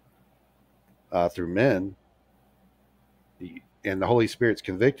gospel through men, and the Holy Spirit's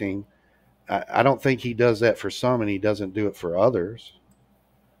convicting, I don't think he does that for some and he doesn't do it for others.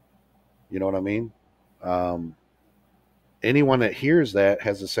 You know what I mean? Anyone that hears that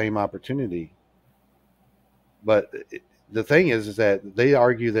has the same opportunity. But the thing is that they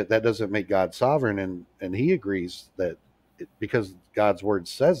argue that doesn't make God sovereign, and he agrees that because God's word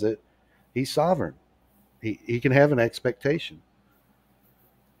says it, he's sovereign. He can have an expectation.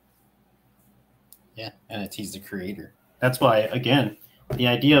 Yeah, and he's the creator. That's why, again, the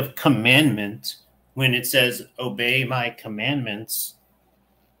idea of commandment, when it says obey my commandments,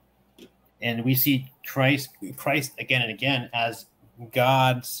 and we see Christ again and again as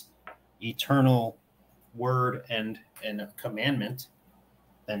God's eternal word and commandment,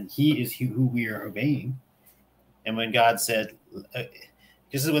 then he is who we are obeying. And when God said,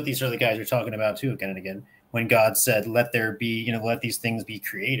 this is what these early guys are talking about too, again and again, when God said, let there be, let these things be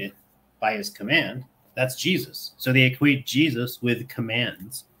created by his command, that's Jesus. So they equate Jesus with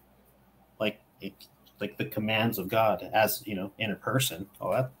commands, like the commands of God as, in a person,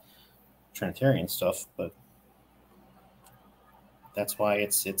 all that Trinitarian stuff. But that's why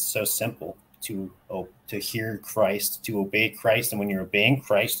it's so simple to hear Christ, to obey Christ. And when you're obeying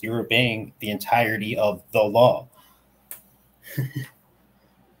Christ, you're obeying the entirety of the law.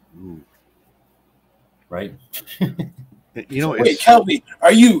 Right? Wait, Kelby,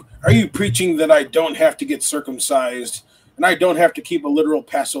 are you preaching that I don't have to get circumcised and I don't have to keep a literal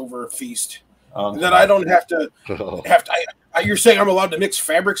Passover feast? That I don't have to you're saying I'm allowed to mix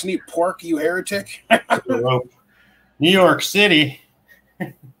fabrics and eat pork, you heretic? New York City.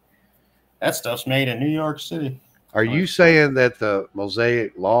 That stuff's made in New York City. Are you saying that the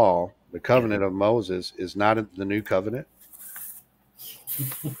Mosaic law, the covenant of Moses, is not the new covenant?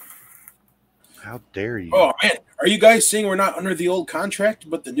 How dare you? Oh, man. Are you guys saying we're not under the old contract,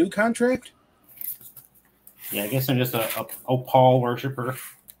 but the new contract? Yeah, I guess I'm just a Paul worshiper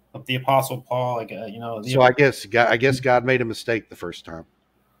of the Apostle Paul. So I guess God made a mistake the first time.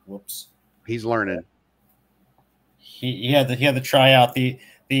 Whoops. He's learning. He had to try out the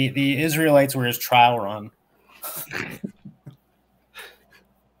Israelites were his trial run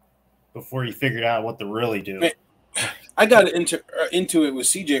before he figured out what to really do. Man, I got into it with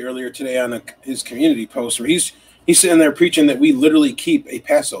CJ earlier today on his community post where he's sitting there preaching that we literally keep a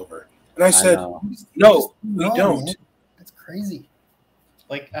Passover, and I said, "No, we don't." Man. That's crazy.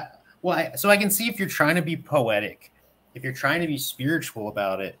 So I can see if you're trying to be poetic, if you're trying to be spiritual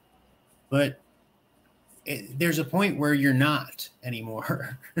about it, but there's a point where you're not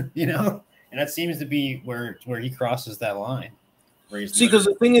anymore, and that seems to be where he crosses that line. See, because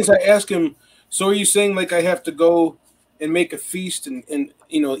the thing is, I asked him, so are you saying like I have to go and make a feast and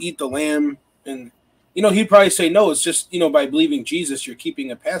eat the lamb and he'd probably say, no, it's just, by believing Jesus, you're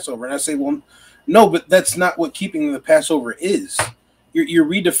keeping a Passover. And I say, well, no, but that's not what keeping the Passover is. You're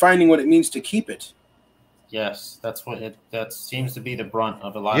redefining what it means to keep it. Yes, that seems to be the brunt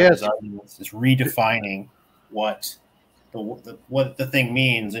of a lot of his arguments, is redefining what the thing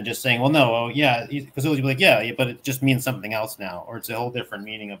means and just saying, well, no, oh, yeah, because he'll be like, yeah, but it just means something else now, or it's a whole different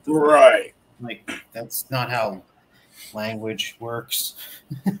meaning of the word. Right. Like, that's not how language works.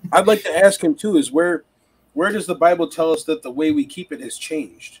 I'd like to ask him too, is where does the Bible tell us that the way we keep it has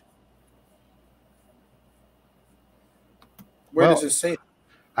changed? Where does it say?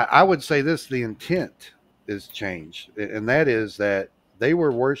 I would say this: the intent is changed, and that is that they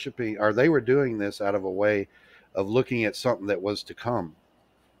were worshiping, or they were doing this out of a way of looking at something that was to come.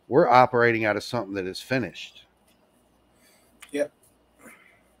 We're operating out of something that is finished. Yep.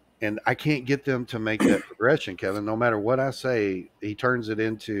 And I can't get them to make that progression, Kevin. No matter what I say, he turns it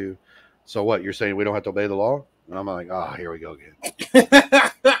into, so what, you're saying we don't have to obey the law? And I'm like, oh, here we go again.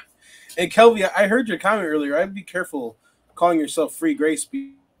 And Kelvy, I heard your comment earlier. I'd be careful calling yourself free grace.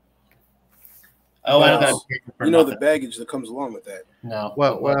 Oh, I know the baggage that comes along with that. No.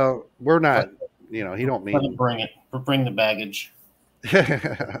 Well, we're not, he don't mean. Bring it. Bring the baggage.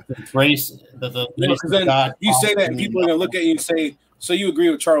 Grace, the then God, you say that and people are going to look at you and say, so you agree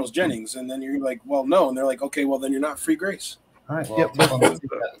with Charles Jennings? And then you're like, well, no. And they're like, okay, well, then you're not free grace. All right. Well,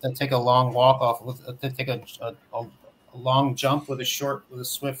 take a long walk off. Take a long jump with a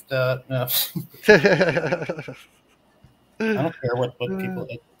swift. No. I don't care what people.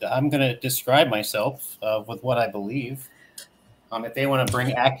 I'm going to describe myself with what I believe. If they want to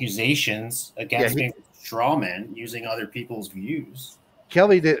bring accusations against me, straw men using other people's views.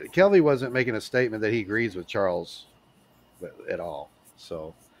 Kelly wasn't making a statement that he agrees with Charles at all.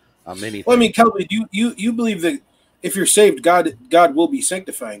 So, many. Well, I mean, Kelly, you believe that if you're saved, God will be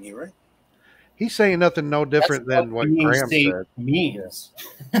sanctifying you, right? He's saying nothing no different than what Graham said. Means.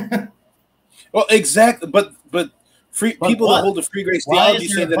 Well, exactly, but people that hold the free grace theology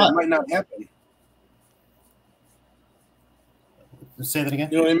say that it might not happen. Say that again.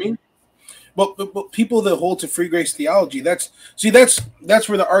 You know what I mean? But people that hold to free grace theology, that's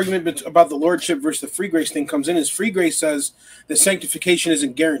where the argument about the lordship versus the free grace thing comes in. Is free grace says that sanctification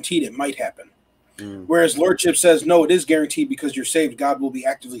isn't guaranteed; it might happen. Whereas lordship says no, it is guaranteed because you're saved. God will be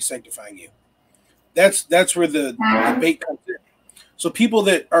actively sanctifying you. That's where the debate comes in. So people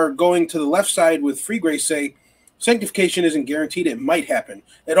that are going to the left side with free grace say sanctification isn't guaranteed; it might happen.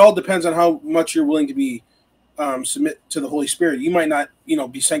 It all depends on how much you're willing to be. Submit to the Holy Spirit. You might not,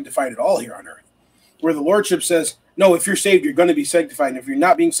 be sanctified at all here on earth. Where the Lordship says, no, if you're saved, you're going to be sanctified. And if you're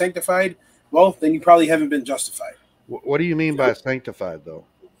not being sanctified, well, then you probably haven't been justified. What do you mean by sanctified, though?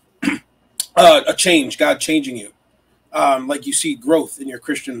 A change, God changing you. Like you see growth in your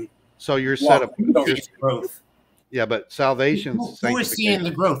Christian. So you're set up growth. Yeah, but salvation. Who is seeing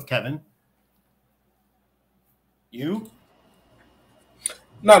the growth, Kevin? You?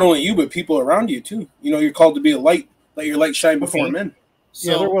 Not only you, but people around you too. You're called to be a light. Let your light shine before men.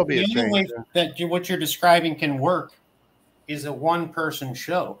 So there will be a change. Way that what you're describing can work is a one-person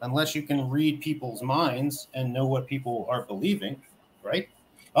show, unless you can read people's minds and know what people are believing, right?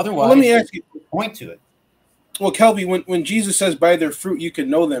 Otherwise, let me ask you. Point to it. Well, Kelby, when Jesus says, "By their fruit you can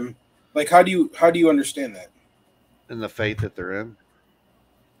know them," like how do you understand that? In the faith that they're in.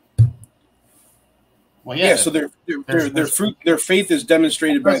 Well, yeah. So their fruit, their faith is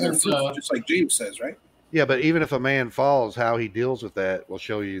demonstrated by their fruit, just like James says, right? Yeah, but even if a man falls, how he deals with that will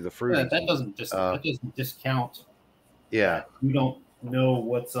show you the fruit. Yeah, that doesn't discount. Yeah, you don't know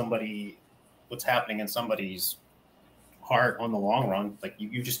what's happening in somebody's heart on the long run. Like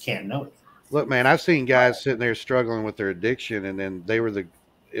you just can't know it. Look, man, I've seen guys sitting there struggling with their addiction, and then they were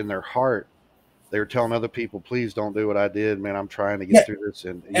in their heart. They were telling other people, "Please don't do what I did, man. I'm trying to get through this."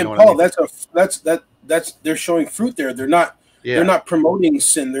 And know Paul, what I mean? that's they're showing fruit there. They're not promoting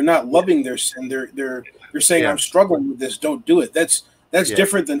sin. They're not loving their sin. They're saying, "I'm struggling with this. Don't do it." That's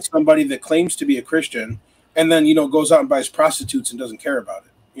different than somebody that claims to be a Christian and then goes out and buys prostitutes and doesn't care about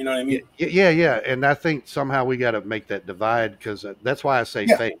it. You know what I mean? Yeah. And I think somehow we got to make that divide, because that's why I say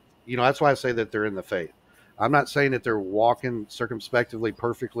faith. That's why I say that they're in the faith. I'm not saying that they're walking circumspectively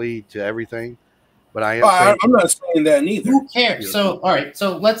perfectly to everything. But I'm not saying that neither. Who cares? So, all right.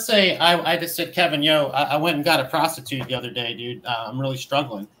 So let's say I just said, Kevin, I went and got a prostitute the other day, dude. I'm really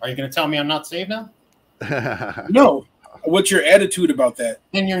struggling. Are you going to tell me I'm not saved now? No. What's your attitude about that?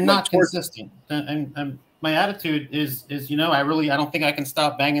 And you're not consistent. And my attitude is I don't think I can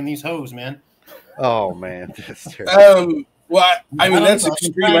stop banging these hoes, man. Oh man, that's terrible. Well, I mean that's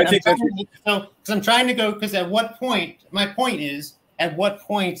extreme. I think that's because I'm trying to go. Because at what point? My point is, at what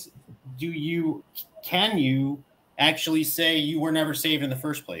point do you can you actually say you were never saved in the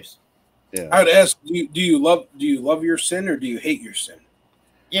first place? Yeah. I would ask, do you love your sin or do you hate your sin?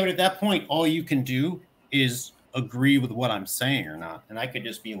 Yeah, but at that point, all you can do is agree with what I'm saying or not, and I could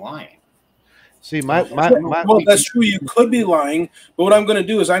just be lying. See, well, that's true. You could be lying, but what I'm going to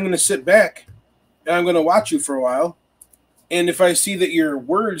do is I'm going to sit back and I'm going to watch you for a while. And if I see that your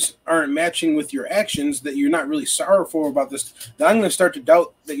words aren't matching with your actions, that you're not really sorrowful about this, then I'm going to start to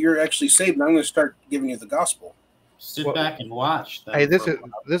doubt that you're actually saved, and I'm going to start giving you the gospel. Sit back and watch. Hey, this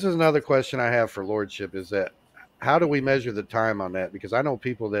is another question I have for Lordship, is that how do we measure the time on that? Because I know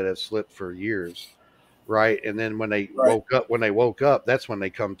people that have slipped for years, right? And then when they woke up, that's when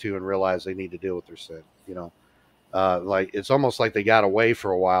they come to and realize they need to deal with their sin. You know, like it's almost like they got away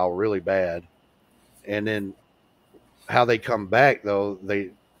for a while really bad, and then how they come back though,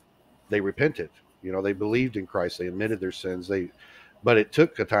 they repented. You know, they believed in Christ, they admitted their sins, but it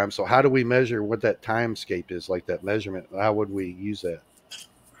took a time. So how do we measure what that timescape is, like that measurement? How would we use that?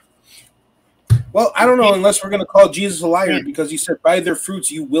 Well, I don't know, unless we're going to call Jesus a liar, because he said, by their fruits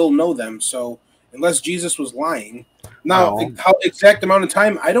you will know them. So unless Jesus was lying. Now, how exact amount of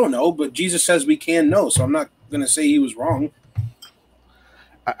time, I don't know, but Jesus says we can know. So I'm not going to say he was wrong.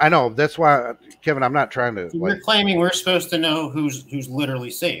 I know. That's why, Kevin, I'm not trying to. You're claiming we're supposed to know who's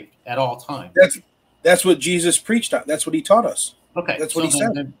literally saved at all times. That's what Jesus preached on. That's what he taught us. Okay, that's what he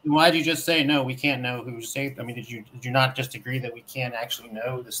said. Then why did you just say no? We can't know who's saved. I mean, did you not just agree that we can't actually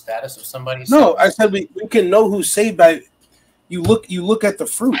know the status of somebody? No, I said we can know who's saved by you look at the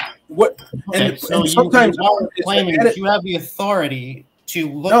fruit. What? Okay, and sometimes you are claiming that you have the authority to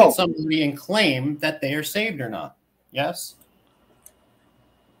look at somebody and claim that they are saved or not. Yes.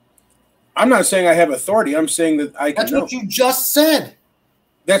 I'm not saying I have authority. I'm saying that I can know. That's what you just said.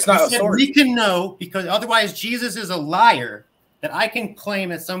 That's not authority. We can know because otherwise Jesus is a liar. That I can claim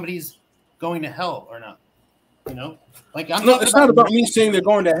that somebody's going to hell or not. You know, like it's not about me saying they're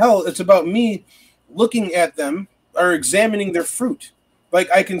going to hell. It's about me looking at them or examining their fruit. Like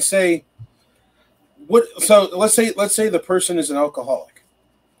I can say, what? So let's say the person is an alcoholic,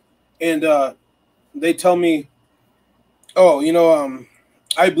 and they tell me, oh, you know,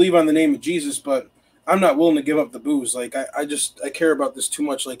 I believe on the name of Jesus, but I'm not willing to give up the booze. Like I care about this too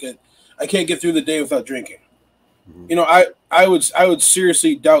much. Like I can't get through the day without drinking. You know, I would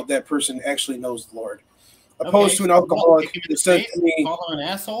seriously doubt that person actually knows the Lord. Opposed to an alcoholic that says to me, call him an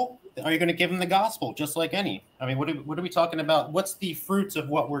asshole. Are you going to give him the gospel just like any? I mean, what are we talking about? What's the fruits of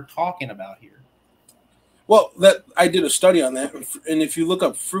what we're talking about here? Well, that I did a study on that, and if you look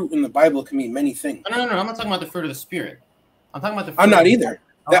up fruit in the Bible, it can mean many things. No. I'm not talking about the fruit of the Spirit. I'm talking about the fruit. I'm not either.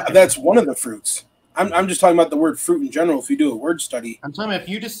 That's one of the fruits. I'm just talking about the word fruit in general. If you do a word study, I'm talking about if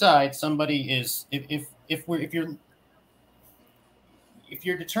you decide somebody is if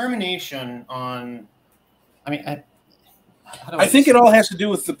your determination on, I mean, I think it all has to do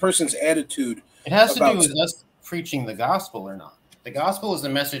with the person's attitude. It has to do with us preaching the gospel or not. The gospel is a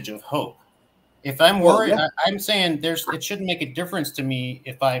message of hope. If I'm worried, I'm saying it shouldn't make a difference to me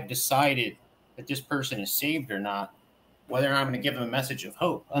if I've decided that this person is saved or not, whether or not I'm going to give them a message of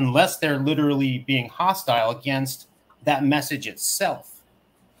hope, unless they're literally being hostile against that message itself.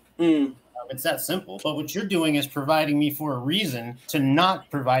 It's that simple. But what you're doing is providing me for a reason to not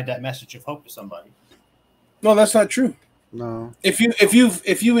provide that message of hope to somebody. No, that's not true. No.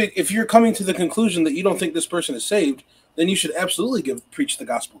 If you're coming to the conclusion that you don't think this person is saved, then you should absolutely preach the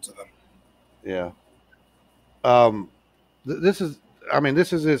gospel to them. Yeah. This is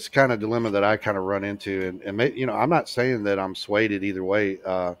this kind of dilemma that I kind of run into, and you know, I'm not saying that I'm swayed either way.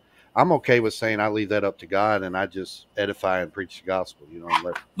 I'm okay with saying I leave that up to God and I just edify and preach the gospel. You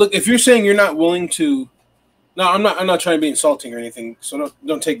know, look, if you're saying you're not willing to, no, I'm not trying to be insulting or anything. So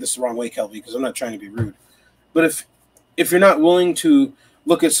don't take this the wrong way, Kelvy, because I'm not trying to be rude. But if you're not willing to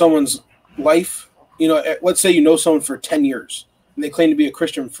look at someone's life, you know, let's say you know someone for 10 years and they claim to be a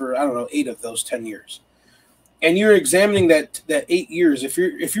Christian for, I don't know, 8 of those 10 years. And you're examining that 8 years. If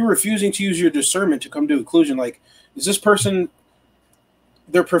you're refusing to use your discernment to come to a conclusion, like, is this person,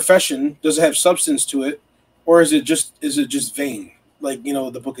 their profession, does it have substance to it, or is it just vain? Like, you know,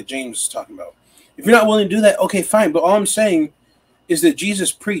 the book of James is talking about. If you're not willing to do that, okay, fine. But all I'm saying is that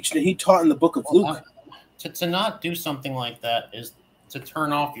Jesus preached and he taught in the book of Luke. To not do something like that is to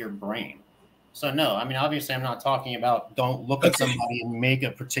turn off your brain. So no, I mean, obviously I'm not talking about don't look at somebody and make a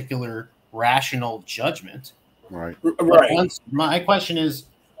particular rational judgment. Right. My question is,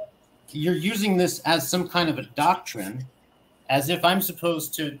 you're using this as some kind of a doctrine, as if I'm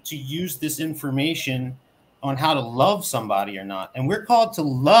supposed to use this information on how to love somebody or not. And we're called to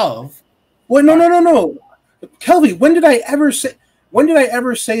love. Well, no. Kelvy, when did I ever say? When did I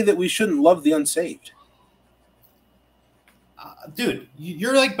ever say that we shouldn't love the unsaved? Dude,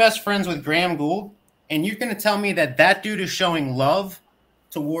 you're like best friends with Graham Gould, and you're going to tell me that that dude is showing love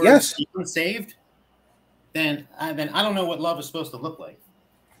towards the unsaved? Then I don't know what love is supposed to look like.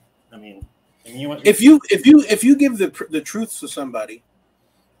 I mean if you give the truth to somebody,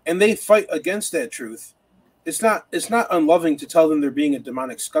 and they fight against that truth, it's not unloving to tell them they're being a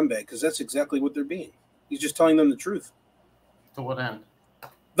demonic scumbag, because that's exactly what they're being. He's just telling them the truth. To what end?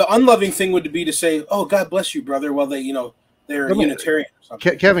 The unloving thing would be to say, "Oh, God bless you, brother," while they, they're Unitarian or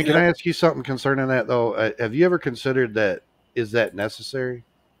something. Kevin, can I ask you something concerning that, though? Have you ever considered that? Is that necessary?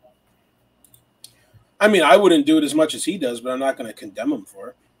 I mean, I wouldn't do it as much as he does, but I'm not going to condemn him for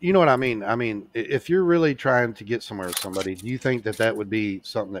it. You know what I mean? I mean, if you're really trying to get somewhere with somebody, do you think that would be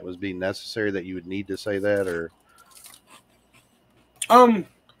something that would be necessary, that you would need to say that, or? Not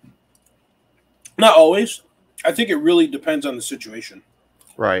always. I think it really depends on the situation.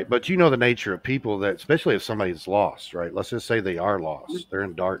 Right. But you know the nature of people, that especially if somebody's lost, right? Let's just say they are lost. They're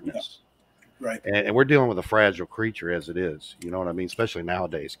in darkness. Yeah. Right. And we're dealing with a fragile creature as it is. You know what I mean? Especially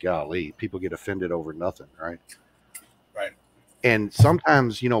nowadays. Golly, people get offended over nothing, right? Right. And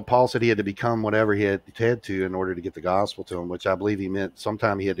sometimes, Paul said he had to become whatever he had to in order to get the gospel to him, which I believe he meant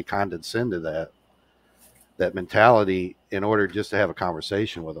sometimes he had to condescend to that mentality in order just to have a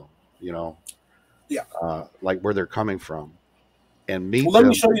conversation with them, Yeah. Like where they're coming from. And meet let them,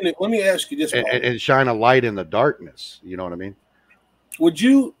 me show you. Let me ask you this, and shine a light in the darkness. You know what I mean? Would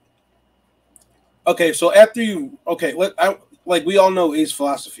you? Okay, so after you, like we all know A's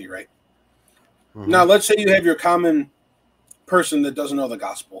philosophy, right? Mm-hmm. Now, let's say you have your common person that doesn't know the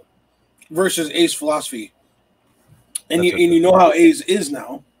gospel versus A's philosophy, and you know how A's is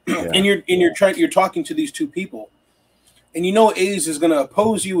now, yeah. and you're talking to these two people, and A's is going to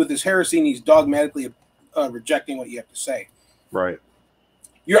oppose you with his heresy, and he's dogmatically rejecting what you have to say. Right.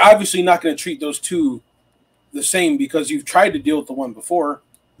 You're obviously not going to treat those two the same, because you've tried to deal with the one before.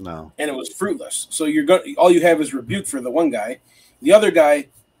 No. And it was fruitless. So all you have is rebuke for the one guy. The other guy,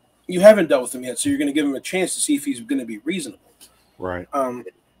 you haven't dealt with him yet, so you're going to give him a chance to see if he's going to be reasonable. Right. And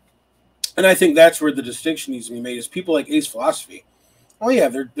I think that's where the distinction needs to be made, is people like A's philosophy. Oh yeah,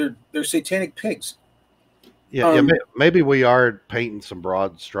 they're satanic pigs. Yeah, maybe we are painting some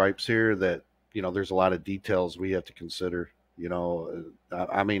broad stripes here that, there's a lot of details we have to consider.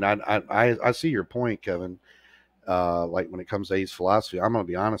 I mean, I see your point, Kevin. Like when it comes to A's philosophy, I'm going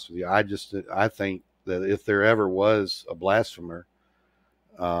to be honest with you. I think that if there ever was a blasphemer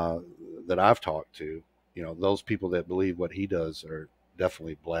that I've talked to, those people that believe what he does are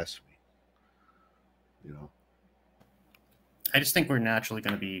definitely blasphemy. I just think we're naturally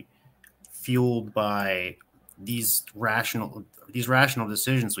going to be fueled by these rational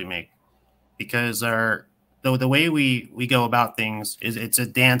decisions we make, because the way we go about things is it's a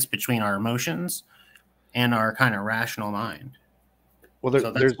dance between our emotions and our kind of rational mind. Well,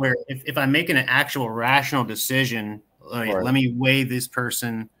 so that's where if I'm making an actual rational decision, right, let me weigh this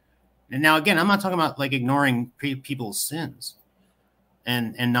person. And now, again, I'm not talking about like ignoring people's sins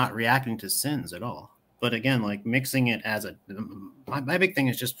and not reacting to sins at all. But again, like mixing it as my big thing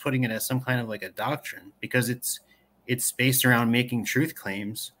is just putting it as some kind of like a doctrine, because it's based around making truth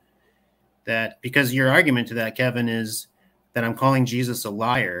claims. Because your argument to that, Kevin, is that I'm calling Jesus a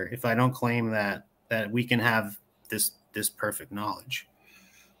liar if I don't claim that we can have this perfect knowledge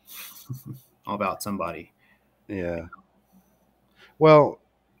about somebody. Yeah. Well,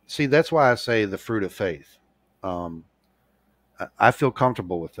 see, that's why I say the fruit of faith. I feel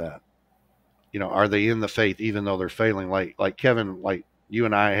comfortable with that. Are they in the faith even though they're failing? Like Kevin, like you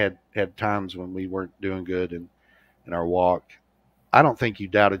and I had times when we weren't doing good in our walk. I don't think you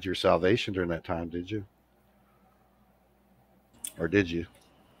doubted your salvation during that time, did you? Or did you?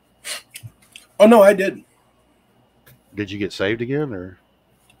 Oh, no, I did. Did you get saved again, or?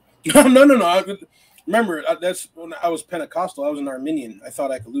 No. Remember, that's when I was Pentecostal. I was an Arminian. I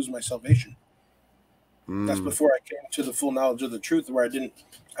thought I could lose my salvation. That's before I came to the full knowledge of the truth, where I didn't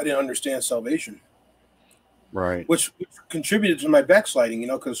understand salvation. Right. Which contributed to my backsliding,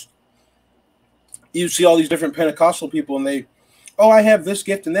 because you see all these different Pentecostal people, and they, I have this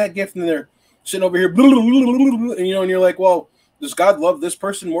gift and that gift, and they're sitting over here, and and you're like, well, does God love this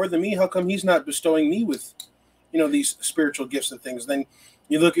person more than me? How come he's not bestowing me with, these spiritual gifts and things? Then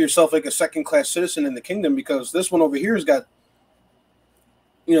you look at yourself like a second-class citizen in the kingdom, because this one over here has got,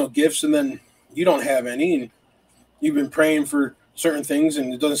 gifts, and then you don't have any, and you've been praying for certain things,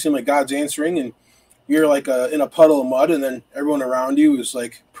 and it doesn't seem like God's answering, and you're like in a puddle of mud, and then everyone around you is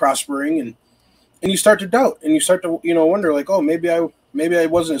like prospering, and you start to doubt, and you start to wonder, like, oh, maybe I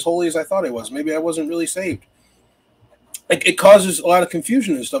wasn't as holy as I thought I was. Maybe I wasn't really saved. like it causes a lot of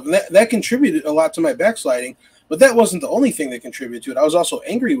confusion and stuff, and that contributed a lot to my backsliding. But that wasn't the only thing that contributed to it. I was also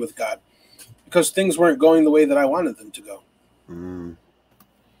angry with God because things weren't going the way that I wanted them to go. Do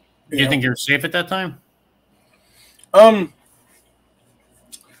you think you were safe at that time?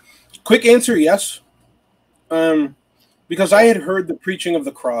 Quick answer, yes. Because I had heard the preaching of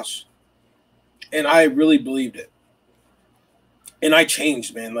the cross, and I really believed it. And I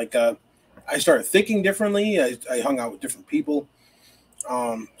changed, man. Like, I started thinking differently. I hung out with different people.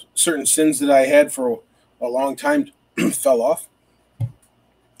 Certain sins that I had for a long time fell off.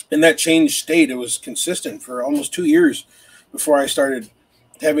 And that change stayed. It was consistent for almost 2 years before I started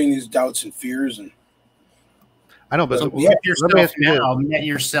having these doubts and fears. And I know, but so let me ask you now, met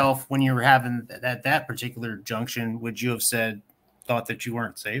yourself when you were having that particular junction, would you have thought that you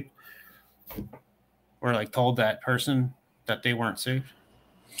weren't saved? Or like told that person that they weren't saved?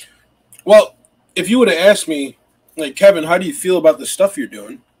 Well, if you would have asked me, like, Kevin, how do you feel about the stuff you're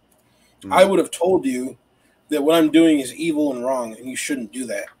doing? I would have told you that what I'm doing is evil and wrong, and you shouldn't do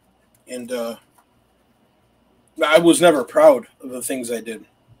that. And I was never proud of the things I did.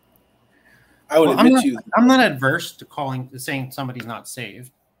 I would admit to you. I'm not adverse to saying somebody's not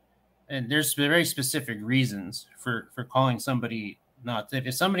saved. And there's very specific reasons for calling somebody not saved.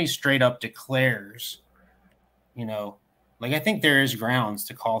 If somebody straight up declares, like I think there is grounds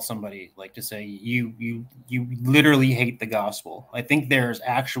to call somebody, like to say you literally hate the gospel. I think there's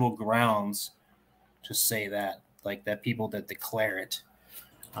actual grounds to say that, like that people that declare it.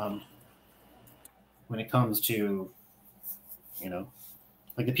 When it comes to,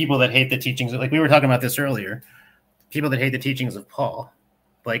 like the people that hate the teachings, like we were talking about this earlier, people that hate the teachings of Paul,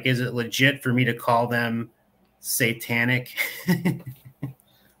 like, is it legit for me to call them satanic and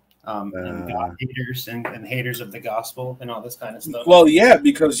God haters and haters of the gospel and all this kind of stuff? Well, yeah,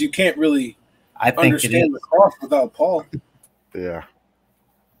 because you can't really understand the cross without Paul. Yeah.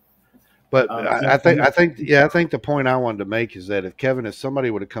 But I think the point I wanted to make is that if somebody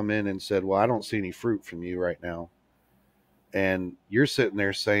would have come in and said, well, I don't see any fruit from you right now, and you're sitting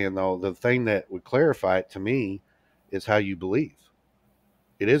there saying, though, the thing that would clarify it to me is how you believe.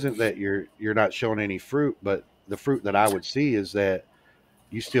 It isn't that you're not showing any fruit, but the fruit that I would see is that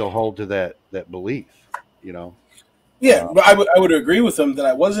you still hold to that belief, Yeah, but I would agree with them that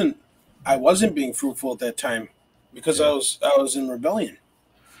I wasn't being fruitful at that time because I was in rebellion.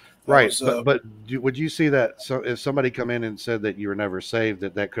 Right, but would you see that? So if somebody come in and said that you were never saved,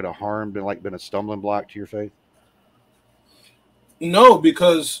 that could have harmed and been a stumbling block to your faith? No,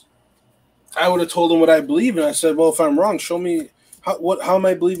 because I would have told them what I believe, and I said, "Well, if I'm wrong, show me how am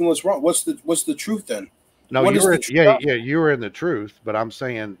I believing what's wrong? What's the truth then?" No, you were in the truth, but I'm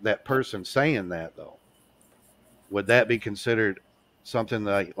saying that person saying that though, would that be considered something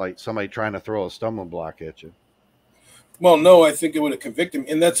like somebody trying to throw a stumbling block at you? Well, no, I think it would have convicted him,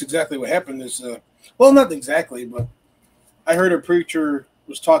 and that's exactly what happened. Well, not exactly, but I heard a preacher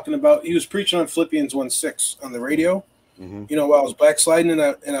was talking about. He was preaching on Philippians 1:6 on the radio. Mm-hmm. While I was backsliding,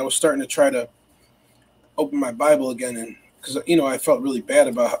 and I was starting to try to open my Bible again, and because I felt really bad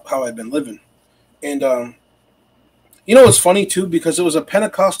about how I'd been living, and it's funny too because it was a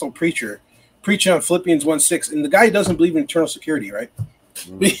Pentecostal preacher preaching on Philippians 1:6, and the guy doesn't believe in eternal security, right?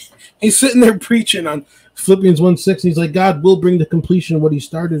 Mm-hmm. He's sitting there preaching on Philippians 1:6. He's like, God will bring to completion what he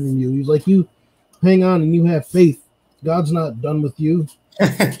started in you. He's like, you hang on and you have faith. God's not done with you.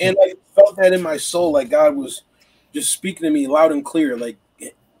 And I felt that in my soul, like God was just speaking to me loud and clear, like,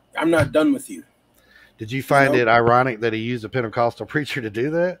 I'm not done with you. Did you find it ironic that he used a Pentecostal preacher to do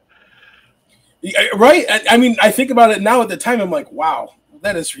that? Yeah, right? I mean, I think about it now. At the time, I'm like, wow,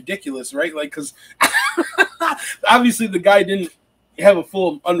 that is ridiculous, right? Like, because obviously the guy didn't have a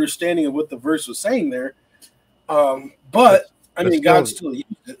full understanding of what the verse was saying there. But I mean, God still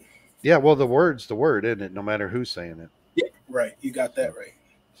used it. Yeah, well, the word's the word, isn't it? No matter who's saying it. Yeah, right. You got that right.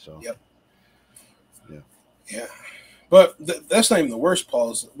 So, yep. Yeah. But that's not even the worst,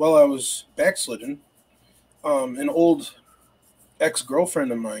 Paul. While I was backslidden, an old ex-girlfriend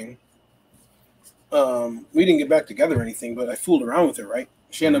of mine, we didn't get back together or anything, but I fooled around with her, right?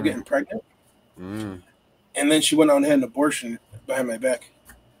 She ended up getting pregnant. And then she went out and had an abortion behind my back.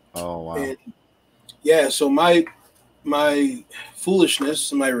 Oh, wow. And, yeah, so my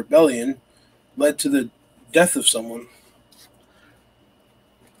foolishness and my rebellion led to the death of someone.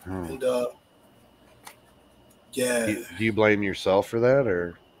 And, yeah. Do you blame yourself for that,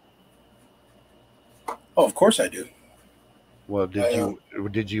 or? Oh, of course I do. Well,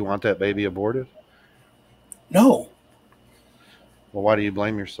 did you want that baby aborted? No. Well, why do you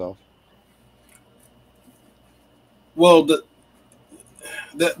blame yourself? Well,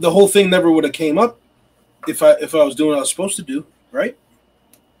 the whole thing never would have came up if I was doing what I was supposed to do, right?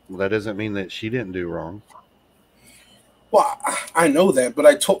 Well, that doesn't mean that she didn't do wrong. Well, I know that,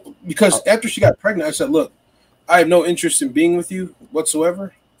 but because after she got pregnant, I said, look, I have no interest in being with you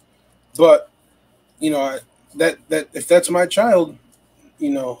whatsoever. But, that if that's my child,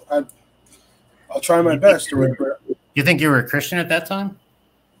 I'll try my best. You think you were a Christian at that time?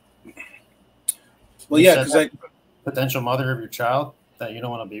 Well, yeah, because potential mother of your child that you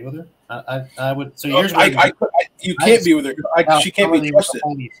don't want to be with her. I would. So you can't be with her. She can't be trusted.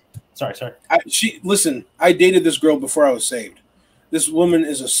 Sorry. Listen. I dated this girl before I was saved. This woman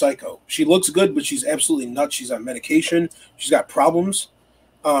is a psycho. She looks good, but she's absolutely nuts. She's on medication. She's got problems.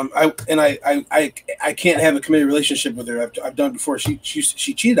 I can't have a committed relationship with her. I've done before. She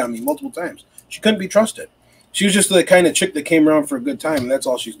cheated on me multiple times. She couldn't be trusted. She was just the kind of chick that came around for a good time, and that's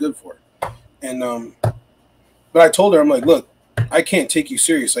all she's good for. And but I told her, I'm like, look, I can't take you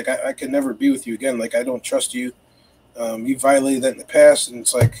serious. Like I can never be with you again. Like I don't trust you. You violated that in the past, and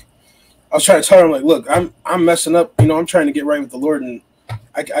it's like I was trying to tell her, I'm like, look, I'm messing up. I'm trying to get right with the Lord, and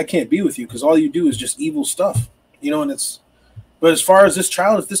I can't be with you because all you do is just evil stuff. And it's. But as far as this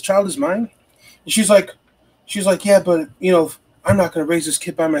child, if this child is mine, and she's like, yeah, but I'm not going to raise this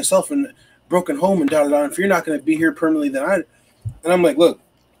kid by myself in a broken home and da da da. If you're not going to be here permanently, and I'm like, look,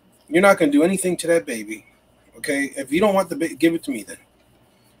 you're not going to do anything to that baby, okay? If you don't want the baby, give it to me then.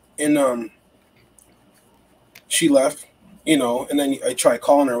 And she left, and then I tried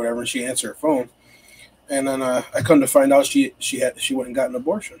calling her or whatever, and she answered her phone, and then I come to find out she went and got an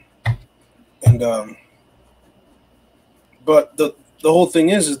abortion, and but the whole thing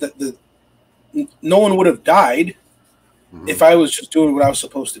is that no one would have died if I was just doing what I was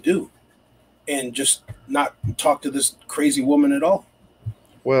supposed to do and just not talk to this crazy woman at all.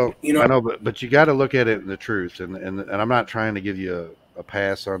 Well, I know, but you got to look at it in the truth, and I'm not trying to give you a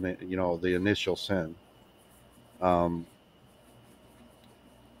pass on the initial sin.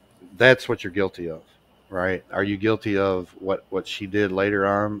 That's what you're guilty of, right? Are you guilty of what she did later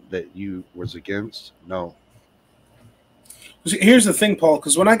on that you was against? No. Here's the thing, Paul,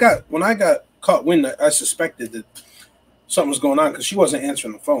 because when I got caught wind, I suspected that something was going on because she wasn't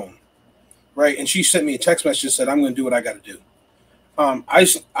answering the phone, right? And she sent me a text message that said, I'm going to do what I got to do.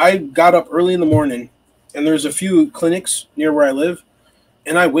 I got up early in the morning, and there's a few clinics near where I live,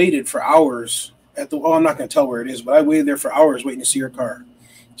 and I waited for hours at I'm not going to tell where it is, but I waited there for hours waiting to see her car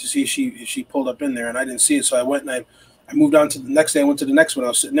to see if she pulled up in there, and I didn't see it, so I went and I moved on to the next day. I went to the next one. I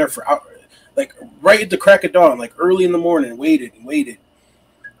was sitting there for hours. Like right at the crack of dawn, like early in the morning, waited.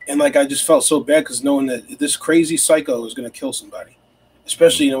 And like, I just felt so bad because knowing that this crazy psycho is going to kill somebody,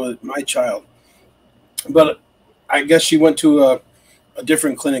 especially, with my child. But I guess she went to a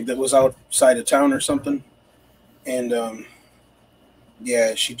different clinic that was outside of town or something. And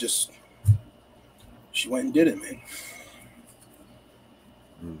yeah, she went and did it, man.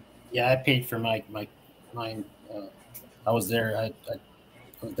 Yeah, I paid for mine. I was there. I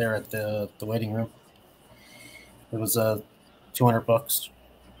was there at the waiting room. It was $200.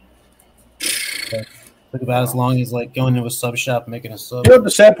 Took about as long as like going to a sub shop making a sub. You know what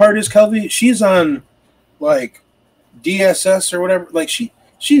the sad part is, Kelvy? She's on like DSS or whatever. Like she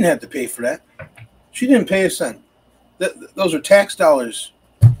didn't have to pay for that. She didn't pay a cent. Those are tax dollars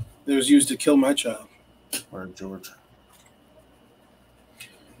that was used to kill my child. Or George.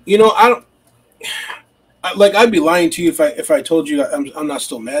 I don't. I'd be lying to you if I told you I'm not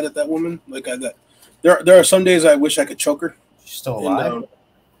still mad at that woman. Like there are some days I wish I could choke her. She's still alive. And,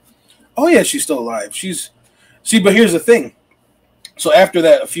 oh yeah, she's still alive. But here's the thing. So after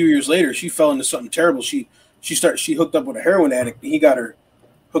that, a few years later, she fell into something terrible. She hooked up with a heroin addict, and he got her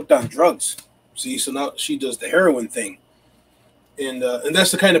hooked on drugs. See, so now she does the heroin thing, and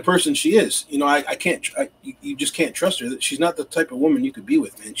that's the kind of person she is. I can't. You just can't trust her. She's not the type of woman you could be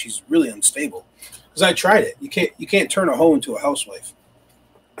with, man. She's really unstable. Because I tried it. You can't turn a hoe into a housewife.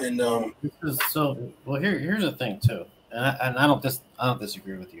 And here's the thing too, and I don't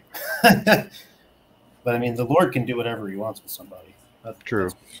disagree with you. But I mean, the Lord can do whatever He wants with somebody. That's true.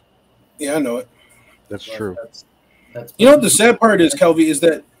 Yeah, I know it. That's true. That's what the sad part is, Kelvy, is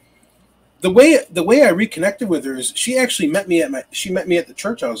that the way I reconnected with her is she actually met me at the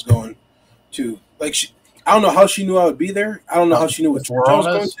church I was going to. Like I don't know how she knew I would be there. I don't know how she knew what church I was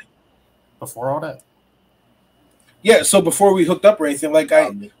going to. Before all that. Yeah, so before we hooked up or anything, like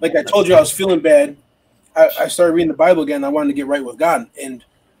I told you, I was feeling bad. I started reading the Bible again. I wanted to get right with God, and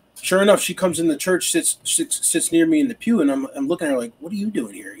sure enough, she comes in the church, sits near me in the pew, and I'm looking at her like, "What are you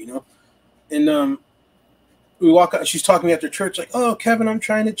doing here?" And we walk out. She's talking to me after church, like, "Oh, Kevin, I'm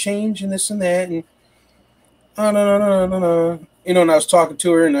trying to change and this and that," and no. And I was talking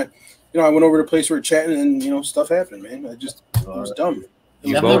to her, and I went over to a place we were chatting, and stuff happened, man. It was dumb.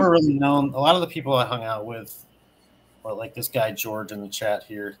 I've never really known a lot of the people I hung out with, or like this guy George in the chat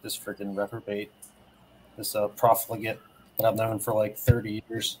here, this freaking reprobate, this profligate that I've known for like 30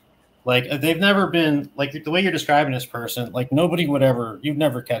 years. Like they've never been like the way you're describing this person. Like nobody would ever, you'd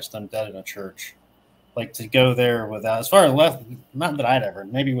never catch them dead in a church. Like to go there without, as far as left, not that I'd ever,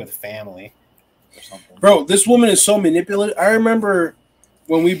 maybe with family or something. Bro, this woman is so manipulative. I remember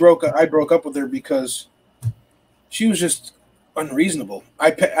when I broke up with her because she was just unreasonable.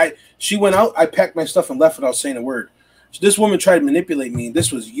 She went out, I packed my stuff and left without saying a word. So this woman tried to manipulate me.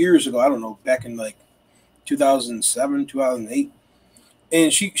 This was years ago. I don't know, back in like 2007, 2008.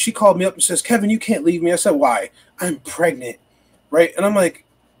 And she called me up and says, Kevin, you can't leave me. I said, why? I'm pregnant, right? And I'm like,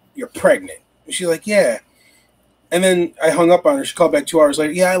 you're pregnant? And she's like, yeah. And then I hung up on her. She called back 2 hours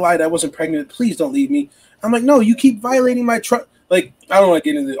later. Yeah, I lied. I wasn't pregnant. Please don't leave me. I'm like, no, you keep violating my trust. Like, I don't like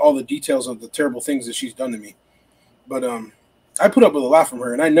getting into all the details of the terrible things that she's done to me. But I put up with a lot from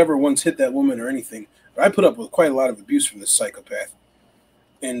her, and I never once hit that woman or anything. But I put up with quite a lot of abuse from this psychopath.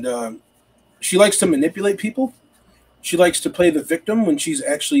 And she likes to manipulate people. She likes to play the victim when she's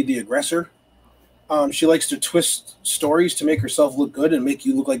actually the aggressor. She likes to twist stories to make herself look good and make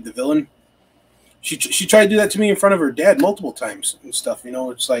you look like the villain. She tried to do that to me in front of her dad multiple times and stuff.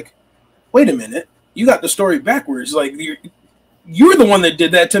 It's like, wait a minute, you got the story backwards. Like you're the one that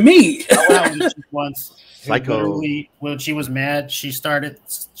did that to me. Once, literally, when she was mad, she started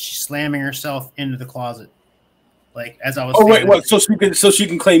slamming herself into the closet. Like as I was. Oh wait, what? So she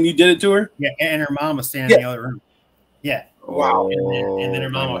can claim you did it to her? Yeah, and her mom was standing in the other room. Yeah. Wow. And then her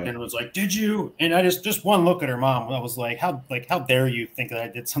mom and was like, "Did you?" And I just one look at her mom, I was like, "How dare you think that I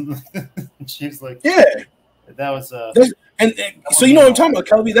did something like that?" And she's like, "Yeah, that was and so you know what I'm talking about,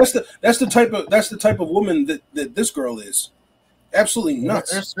 Kelby. That's the type of woman that this girl is. Absolutely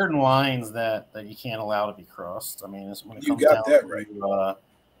nuts. There's certain lines that you can't allow to be crossed. I mean, when it comes down right.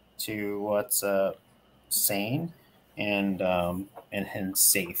 To what's sane and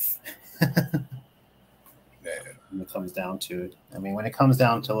safe. When it comes down to it, I mean, when it comes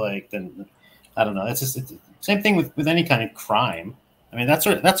down to like, then I don't know. It's the same thing with any kind of crime. I mean, that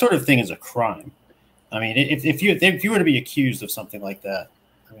sort of thing is a crime. I mean, if you were to be accused of something like that,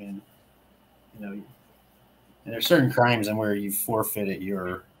 I mean, there's certain crimes and where you forfeited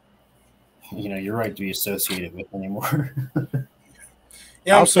your right to be associated with anymore.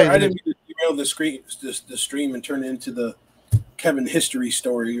 Yeah, I'm sorry. I didn't mean to derail the stream and turn it into the Kevin history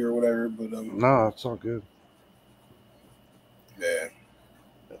story or whatever. But no, it's all good. Yeah.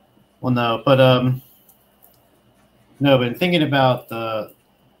 Well, no, but thinking about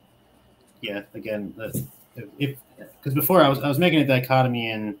because before I was making a dichotomy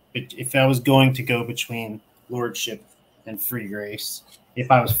in if I was going to go between lordship and free grace,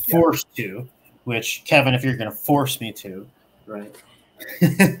 if I was forced to, which Kevin, if you're going to force me to, right?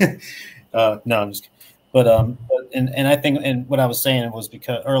 No, I'm just kidding. But I think, and what I was saying was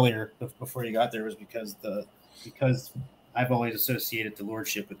because earlier before you got there was because I've always associated the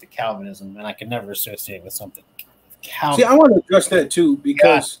lordship with the Calvinism, and I could never associate with something. See, I want to address that too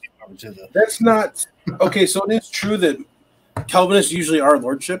because that's not okay. So it is true that Calvinists usually are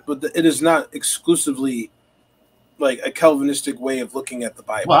lordship, but it is not exclusively like a Calvinistic way of looking at the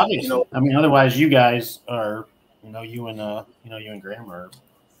Bible. Well, I mean, otherwise, you guys are, you and Graham are.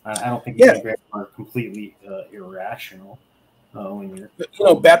 I don't think you and Graham are completely irrational. When you're,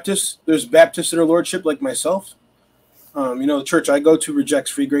 Baptists. There's Baptists that are lordship, like myself. The church I go to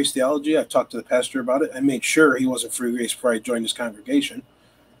rejects free grace theology. I've talked to the pastor about it. I made sure he wasn't free grace before I joined his congregation.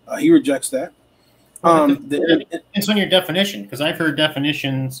 He rejects that. It's on your definition, because I've heard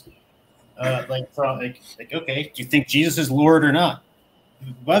definitions okay, do you think Jesus is Lord or not?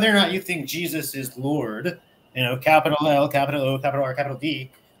 Whether or not you think Jesus is Lord, capital L, capital O, capital R, capital D,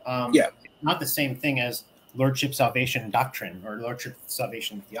 not the same thing as lordship salvation doctrine or lordship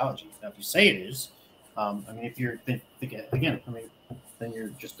salvation theology. Now, if you say it is, if you're then you're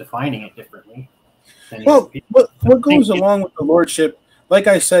just defining it differently. Well, what goes along with the lordship, like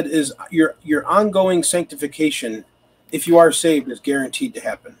I said, is your ongoing sanctification, if you are saved, is guaranteed to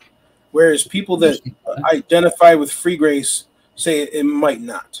happen. Whereas people that identify with free grace say it might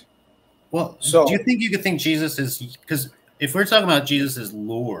not. Well, so do you think you could think Jesus is, because if we're talking about Jesus as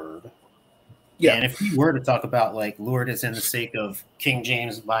Lord, and if we were to talk about like Lord is in the sake of King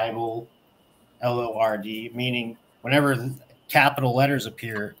James Bible, LORD, meaning whenever capital letters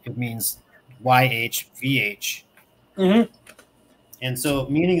appear, it means YHVH. Mm-hmm. And so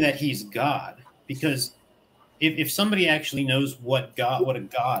meaning that he's God, because if somebody actually knows what a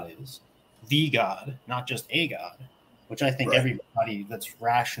God is, the God, not just a God, which I think everybody that's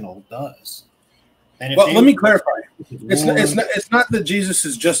rational does. And well, let me clarify. It's not that Jesus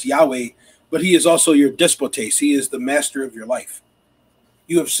is just Yahweh, but he is also your despotes. He is the master of your life.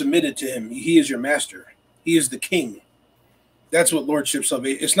 You have submitted to him. He is your master. He is the king. That's what lordship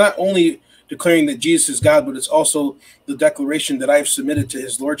salvation. It's not only declaring that Jesus is God, but it's also the declaration that I have submitted to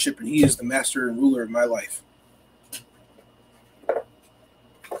his lordship and he is the master and ruler of my life.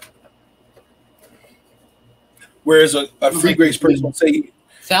 Whereas a free grace person will say,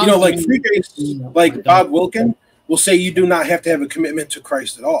 like free grace, like Bob Wilkin will say you do not have to have a commitment to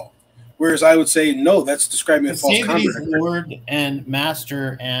Christ at all. Whereas I would say, no, that's describing a false convert. Lord and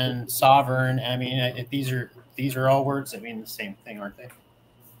master and sovereign. I mean, these are all words that mean the same thing, aren't they?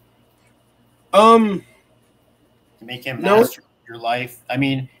 To make him master of your life. I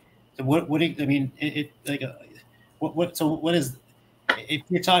mean, so what is, if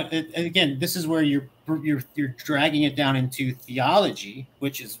you're talking again, this is where you're dragging it down into theology,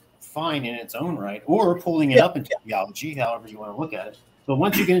 which is fine in its own right, or pulling it up into theology, however you want to look at it. But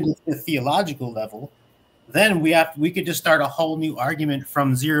once you get into the theological level, then we could just start a whole new argument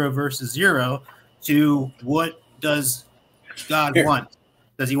from 0 versus 0 to what does God want?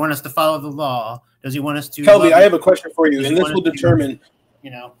 Does he want us to follow the law? Does he want us to? Kelby, I have a question for you, and this will determine.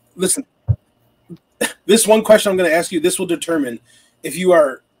 Listen, this one question I'm going to ask you. This will determine if you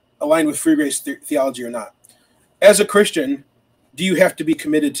are aligned with free grace theology or not. As a Christian, do you have to be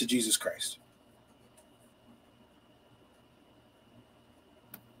committed to Jesus Christ?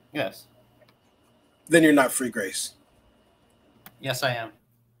 Yes. Then you're not free grace. Yes, I am.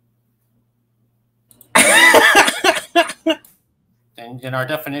 And our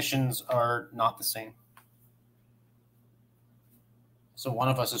definitions are not the same. So one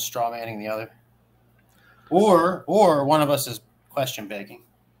of us is straw manning the other. Or one of us is question begging.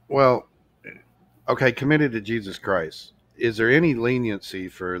 Well, okay, committed to Jesus Christ. Is there any leniency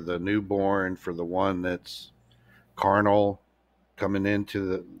for the newborn, for the one that's carnal, coming into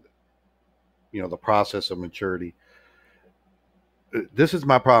the the process of maturity? This is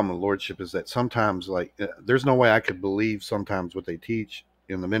my problem with lordship, is that sometimes, like, there's no way I could believe sometimes what they teach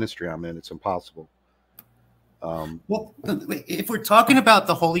in the ministry I'm in. It's impossible. Well, if we're talking about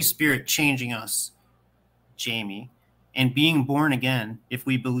the Holy Spirit changing us, Jamie, and being born again, if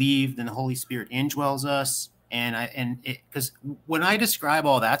we believe, then the Holy Spirit indwells us, because when I describe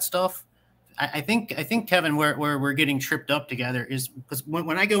all that stuff, I think Kevin, where we're getting tripped up together is because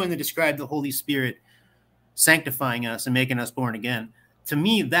when I go in to describe the Holy Spirit sanctifying us and making us born again, to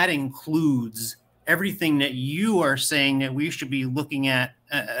me that includes everything that you are saying that we should be looking at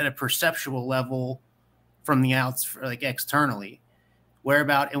a perceptual level from the outs, like externally.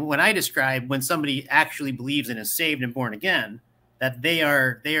 And when I describe when somebody actually believes and is saved and born again, that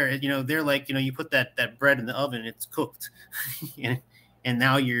they're like, you put that bread in the oven, it's cooked, and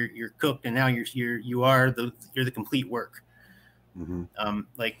now you're cooked, and now you're the complete work. Mm-hmm.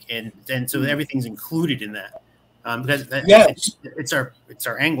 And so everything's included in that, because it's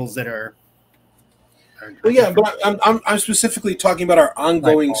our angles that are. Well, yeah, but I'm specifically talking about our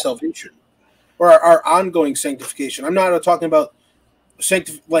ongoing salvation, or our ongoing sanctification. I'm not talking about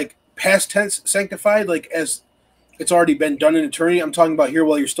like past tense sanctified, like as it's already been done in eternity. I'm talking about here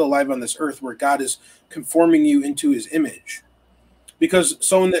while you're still alive on this earth, where God is conforming you into His image. Because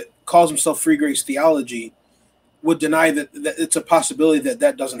someone that calls himself free grace theology would deny that it's a possibility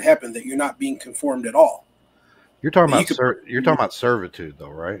that doesn't happen, that you're not being conformed at all. You're talking about servitude, though,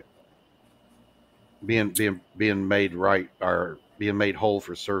 right? Being made right, or being made whole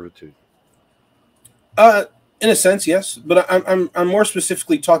for servitude. In a sense, yes, but I'm more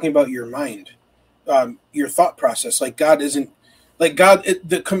specifically talking about your mind, your thought process. Like God isn't, like God.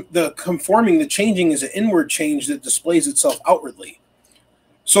 The conforming, the changing is an inward change that displays itself outwardly.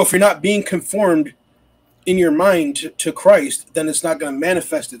 So if you're not being conformed in your mind to Christ, then it's not going to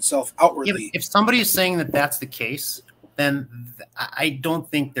manifest itself outwardly. If somebody is saying that that's the case, then I don't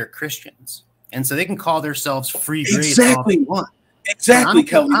think they're Christians, and so they can call themselves free grace all they want. Exactly,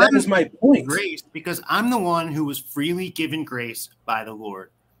 Kelly. That is my point. Grace, because I'm the one who was freely given grace by the Lord.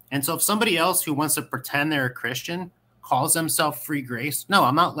 And so if somebody else who wants to pretend they're a Christian calls themselves free grace, no,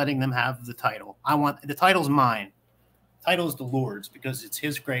 I'm not letting them have the title. The title's mine. The title is the Lord's, because it's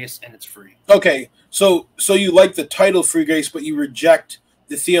His grace and it's free. Okay, so you like the title free grace, but you reject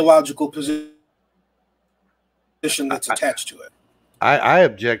the theological position that's attached to it. I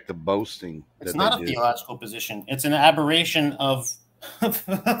object to boasting. It's not a theological position. It's an aberration of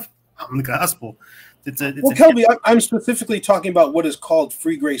the gospel. Kelby, I'm specifically talking about what is called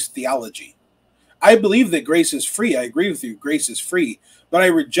free grace theology. I believe that grace is free. I agree with you. Grace is free. But I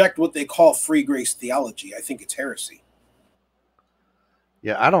reject what they call free grace theology. I think it's heresy.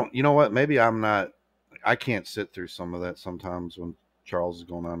 Yeah, I don't. You know what? Maybe I'm not. I can't sit through some of that sometimes when Charles is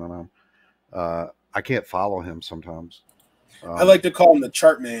going on and on. I can't follow him sometimes. I like to call him the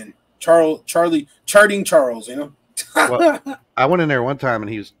chart man, Charlie, charting Charles. You know. Well, I went in there one time and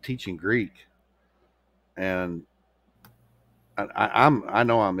he was teaching Greek, and I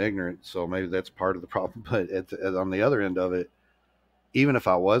know I'm ignorant, so maybe that's part of the problem. But on the other end of it, even if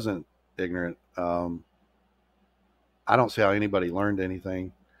I wasn't ignorant, I don't see how anybody learned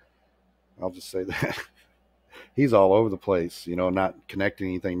anything. I'll just say that. He's all over the place, you know, not connecting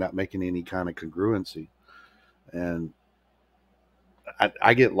anything, not making any kind of congruency. And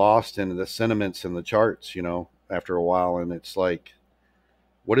I get lost in the sentiments and the charts, you know, after a while. And it's like,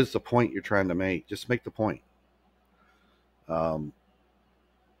 what is the point you're trying to make? Just make the point. And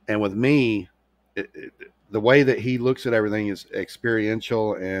with me, the way that he looks at everything is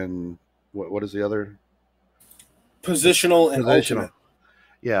experiential and what is the other? Positional and ultimate.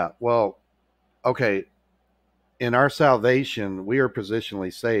 Yeah. Well, okay. In our salvation, we are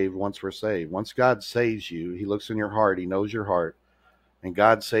positionally saved once we're saved. Once God saves you, he looks in your heart, he knows your heart, and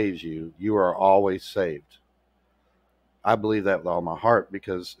God saves you, you are always saved. I believe that with all my heart,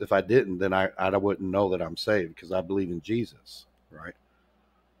 because if I didn't, then I wouldn't know that I'm saved, because I believe in Jesus, right?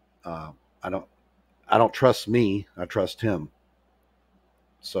 I don't trust me, I trust him.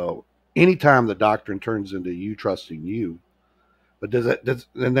 So anytime the doctrine turns into you trusting you, but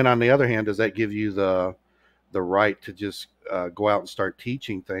and then on the other hand, does that give you the right to just go out and start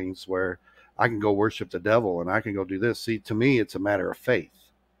teaching things where I can go worship the devil and I can go do this? See, to me, it's a matter of faith.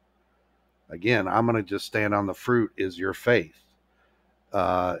 Again, I'm going to just stand on the fruit is your faith.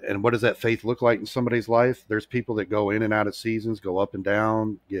 And what does that faith look like in somebody's life? There's people that go in and out of seasons, go up and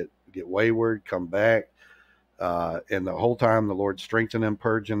down, get wayward, come back. And the whole time the Lord strengthening them,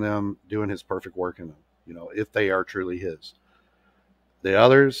 purging them, doing his perfect work in them, you know, if they are truly his. The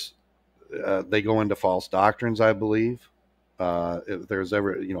others, they go into false doctrines, I believe. If there's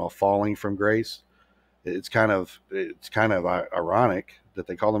ever, you know, a falling from grace, it's kind of ironic that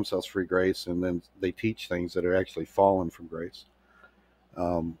they call themselves free grace and then they teach things that are actually fallen from grace.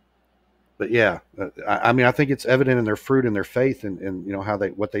 But yeah, I mean, I think it's evident in their fruit and their faith and you know,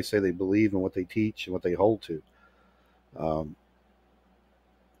 what they say they believe and what they teach and what they hold to.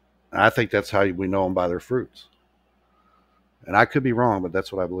 I think that's how we know them, by their fruits. And I could be wrong, but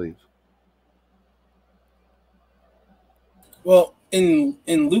that's what I believe. Well, in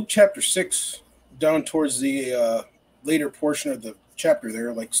Luke chapter 6, down towards the later portion of the chapter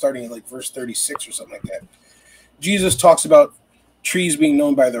there, like starting at like verse 36 or something like that, Jesus talks about trees being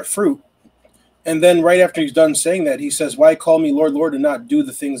known by their fruit. And then right after he's done saying that, he says, "Why call me Lord, Lord, and not do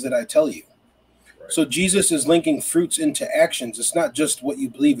the things that I tell you?" Right. So Jesus is linking fruits into actions. It's not just what you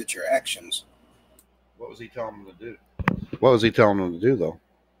believe, it's your actions. What was he telling them to do? What was he telling them to do, though?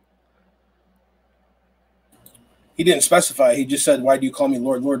 He didn't specify. He just said, "Why do you call me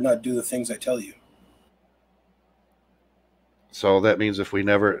Lord, Lord, not do the things I tell you?" So that means if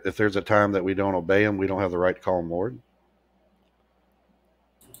there's a time that we don't obey him, we don't have the right to call him Lord?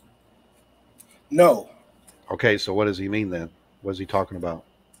 No. Okay, so what does he mean then? What is he talking about?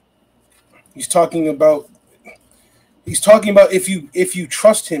 He's talking about if you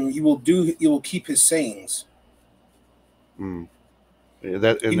trust him, you will keep his sayings.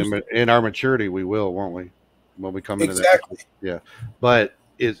 That in our maturity we will, won't we? When we come into exactly. That. Yeah. But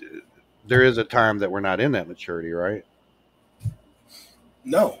there is a time that we're not in that maturity, right?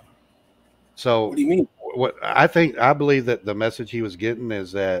 No. So what do you mean? I believe that the message he was getting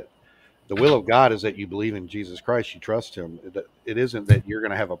is that the will of God is that you believe in Jesus Christ, you trust him. It isn't that you're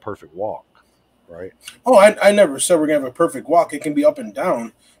going to have a perfect walk, right? Oh, I never said we're going to have a perfect walk. It can be up and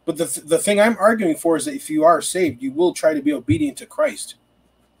down. But the thing I'm arguing for is that if you are saved, you will try to be obedient to Christ.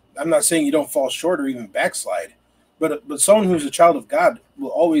 I'm not saying you don't fall short or even backslide, but someone who's a child of God will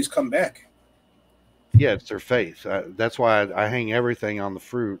always come back. Yeah, it's their faith. That's why I hang everything on the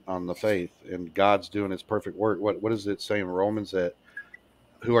fruit, on the faith, and God's doing his perfect work. What does it say in Romans that,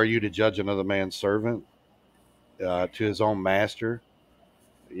 who are you to judge another man's servant? To his own master,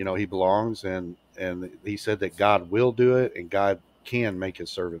 you know, he belongs, and he said that God will do it, and God can make his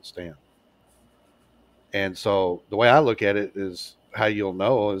servant stand. And so the way I look at it is, how you'll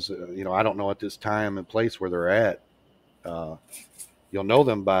know is, you know, I don't know at this time and place where they're at. You'll know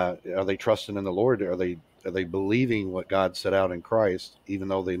them by, are they trusting in the Lord? Are they believing what God set out in Christ, even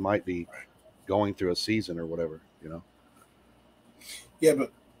though they might be going through a season or whatever, you know? Yeah,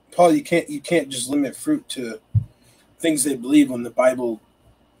 but Paul, you can't just limit fruit to things they believe. When the Bible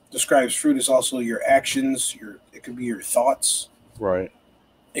describes fruit as also your actions, it could be your thoughts, right?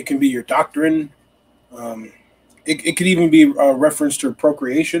 It can be your doctrine. It could even be a reference to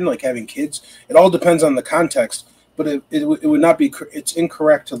procreation, like having kids. It all depends on the context, but it would not be. It's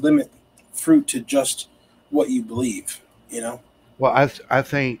incorrect to limit fruit to just what you believe. You know. Well, I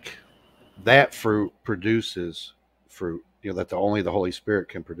think that fruit produces fruit. You know, that only the Holy Spirit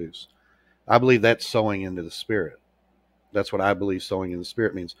can produce. I believe that's sowing into the Spirit. That's what I believe sowing in the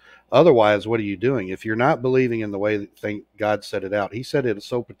Spirit means. Otherwise, what are you doing? If you're not believing in the way that God set it out, He said it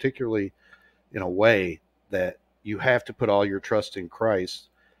so particularly in a way that you have to put all your trust in Christ.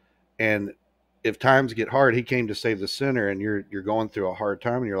 And if times get hard, He came to save the sinner, and you're going through a hard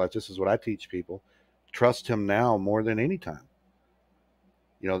time, and you're like, this is what I teach people. Trust Him now more than any time.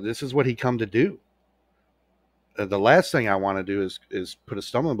 You know, this is what He come to do. The last thing I want to do is put a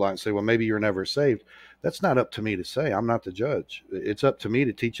stumbling block and say, well, maybe you're never saved. That's not up to me to say. I'm not the judge. It's up to me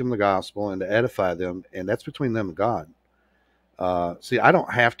to teach them the gospel and to edify them, and that's between them and God. See, I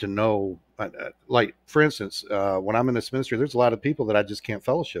don't have to know. Like, for instance, when I'm in this ministry, there's a lot of people that I just can't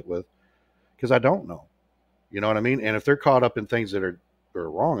fellowship with because I don't know. You know what I mean? And if they're caught up in things that are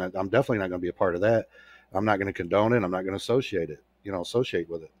wrong, I'm definitely not going to be a part of that. I'm not going to condone it. I'm not going to associate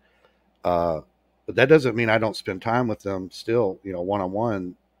with it. But that doesn't mean I don't spend time with them still,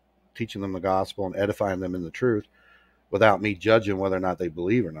 one-on-one, teaching them the gospel and edifying them in the truth without me judging whether or not they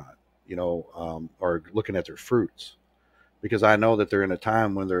believe or not, or looking at their fruits, because I know that they're in a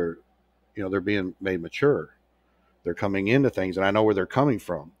time when they're being made mature. They're coming into things, and I know where they're coming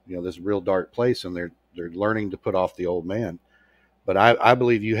from, this real dark place, and they're learning to put off the old man. But I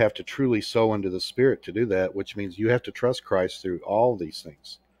believe you have to truly sow into the Spirit to do that, which means you have to trust Christ through all these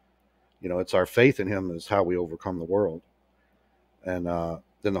things. It's our faith in Him is how we overcome the world. And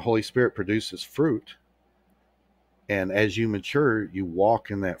then the Holy Spirit produces fruit. And as you mature, you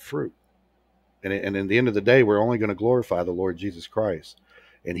walk in that fruit. And in the end of the day, we're only going to glorify the Lord Jesus Christ.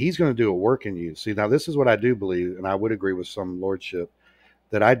 And He's going to do a work in you. See, now this is what I do believe, and I would agree with some lordship,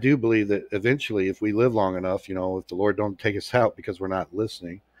 that I do believe that eventually, if we live long enough, if the Lord don't take us out because we're not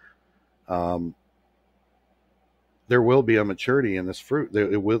listening, there will be a maturity in this fruit.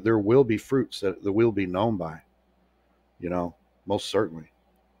 There will be fruits that will be known by, most certainly.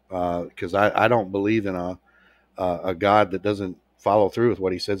 Because I don't believe in a God that doesn't follow through with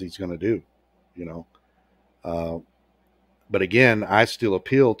what He says He's going to do, But again, I still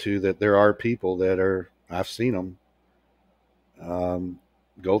appeal to that there are people that I've seen them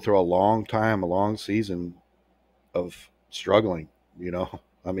go through a long season of struggling,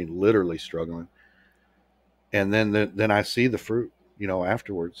 I mean, literally struggling. And then I see the fruit,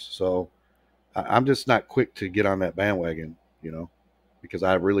 afterwards. So I'm just not quick to get on that bandwagon, because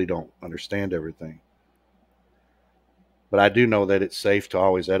I really don't understand everything. But I do know that it's safe to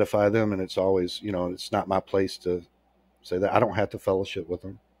always edify them, and it's always, it's not my place to say that. I don't have to fellowship with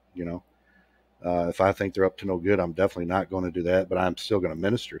them, If I think they're up to no good, I'm definitely not going to do that, but I'm still going to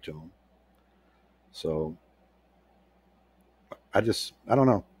minister to them. So I don't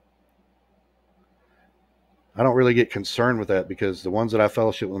know. I don't really get concerned with that, because the ones that I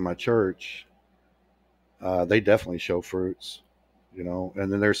fellowship with in my church, they definitely show fruits, and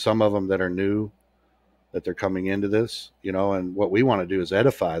then there's some of them that are new, that they're coming into this, and what we want to do is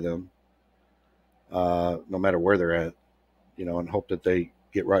edify them, no matter where they're at, and hope that they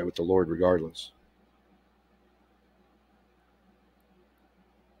get right with the Lord regardless.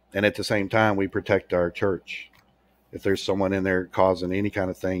 And at the same time, we protect our church. If there's someone in there causing any kind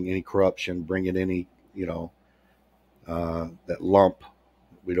of thing, any corruption, bringing any, that lump,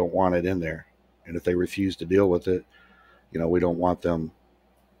 we don't want it in there. And if they refuse to deal with it, we don't want them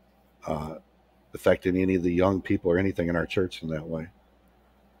affecting any of the young people or anything in our church in that way.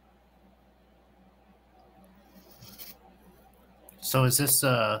 So is this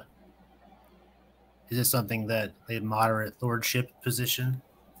something that a moderate lordship position?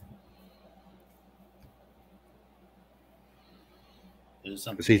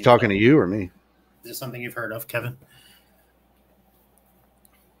 Is he talking to you or me? Is this something you've heard of, Kevin?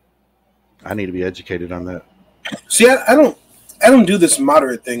 I need to be educated on that. See, I don't do this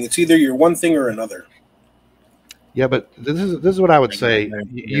moderate thing. It's either you're one thing or another. Yeah, but this is what I would say.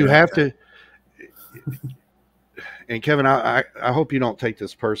 You have to. And Kevin, I hope you don't take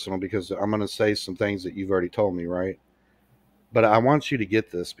this personal, because I'm going to say some things that you've already told me, right? But I want you to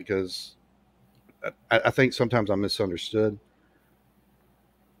get this, because I think sometimes I'm misunderstood.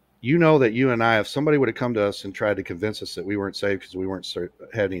 That you and I, if somebody would have come to us and tried to convince us that we weren't saved because we weren't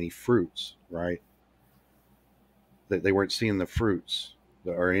had any fruits, right? That they weren't seeing the fruits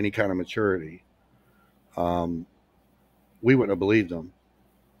or any kind of maturity, we wouldn't have believed them.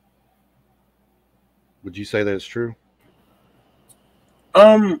 Would you say that it's true?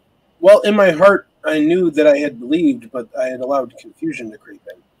 Well, in my heart, I knew that I had believed, but I had allowed confusion to creep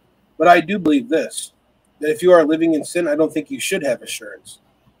in. But I do believe this, that if you are living in sin, I don't think you should have assurance.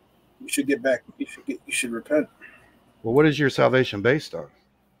 You should get back. You should repent. Well, what is your salvation based on?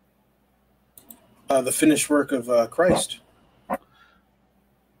 The finished work of Christ.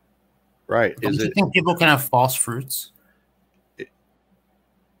 Right. Do you think people can have false fruits?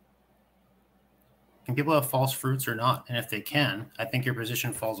 Can people have false fruits or not? And if they can, I think your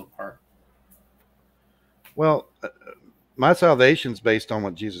position falls apart. Well, my salvation's based on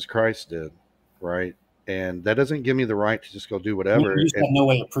what Jesus Christ did, right? And that doesn't give me the right to just go do whatever. You just have no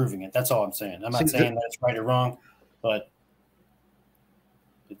way of proving it. That's all I'm saying. I'm not saying that it's right or wrong, but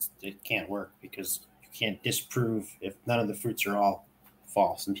it can't work because you can't disprove if none of the fruits are all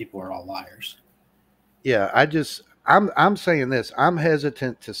false and people are all liars. Yeah, I'm saying this. I'm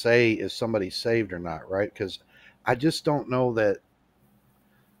hesitant to say if somebody's saved or not, right? Because I just don't know that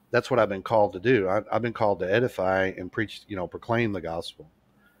that's what I've been called to do. I've been called to edify and preach, proclaim the gospel.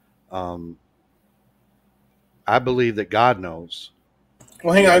 I believe that God knows.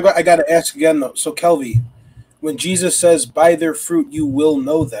 Well, hang on. I got to ask again, though. So, Kelvy, when Jesus says, by their fruit you will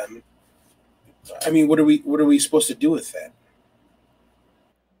know them, I mean, what are we supposed to do with that?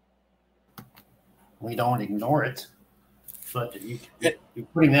 We don't ignore it. But you're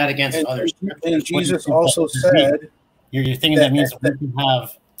putting that against others. And Jesus also said... You're thinking that means we can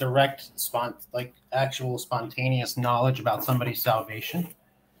have direct, actual spontaneous knowledge about somebody's salvation?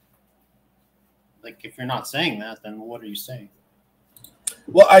 Like, if you're not saying that, then what are you saying?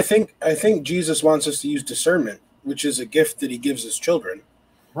 Well, I think Jesus wants us to use discernment, which is a gift that he gives his children.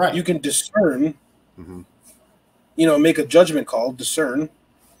 Right. You can discern, make a judgment call, discern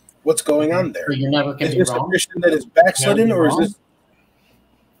what's going on there. So you're never going to be wrong? Is this a Christian that is backslidden, or is this...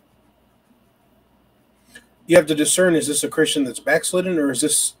 You have to discern, is this a Christian that's backslidden, or is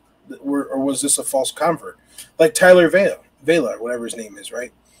this, or was this a false convert? Like Tyler Vela, whatever his name is,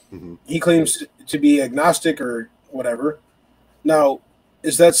 right? Mm-hmm. He claims to be agnostic or whatever. Now,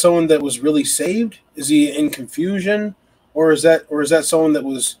 is that someone that was really saved? Is he in confusion, or is that someone that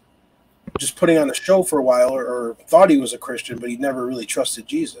was just putting on a show for a while, or thought he was a Christian, but he never really trusted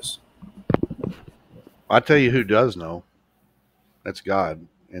Jesus? I'll tell you who does know. That's God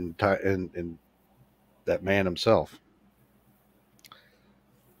and that man himself.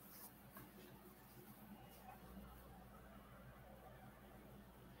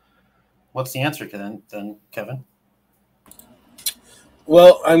 What's the answer to then, Kevin?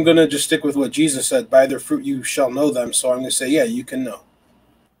 Well, I'm going to just stick with what Jesus said. By their fruit you shall know them. So I'm going to say, yeah, you can know.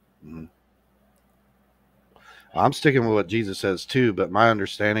 Mm-hmm. I'm sticking with what Jesus says too, but my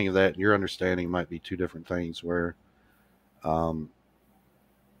understanding of that and your understanding might be two different things where, and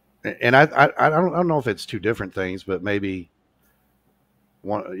I don't know if it's two different things, but maybe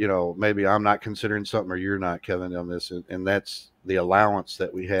one, maybe I'm not considering something or you're not, Kevin, on this. And that's the allowance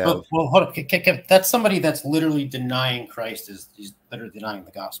that we have. Well, hold up. That's somebody that's literally denying Christ. He's literally denying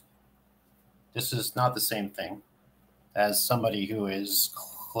the gospel. This is not the same thing as somebody who is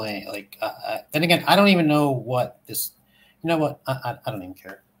then again, I don't even know what this, you know what? I don't even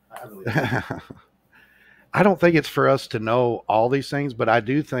care. I really don't. I don't think it's for us to know all these things, but I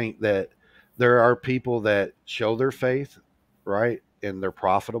do think that there are people that show their faith, right? And they're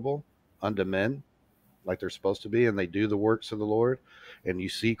profitable unto men like they're supposed to be, and they do the works of the Lord, and you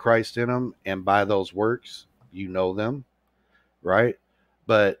see Christ in them, and by those works, you know them, right?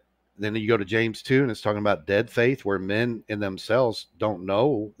 But then you go to James 2, and it's talking about dead faith, where men in themselves don't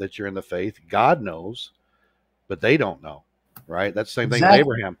know that you're in the faith. God knows, but they don't know, right? That's the same thing with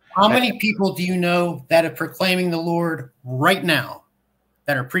Abraham. How many people do you know that are proclaiming the Lord right now,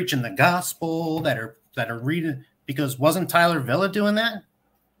 that are preaching the gospel, that are reading? Because wasn't Tyler Villa doing that?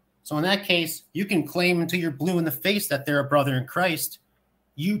 So in that case, you can claim until you're blue in the face that they're a brother in Christ.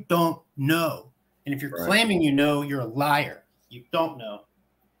 You don't know. And if you're claiming you know, you're a liar. You don't know.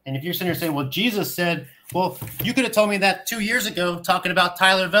 And if you're sitting here saying, well, Jesus said, well, you could have told me that 2 years ago talking about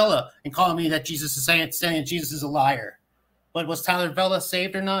Tyler Villa and calling me that Jesus is saying Jesus is a liar. But was Tyler Villa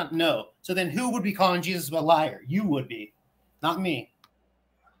saved or not? No. So then who would be calling Jesus a liar? You would be, not me.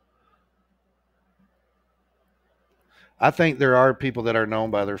 I think there are people that are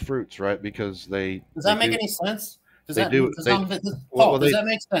known by their fruits, right? Because they... Does that make any sense? Does that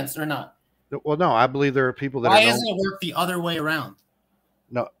make sense or not? Well, no, I believe there are people that Why doesn't it work the other way around?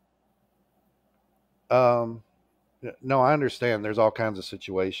 No. No, I understand. There's all kinds of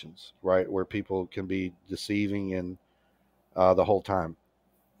situations, right, where people can be deceiving and the whole time,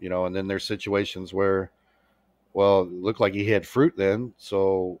 and then there's situations where, well, it looked like he had fruit then,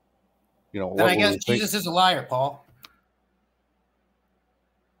 so, then I guess Jesus is a liar, Paul.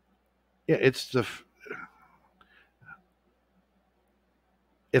 Yeah, it's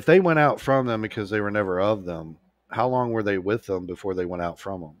if they went out from them because they were never of them, how long were they with them before they went out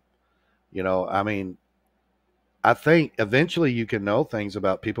from them? You know, I mean, I think eventually you can know things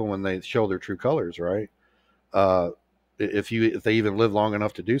about people when they show their true colors, right? If they even live long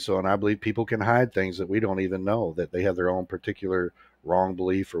enough to do so, and I believe people can hide things that we don't even know, that they have their own particular wrong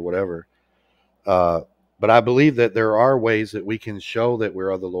belief or whatever. But I believe that there are ways that we can show that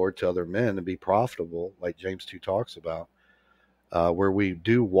we're of the Lord to other men and be profitable, like James 2 talks about, where we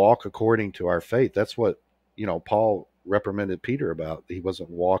do walk according to our faith. That's what, Paul reprimanded Peter about. He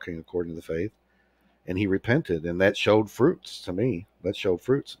wasn't walking according to the faith, and he repented, and that showed fruits to me. That showed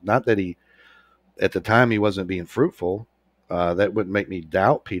fruits. Not that at the time he wasn't being fruitful. That wouldn't make me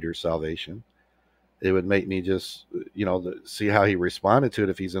doubt Peter's salvation. It would make me just, see how he responded to it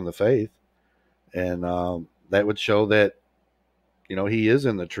if he's in the faith. And that would show that, he is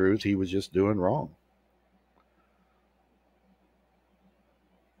in the truth. He was just doing wrong.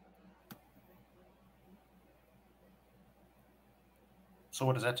 So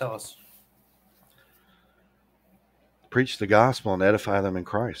what does that tell us? Preach the gospel and edify them in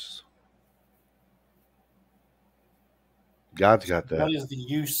Christ. God's got that. What is the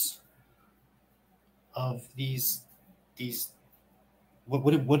use of these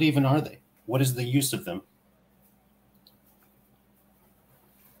what even are they? What is the use of them?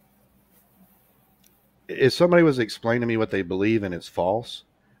 If somebody was explaining to me what they believe and it's false,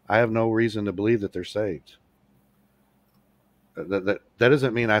 I have no reason to believe that they're saved. That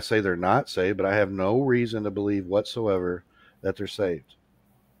doesn't mean I say they're not saved, but I have no reason to believe whatsoever that they're saved.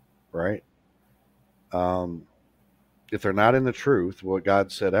 Right? If they're not in the truth, what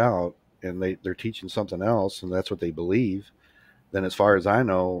God set out, and they're teaching something else, and that's what they believe, then as far as I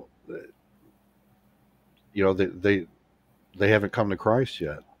know, they haven't come to Christ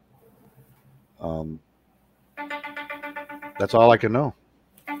yet. That's all I can know.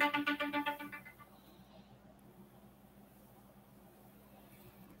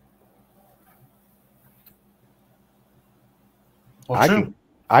 Well,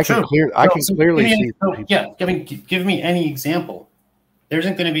 I can clearly see. Give me any example. There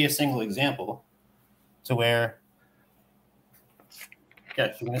isn't going to be a single example to where, you're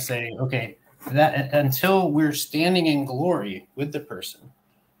going to say, okay, that until we're standing in glory with the person.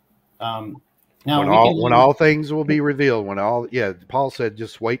 Now when all things will be revealed, Paul said,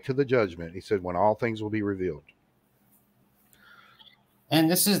 just wait to the judgment. He said, when all things will be revealed.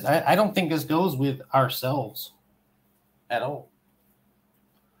 And this is, I don't think this goes with ourselves at all.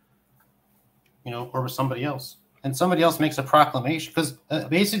 Or with somebody else. And somebody else makes a proclamation. Because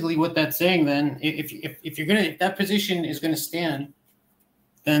basically what that's saying then, if that position is going to stand,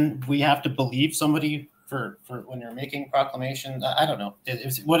 then we have to believe somebody for when they're making proclamations. I don't know.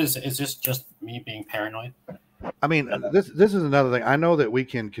 Is this just me being paranoid? I mean, this is another thing. I know that we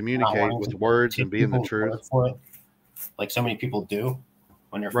can communicate with words and be in the truth. For it, like so many people do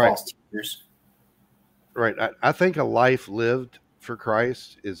when they're false teachers. Right. I think a life lived for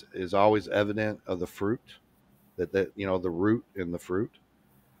Christ is always evident of the fruit, that the root and the fruit.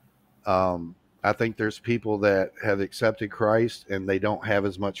 I think there's people that have accepted Christ and they don't have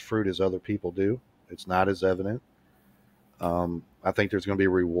as much fruit as other people do. It's not as evident. I think there's going to be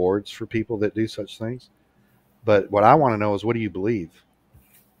rewards for people that do such things. But what I want to know is, what do you believe?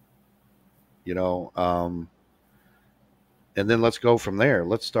 And then let's go from there.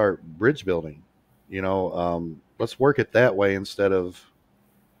 Let's start bridge building. Let's work it that way instead of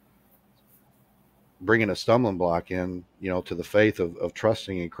bringing a stumbling block in, to the faith of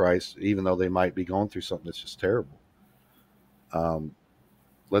trusting in Christ, even though they might be going through something that's just terrible.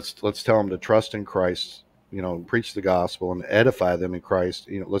 Let's tell them to trust in Christ, preach the gospel and edify them in Christ.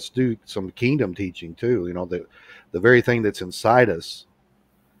 Let's do some kingdom teaching too. The very thing that's inside us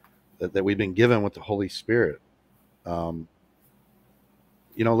that we've been given with the Holy Spirit.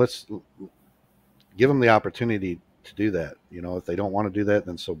 Let's give them the opportunity to do that. If they don't want to do that,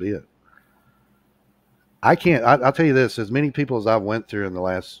 then so be it. I'll tell you this, as many people as I've went through in the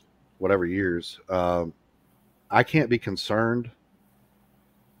last whatever years, I can't be concerned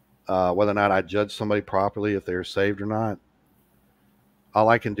whether or not I judge somebody properly, if they're saved or not. All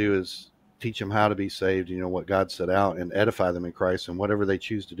I can do is teach them how to be saved, what God set out, and edify them in Christ, and whatever they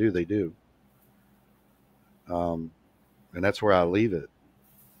choose to do, they do. And that's where I leave it.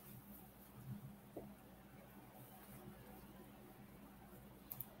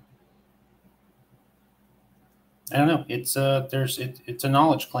 I don't know. It's a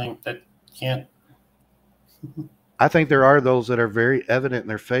knowledge claim that can't. I think there are those that are very evident in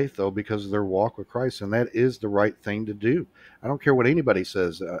their faith, though, because of their walk with Christ, and that is the right thing to do. I don't care what anybody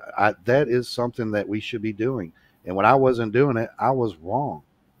says. That is something that we should be doing. And when I wasn't doing it, I was wrong.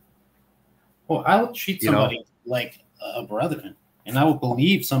 Well, I would treat somebody like a brethren, and I would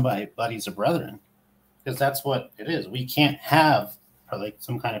believe somebody's a brethren, because that's what it is. We can't have like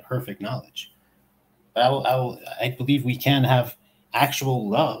some kind of perfect knowledge, but I believe we can have actual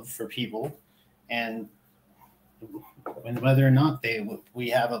love for people, and whether or not we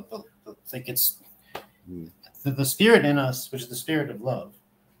have like it's the spirit in us, which is the spirit of love,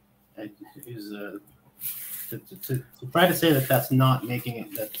 is to try to say that that's not making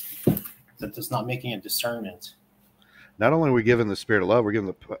it that's not making a discernment. Not only are we given the spirit of love, we're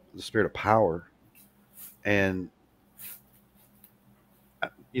given the spirit of power. And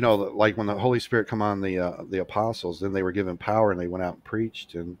like when the Holy Spirit come on the apostles, then they were given power and they went out and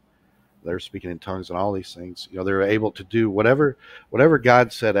preached, and they're speaking in tongues and all these things. They were able to do whatever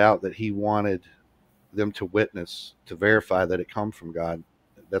God set out that he wanted them to witness, to verify that it come from God.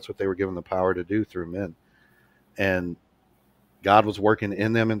 That's what they were given the power to do through men. And God was working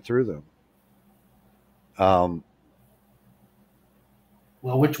in them and through them.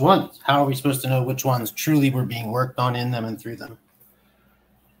 Well, which ones? How are we supposed to know which ones truly were being worked on in them and through them?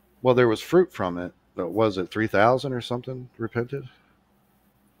 Well, there was fruit from it. Was it 3,000 or something repented?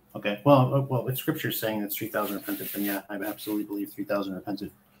 Okay. Well, if Scripture is saying that 3,000 repented, then yeah, I absolutely believe 3,000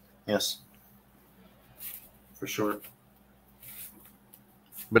 repented. Yes, for sure.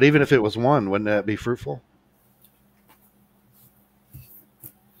 But even if it was one, wouldn't that be fruitful?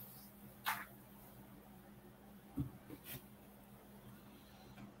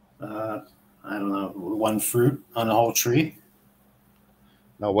 I don't know, one fruit on a whole tree.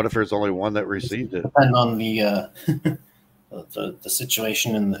 No, what if there's only one that received it? Depending on the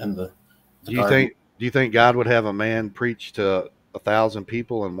situation and the do you think God would have a man preach to 1,000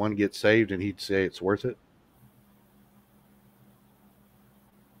 people and one gets saved and he'd say it's worth it?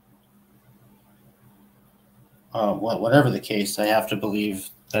 Whatever the case, I have to believe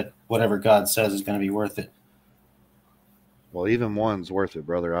that whatever God says is going to be worth it. Well, even one's worth it,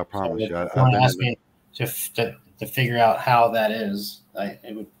 brother. I promise you. Ask me to figure out how that is.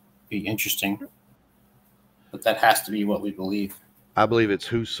 It would be interesting, but that has to be what we believe. I believe it's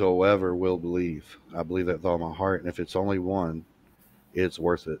whosoever will believe. I believe that with all my heart, and if it's only one, it's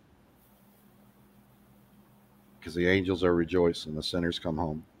worth it, because the angels are rejoicing, the sinners come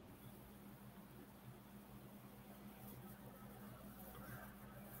home.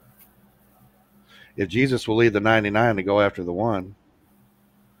 If Jesus will leave the 99 to go after the one,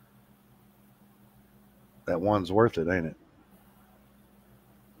 that one's worth it, ain't it?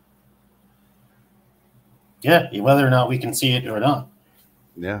 Yeah, whether or not we can see it or not.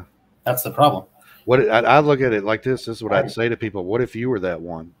 Yeah. That's the problem. I look at it like this. This is what I'd say to people. What if you were that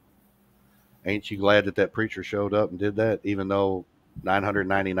one? Ain't you glad that preacher showed up and did that, even though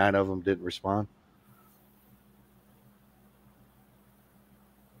 999 of them didn't respond?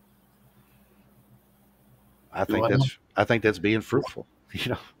 I think that's being fruitful.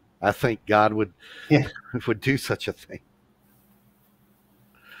 I think God would do such a thing,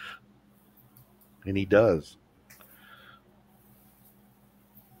 and He does.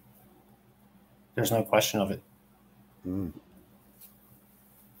 There's no question of it.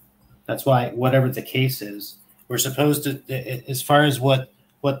 That's why, whatever the case is, we're supposed to, as far as what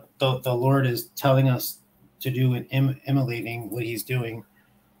the Lord is telling us to do in emulating what He's doing,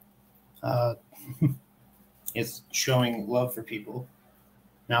 it's showing love for people.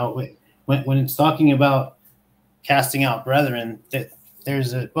 Now, when it's talking about casting out brethren,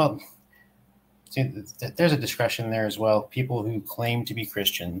 there's a discretion there as well. People who claim to be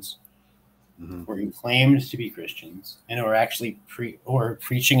Christians, or who claimed to be Christians, and who are actually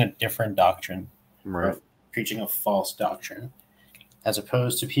preaching a different doctrine, right? Or preaching a false doctrine, as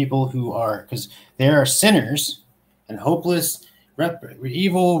opposed to people who are, because there are sinners and hopeless,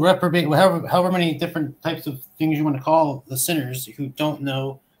 evil, reprobate, however many different types of things you want to call the sinners who don't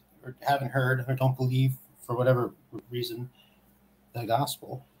know or haven't heard or don't believe for whatever reason the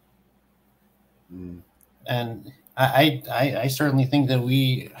gospel. And I certainly think that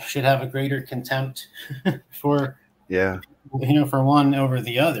we should have a greater contempt for for one over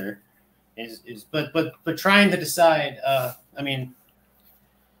the other but trying to decide in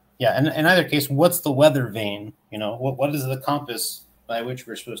either case, what's the weather vane? What is the compass by which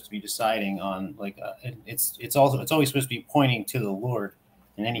we're supposed to be deciding on? It's always supposed to be pointing to the Lord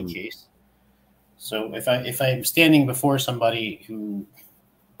in any case. So if I'm standing before somebody who,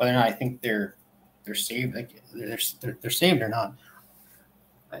 whether or not I think they're saved, they're saved or not,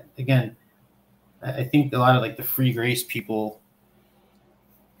 again, I think a lot of like the free grace people,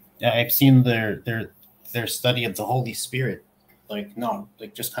 I've seen their study of the Holy Spirit, like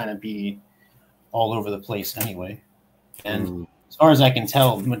just kind of be all over the place anyway. And as far as I can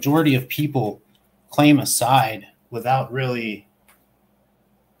tell, the majority of people claim a side without really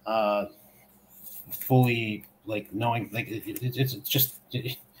fully like knowing, like it's just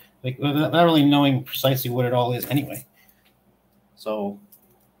like not really knowing precisely what it all is anyway. So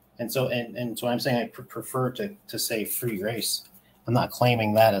I'm saying I prefer to say free grace. I'm not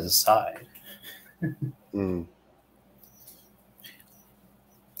claiming that as a side. I'm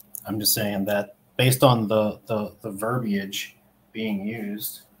just saying that based on the verbiage being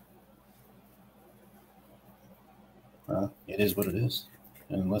used, it is what it is.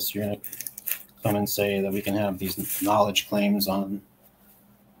 And unless you're going to come and say that we can have these knowledge claims on,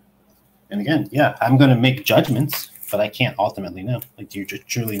 and again, yeah, I'm going to make judgments, but I can't ultimately know. Like, do you just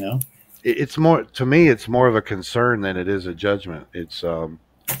truly know? It's more, to me, it's more of a concern than it is a judgment. It's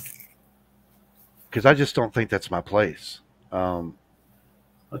because I just don't think that's my place. But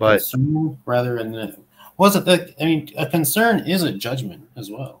concern rather than a concern is a judgment as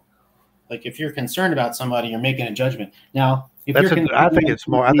well. Like if you're concerned about somebody, you're making a judgment. Now, if I think it's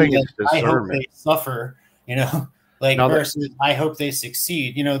more. I think it's discernment. I hope they suffer, versus I hope they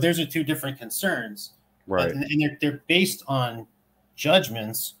succeed. Those are two different concerns, right? And they're based on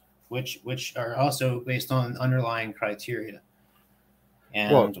judgments, which are also based on underlying criteria.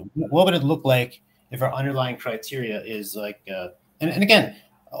 And what would it look like if our underlying criteria is like? And again,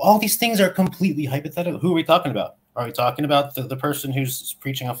 all these things are completely hypothetical. Who are we talking about? Are we talking about the person who's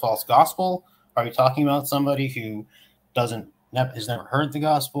preaching a false gospel? Are we talking about somebody who has never heard the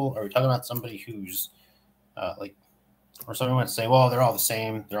gospel? Are we talking about somebody who's or someone would say, well, they're all the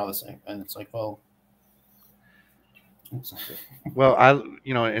same. They're all the same. And it's like, well, in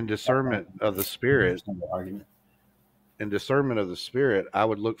discernment of the Spirit, I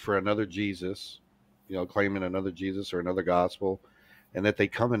would look for another Jesus, claiming another Jesus or another gospel, and that they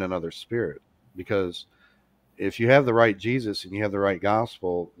come in another spirit. Because if you have the right Jesus and you have the right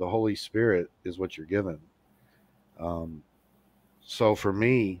gospel, the Holy Spirit is what you're given. So for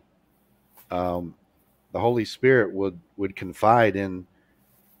me, the Holy Spirit would confide in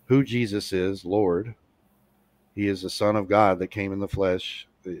who Jesus is, Lord. He is the Son of God that came in the flesh.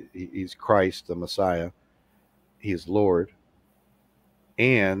 He's Christ, the Messiah. He is Lord.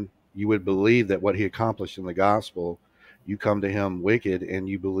 And you would believe that what he accomplished in the gospel, you come to him wicked and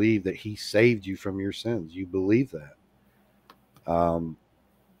you believe that he saved you from your sins. You believe that.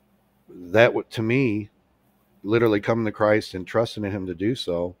 That would, to me, literally coming to Christ and trusting in him to do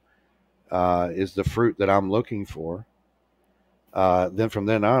so, is the fruit that I'm looking for. Then from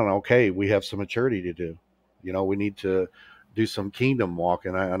then on, okay, we have some maturity to do. We need to do some kingdom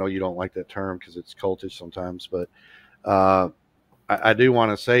walking. I know you don't like that term because it's cultish sometimes, but I do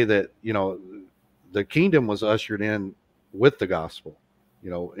want to say that, the kingdom was ushered in with the gospel,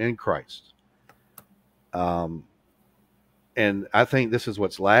 in Christ. And I think this is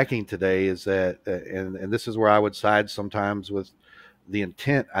what's lacking today is that, and this is where I would side sometimes with the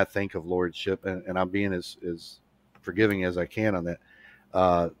intent, I think, of lordship, and I'm being as forgiving as I can on that.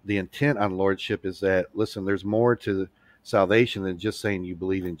 The intent on lordship is that, listen, there's more to salvation than just saying you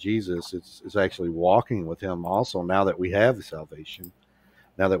believe in Jesus. It's actually walking with him also. Now that we have the salvation,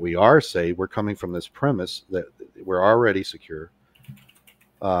 now that we are saved, we're coming from this premise that we're already secure.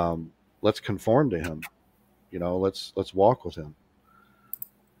 Let's conform to him. Let's walk with him.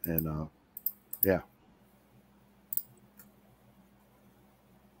 And yeah.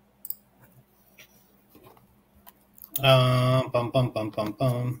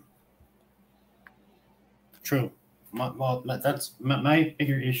 True. That's my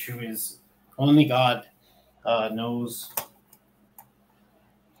bigger issue is only God knows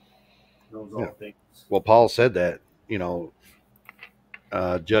all things. Well, Paul said that,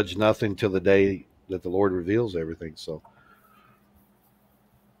 judge nothing till the day that the Lord reveals everything. So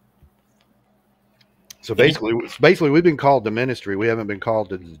basically we've been called to ministry. We haven't been called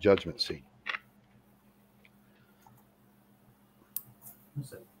to the judgment seat.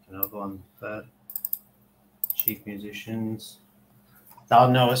 Can I go on that? Chief musicians. Thou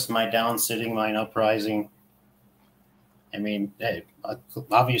knowest my down sitting, mine uprising. I mean,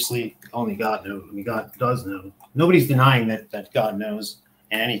 obviously only God knows. I mean, God does know. Nobody's denying that God knows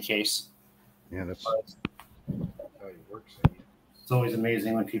in any case. Yeah, that's how it works. It's always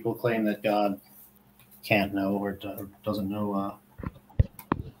amazing when people claim that God can't know or doesn't know.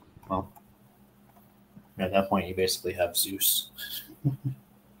 Well, at that point, you basically have Zeus.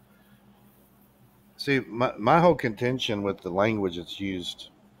 See, my whole contention with the language that's used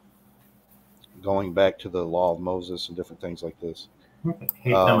going back to the law of Moses and different things like this.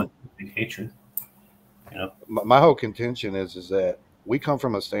 Hatred. You know, my whole contention is that we come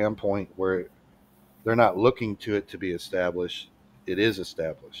from a standpoint where they're not looking to it to be established. It is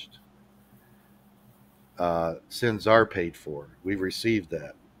established. Sins are paid for. We've received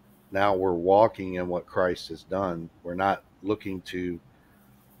that. Now we're walking in what Christ has done. We're not looking to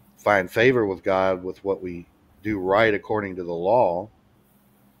find favor with God with what we do right according to the law.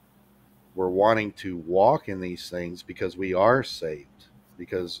 We're wanting to walk in these things because we are saved,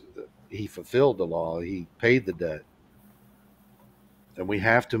 because he fulfilled the law. He paid the debt. And we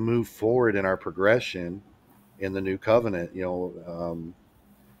have to move forward in our progression in the new covenant. You know,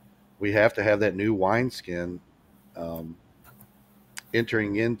 we have to have that new wineskin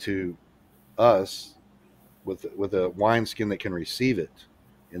entering into us with a wineskin that can receive it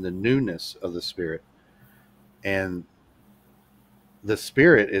in the newness of the Spirit. And the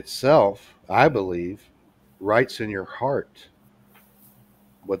Spirit itself, I believe, writes in your heart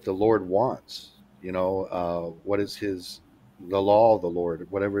what the Lord wants. You know, what is the law of the Lord,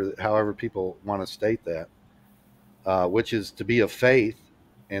 however people want to state that, which is to be of faith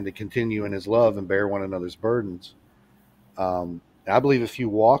and to continue in his love and bear one another's burdens. I believe if you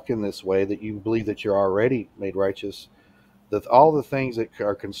walk in this way, that you believe that you're already made righteous, that all the things that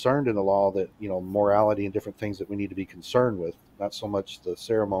are concerned in the law, that, you know, morality and different things that we need to be concerned with, not so much the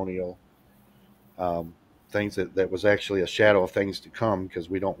ceremonial things that was actually a shadow of things to come, because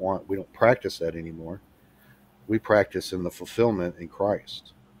we don't practice that anymore. We practice in the fulfillment in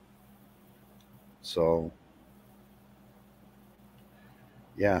Christ. So,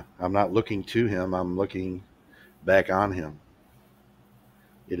 yeah, I'm not looking to him. I'm looking back on him.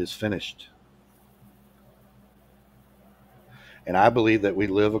 It is finished. And I believe that we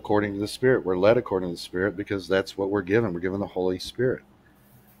live according to the Spirit. We're led according to the Spirit because that's what we're given. We're given the Holy Spirit.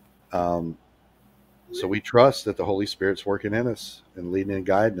 So we trust that the Holy Spirit's working in us and leading and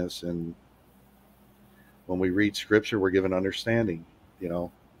guiding us. And when we read Scripture, we're given understanding, you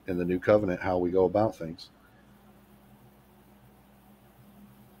know, in the new covenant, how we go about things.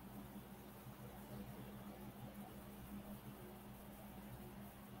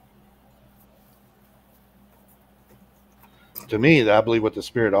 To me, I believe what the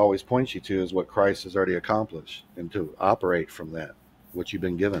Spirit always points you to is what Christ has already accomplished, and to operate from that, what you've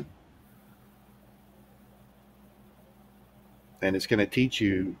been given. And it's going to teach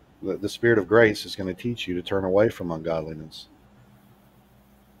you, the Spirit of grace is going to teach you to turn away from ungodliness.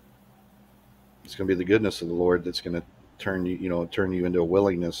 It's going to be the goodness of the Lord that's going to turn you into a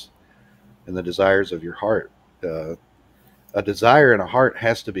willingness and the desires of your heart. A desire in a heart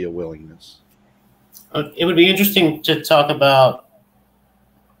has to be a willingness. It would be interesting to talk about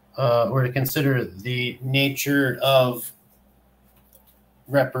or to consider the nature of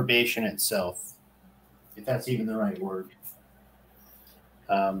reprobation itself, if that's even the right word.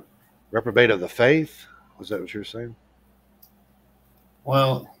 Reprobate of the faith? Was that what you were saying?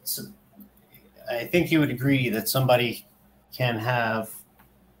 Well, I think you would agree that somebody can have.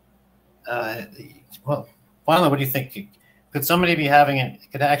 Well, finally, what do you think? Could somebody be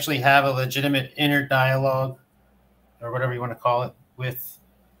could actually have a legitimate inner dialogue, or whatever you want to call it, with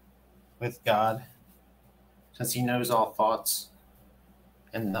God, since he knows all thoughts,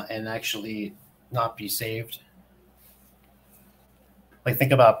 and actually not be saved? Like,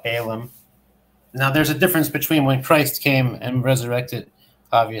 think about Balaam. Now, there's a difference between when Christ came and resurrected,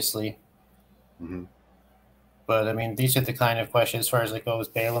 obviously. Mm-hmm. But, I mean, these are the kind of questions as far as, like, was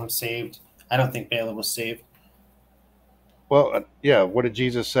Balaam saved? I don't think Balaam was saved. Well, yeah, what did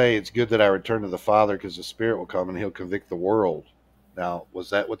Jesus say? It's good that I return to the Father because the Spirit will come and he'll convict the world. Now,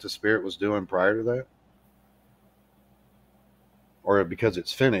 was that what the Spirit was doing prior to that? Or because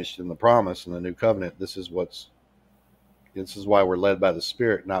it's finished in the promise in the new covenant, this is why we're led by the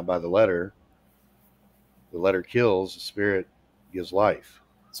Spirit, not by the letter. The letter kills, the Spirit gives life.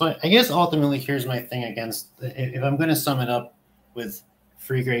 So I guess ultimately here's my thing against, if I'm going to sum it up with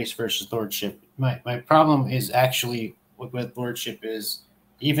free grace versus lordship, my problem is actually with lordship is,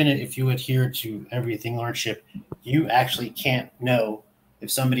 even if you adhere to everything lordship, you actually can't know if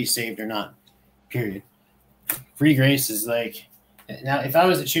somebody's saved or not, period. Free grace is like, now if I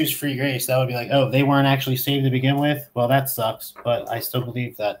was to choose free grace, that would be like, oh, they weren't actually saved to begin with. Well, that sucks, but I still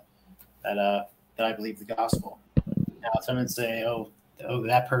believe that I believe the gospel. Now someone say, oh,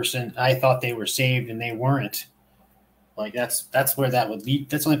 that person, I thought they were saved and they weren't. Like, that's where that would lead.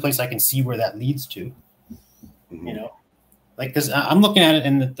 That's the only place I can see where that leads to. Mm-hmm. You know, like, because I'm looking at it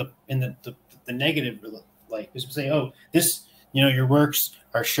in the negative, like, just say, oh, this, you know, your works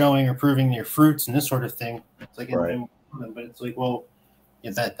are showing or proving your fruits and this sort of thing. It's like, right. but it's like, well,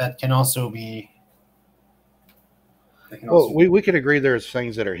 that can also be. Well, we could agree there's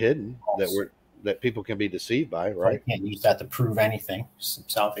things that are hidden that people can be deceived by, right? You can't use that to prove anything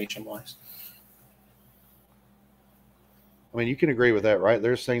salvation wise. I mean, you can agree with that, right?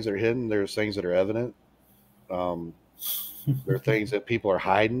 There's things that are hidden. There's things that are evident. There are things that people are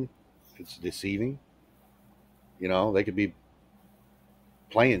hiding. It's deceiving. You know, they could be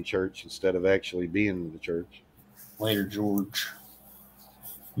playing church instead of actually being in the church. Later, George.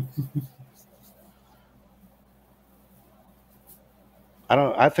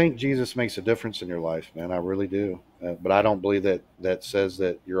 I think Jesus makes a difference in your life, man. I really do. But I don't believe that says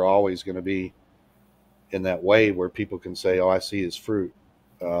that you're always going to be in that way where people can say, oh, I see his fruit.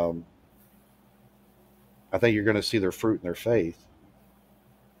 I think you're going to see their fruit in their faith.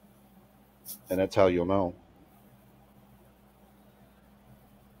 And that's how you'll know.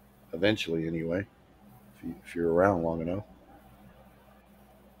 Eventually, anyway, if you're around long enough.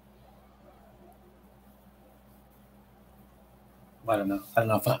 I don't know. I don't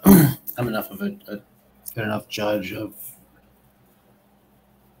know if I'm enough of a good enough judge of.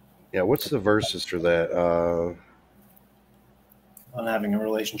 Yeah, what's the verses for that? On having a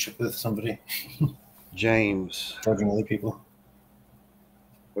relationship with somebody. James. Judging other people.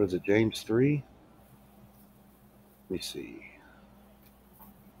 What is it, James 3? Let me see.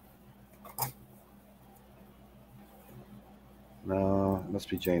 No, it must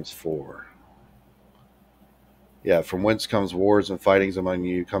be James 4. Yeah, from whence comes wars and fightings among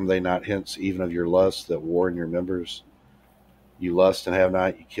you? Come they not hence even of your lusts that war in your members? You lust and have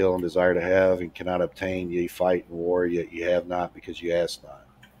not, you kill and desire to have and cannot obtain. Ye fight and war, yet you have not because you ask not.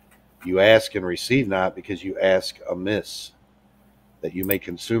 You ask and receive not because you ask amiss, that you may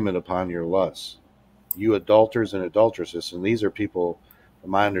consume it upon your lusts. You adulterers and adulteresses, and these are people, from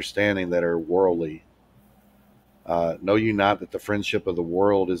my understanding, that are worldly. Know you not that the friendship of the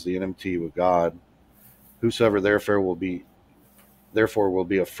world is the enmity with God? Whosoever therefore will be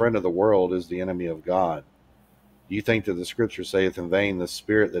a friend of the world is the enemy of God. Do you think that the scripture saith in vain, the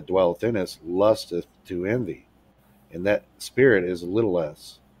spirit that dwelleth in us lusteth to envy? And that spirit is a little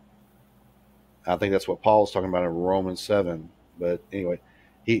less. I think that's what Paul's talking about in Romans 7. But anyway,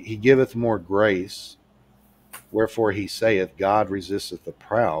 he giveth more grace. Wherefore he saith, God resisteth the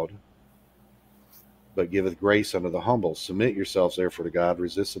proud, but giveth grace unto the humble. Submit yourselves therefore to God.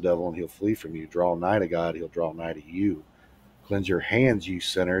 Resist the devil, and he'll flee from you. Draw nigh to God, he'll draw nigh to you. Cleanse your hands, you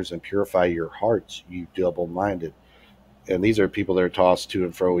sinners, and purify your hearts, you double-minded. And these are people that are tossed to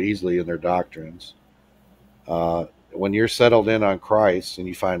and fro easily in their doctrines. When you're settled in on Christ and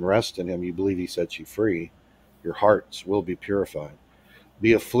you find rest in him, you believe he sets you free, your hearts will be purified.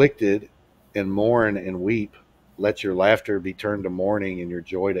 Be afflicted and mourn and weep. Let your laughter be turned to mourning and your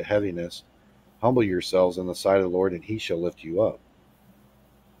joy to heaviness. Humble yourselves in the sight of the Lord, and he shall lift you up.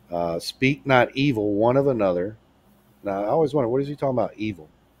 Speak not evil one of another. Now, I always wonder, what is he talking about, evil?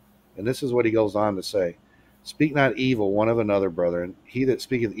 And this is what he goes on to say. Speak not evil one of another, brethren. He that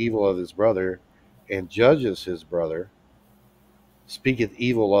speaketh evil of his brother and judges his brother speaketh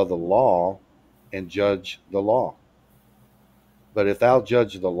evil of the law and judge the law. But if thou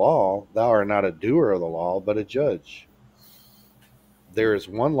judge the law, thou art not a doer of the law, but a judge. There is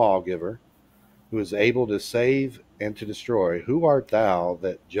one lawgiver who is able to save and to destroy. Who art thou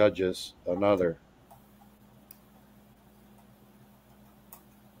that judgest another?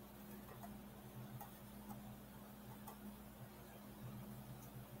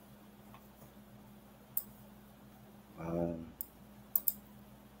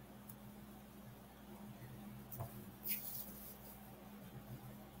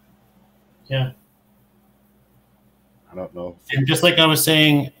 Yeah. I don't know. And just like I was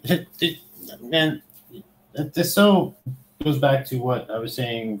saying, man, this so goes back to what I was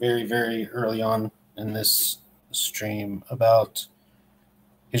saying very, very early on in this stream about,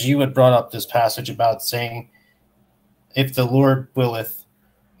 because you had brought up this passage about saying, if the Lord willeth,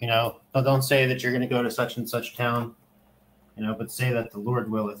 don't say that you're going to go to such and such town, but say that the Lord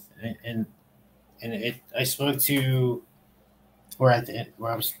willeth. And I spoke to where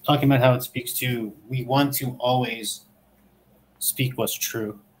I was talking about how it speaks to, we want to always speak what's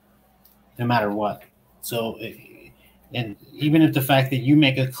true, no matter what. So, and even if the fact that you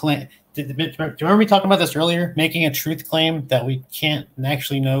make a claim, do you remember we talking about this earlier? Making a truth claim that we can't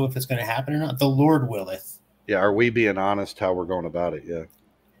actually know if it's going to happen or not. The Lord willeth. Yeah, are we being honest how we're going about it? Yeah.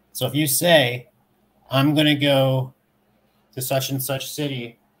 So if you say, I'm going to go to such and such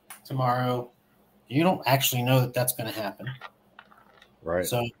city tomorrow, you don't actually know that that's going to happen. Right.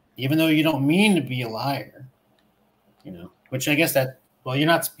 So even though you don't mean to be a liar, which I guess that, well, you're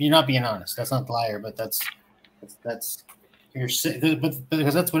not being honest. That's not the liar, but that's you're but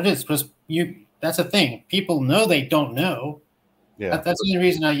because that's what it is. Because that's the thing. People know they don't know. Yeah, that's the only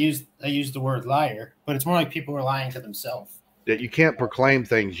reason I use the word liar. But it's more like people are lying to themselves. That you can't proclaim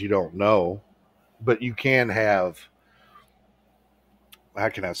things you don't know, but you can have. How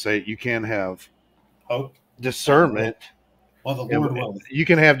can I say it? You can have hope, discernment. Well, the Lord will. You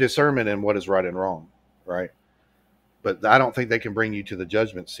can have discernment in what is right and wrong, right? But I don't think they can bring you to the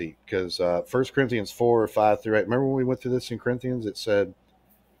judgment seat, because 1 Corinthians 4:5-8. Remember when we went through this in Corinthians? It said,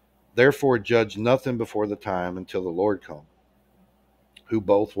 "Therefore judge nothing before the time until the Lord come, who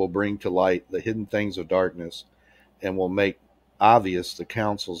both will bring to light the hidden things of darkness and will make obvious the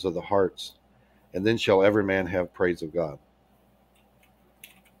counsels of the hearts. And then shall every man have praise of God."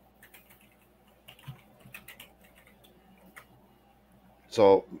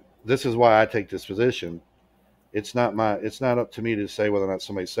 So this is why I take this position. It's not up to me to say whether or not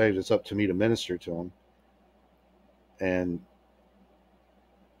somebody's saved. It's up to me to minister to them and,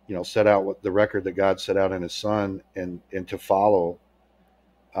 set out what the record that God set out in his son, and to follow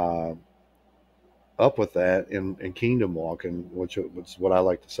up with that in kingdom walking, which is what I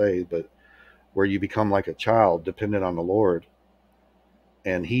like to say, but where you become like a child dependent on the Lord,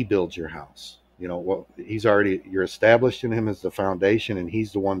 and he builds your house. You're established in him as the foundation, and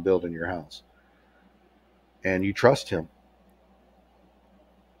he's the one building your house. And you trust him.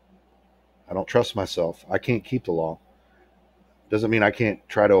 I don't trust myself. I can't keep the law. Doesn't mean I can't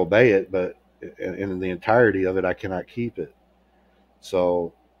try to obey it, but in the entirety of it, I cannot keep it.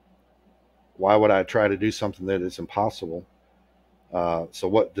 So why would I try to do something that is impossible? So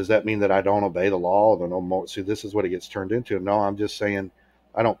what does that mean? That I don't obey the law? Or no more? See, this is what it gets turned into. No, I'm just saying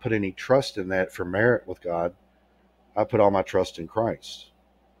I don't put any trust in that for merit with God. I put all my trust in Christ.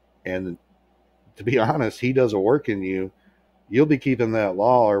 And to be honest, he does a work in you. You'll be keeping that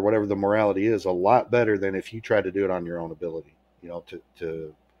law, or whatever the morality is, a lot better than if you try to do it on your own ability,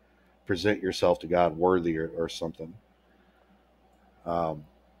 to present yourself to God worthy or something.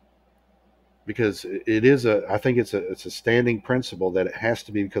 Because I think it's a standing principle that it has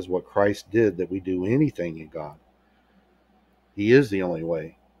to be because of what Christ did that we do anything in God. He is the only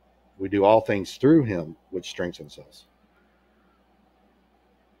way. We do all things through him, which strengthens us.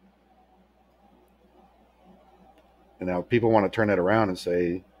 And now people want to turn that around and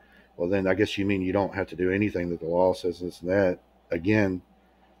say, well, then I guess you mean you don't have to do anything that the law says this and that. Again,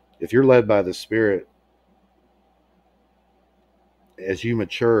 if you're led by the Spirit, as you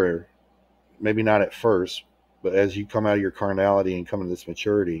mature, maybe not at first, but as you come out of your carnality and come into this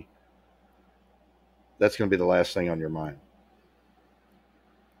maturity, that's going to be the last thing on your mind.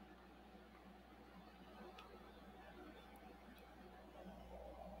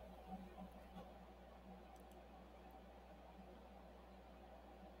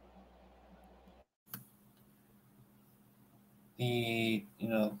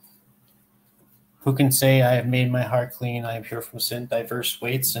 Who can say I have made my heart clean, I am pure from sin? Diverse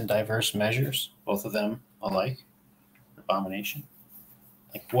weights and diverse measures, both of them alike. Abomination.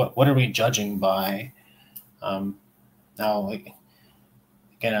 Like what are we judging by? Now, like,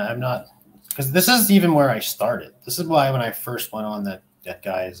 again, I'm not, because this is even where I started. This is why when I first went on that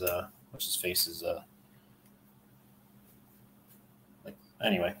guy's what's his face is like,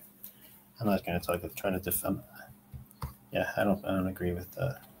 anyway, I'm not going to talk about trying to defend. Yeah, I don't agree with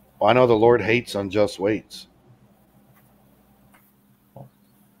that. Well, I know the Lord hates unjust weights.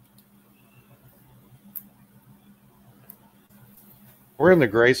 We're in the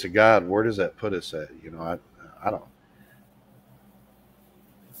grace of God. Where does that put us at? I don't.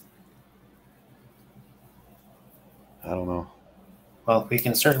 I don't know. Well, we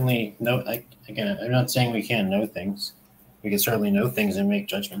can certainly know. Again, I'm not saying we can't know things. We can certainly know things and make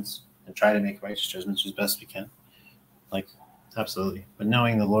judgments and try to make righteous judgments as best we can. Like, absolutely. But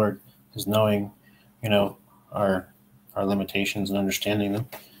knowing the Lord is knowing, our limitations and understanding them,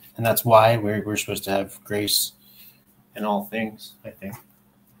 and that's why we're supposed to have grace in all things, I think.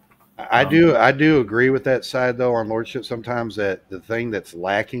 I do agree with that side, though, on lordship sometimes, that the thing that's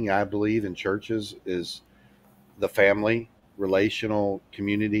lacking, I believe, in churches is the family, relational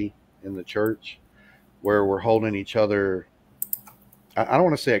community in the church, where we're holding each other, I don't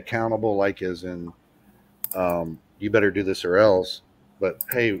want to say accountable, like as in you better do this or else, but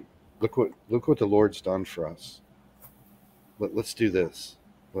hey, look what the Lord's done for us. Let's do this.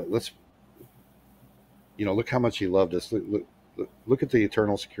 Let's, look how much he loved us. Look at the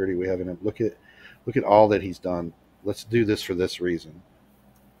eternal security we have in him. Look at all that he's done. Let's do this for this reason.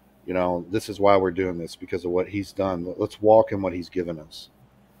 This is why we're doing this, because of what he's done. Let's walk in what he's given us,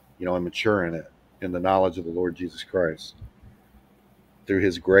 and mature in it, in the knowledge of the Lord Jesus Christ, through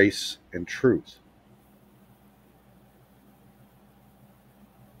his grace and truth.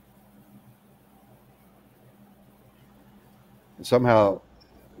 And somehow,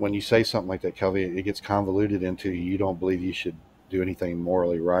 when you say something like that, Kelvin, it gets convoluted into you don't believe you should do anything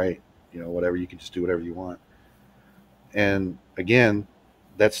morally right. You know, whatever, you can just do whatever you want. And again,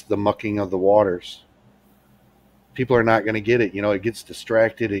 that's the mucking of the waters. People are not going to get it. You know, it gets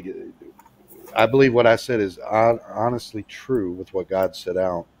distracted. I believe what I said is honestly true with what God set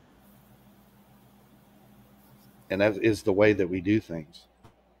out. And that is the way that we do things.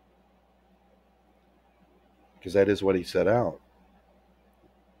 Because that is what he set out.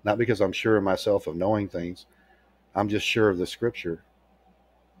 Not because I'm sure of myself of knowing things. I'm just sure of the scripture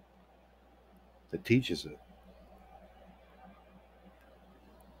that teaches it.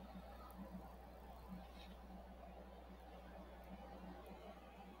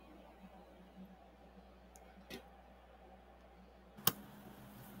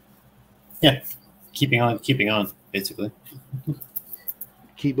 Yeah. Keeping on, basically.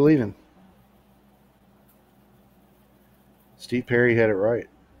 Keep believing. Steve Perry had it right.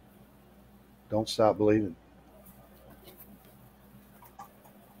 Don't stop believing.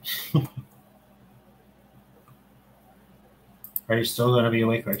 Are you still going to be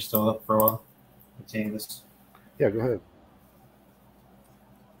awake? Are you still up for a while? Continuing this? Yeah, go ahead.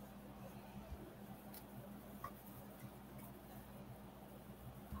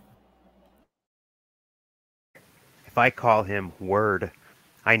 If I call him Word,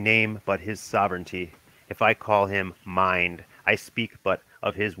 I name but his sovereignty. If I call him Mind, I speak but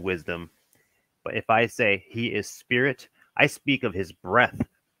of his wisdom. But if I say he is Spirit, I speak of his breath.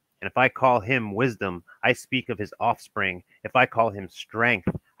 And if I call him Wisdom, I speak of his offspring. If I call him Strength,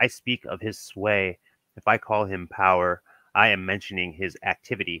 I speak of his sway. If I call him Power, I am mentioning his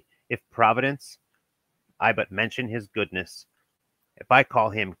activity. If Providence, I but mention his goodness. If I call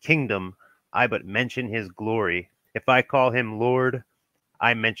him Kingdom, I but mention his glory. If I call him Lord,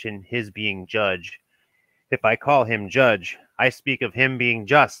 I mention his being judge. If I call him judge, I speak of him being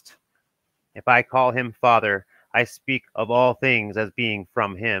just. If I call him Father, I speak of all things as being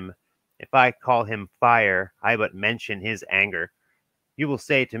from him. If I call him fire, I but mention his anger. You will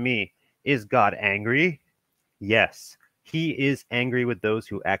say to me, is God angry? Yes, he is angry with those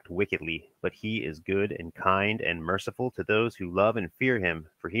who act wickedly, but he is good and kind and merciful to those who love and fear him,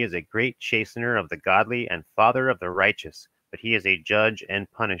 for he is a great chastener of the godly and father of the righteous, but he is a judge and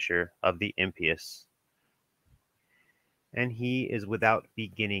punisher of the impious. And he is without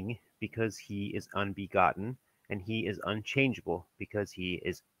beginning, because he is unbegotten, and he is unchangeable, because he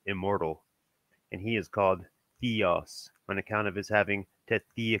is immortal. And he is called Theos, on account of his having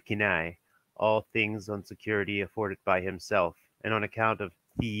tetheakinai, all things on security afforded by himself, and on account of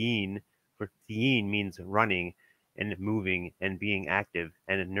thein, for thein means running, and moving, and being active,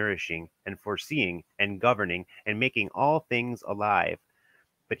 and nourishing, and foreseeing, and governing, and making all things alive.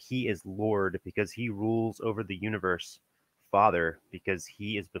 But he is Lord, because he rules over the universe. Father, because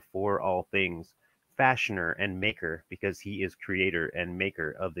he is before all things. Fashioner and maker, because he is creator and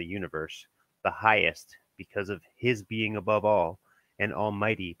maker of the universe. The highest, because of his being above all, and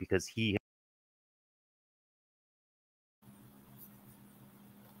almighty, because he.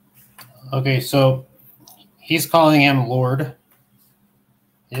 Okay, so he's calling him Lord.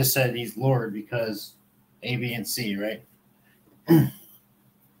 He just said he's Lord because A, B, and C, right?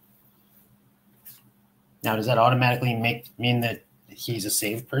 Now, does that automatically mean that he's a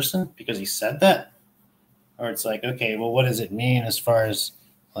saved person because he said that? Or it's like, okay, well, what does it mean as far as,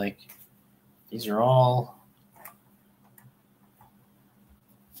 like, these are all...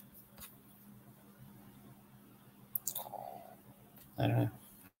 I don't know.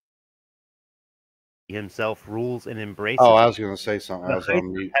 Himself rules and embraces. Oh, I was going to say something. I was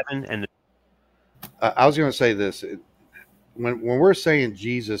on mute. Heaven and I was going to say this. When we're saying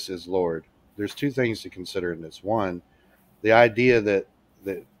Jesus is Lord, there's two things to consider in this. One, the idea that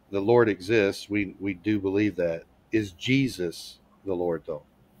the Lord exists, we do believe that. Is Jesus the Lord, though?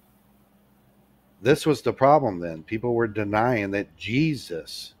 This was the problem then. People were denying that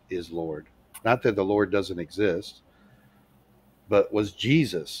Jesus is Lord. Not that the Lord doesn't exist, but was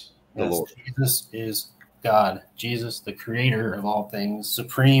Jesus the Lord? Jesus is God. Jesus, the creator of all things,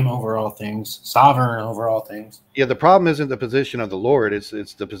 supreme over all things, sovereign over all things. Yeah, the problem isn't the position of the Lord. It's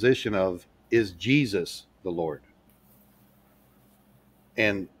the position of, is Jesus the Lord?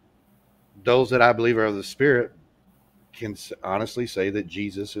 And those that I believe are of the Spirit can honestly say that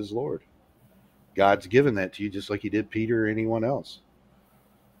Jesus is Lord. God's given that to you just like he did Peter or anyone else.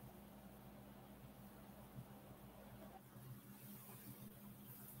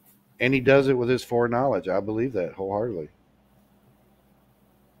 And he does it with his foreknowledge. I believe that wholeheartedly.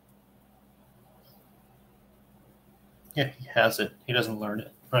 Yeah, he has it. He doesn't learn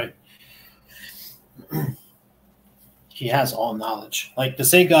it, right? he has all knowledge. Like to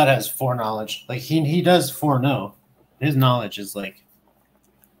say God has foreknowledge, like he does foreknow. His knowledge is like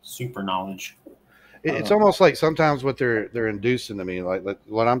super knowledge. It's almost like sometimes what they're inducing to me, like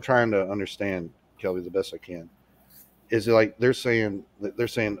what I'm trying to understand, Kelby, the best I can, is like they're saying,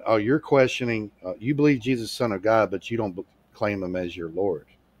 oh, you're questioning, you believe Jesus is Son of God, but you don't claim him as your Lord.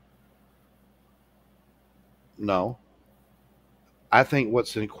 No. I think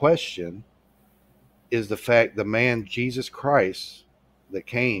what's in question is the fact the man Jesus Christ that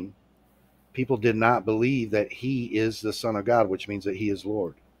came, people did not believe that he is the Son of God, which means that he is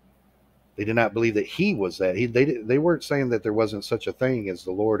Lord. They did not believe that he was that. They weren't saying that there wasn't such a thing as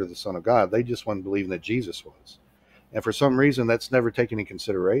the Lord or the Son of God. They just weren't believing that Jesus was. And for some reason, that's never taken into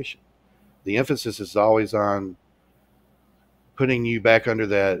consideration. The emphasis is always on putting you back under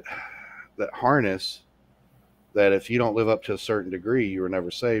that harness that if you don't live up to a certain degree, you were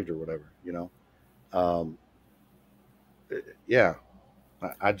never saved or whatever, you know? Yeah.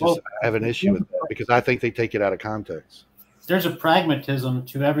 I have an issue with that because I think they take it out of context. There's a pragmatism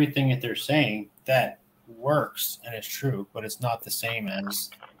to everything that they're saying that works and is true, but it's not the same as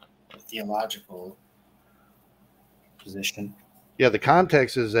the theological position. Yeah, the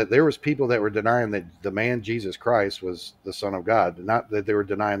context is that there was people that were denying that the man Jesus Christ was the Son of God, not that they were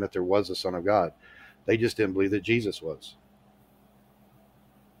denying that there was a Son of God. They just didn't believe that Jesus was.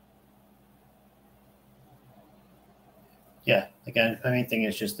 Yeah, again, the main thing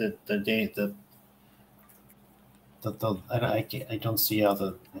is just that I don't see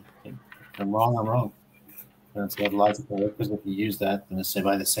how I'm wrong. That's what logical work, because if you use that, then it's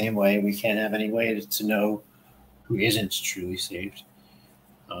by the same way, we can't have any way to know who isn't truly saved.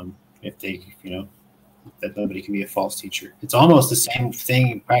 If that nobody can be a false teacher. It's almost the same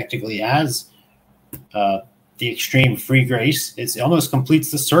thing practically as the extreme free grace. It almost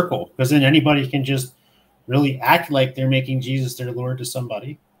completes the circle, because then anybody can just really act like they're making Jesus their Lord to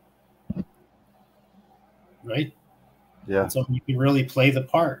somebody. Right? Yeah. And so you can really play the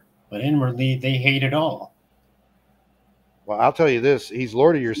part, but inwardly they hate it all. Well, I'll tell you this: he's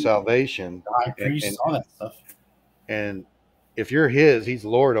Lord of your salvation. The high priest, all that stuff. And if you're his, he's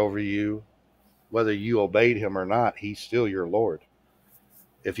Lord over you, whether you obeyed him or not. He's still your Lord.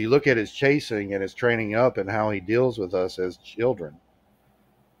 If you look at his chasing and his training up and how he deals with us as children,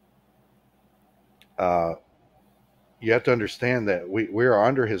 you have to understand that we are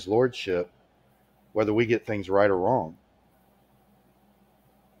under his lordship, whether we get things right or wrong.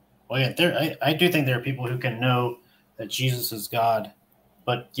 Well, yeah, I do think there are people who can know that Jesus is God,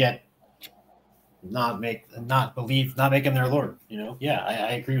 but yet not make him their Lord. Yeah,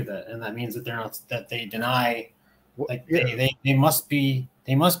 I agree with that, and that means that they deny. Like they must be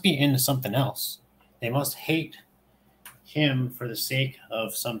into something else. They must hate him for the sake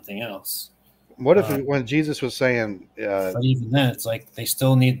of something else. What if when Jesus was saying, but even then, it's like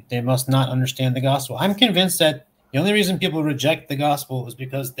they must not understand the gospel. I'm convinced that the only reason people reject the gospel is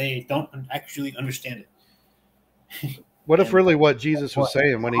because they don't actually understand it. What if really what Jesus was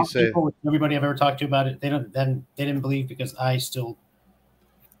saying when he said, everybody I've ever talked to about it, they didn't believe because I still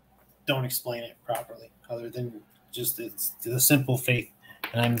don't explain it properly, other than just it's the simple faith,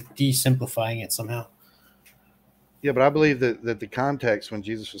 and I'm desimplifying it somehow. Yeah, but I believe that the context when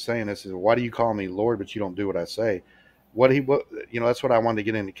Jesus was saying this is, why do you call me Lord, but you don't do what I say? That's what I wanted to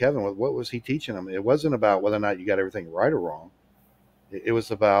get into Kevin with. What was he teaching them? It wasn't about whether or not you got everything right or wrong. It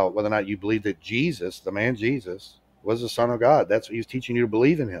was about whether or not you believe that Jesus, the man Jesus, was the Son of God. That's what he was teaching you to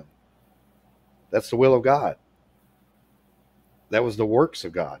believe in him. That's the will of God. That was the works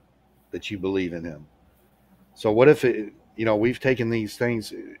of God, that you believe in him. So what if we've taken these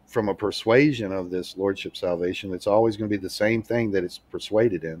things from a persuasion of this lordship salvation. It's always going to be the same thing that it's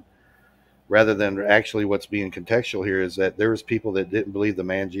persuaded in, rather than actually what's being contextual here is that there's people that didn't believe the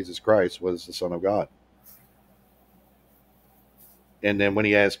man Jesus Christ was the Son of God. And then when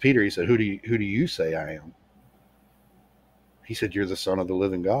he asked Peter, he said, who do you say I am? He said, you're the Son of the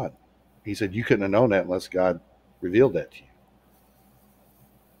living God. He said, you couldn't have known that unless God revealed that to you.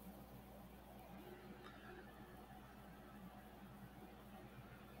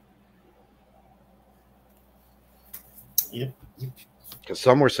 Yep. Because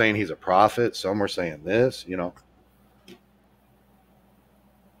some were saying he's a prophet, some were saying this,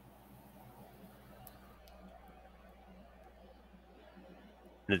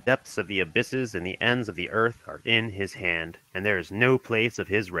 The depths of the abysses and the ends of the earth are in his hand, and there is no place of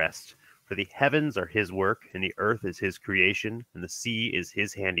his rest. For the heavens are his work, and the earth is his creation, and the sea is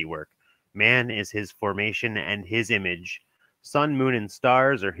his handiwork. Man is his formation and his image. Sun, moon, and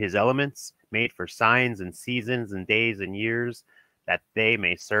stars are his elements, made for signs and seasons and days and years, that they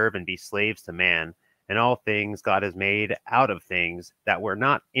may serve and be slaves to man. And all things God has made out of things that were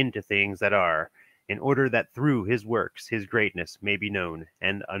not into things that are, in order that through his works his greatness may be known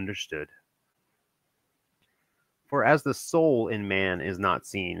and understood. For as the soul in man is not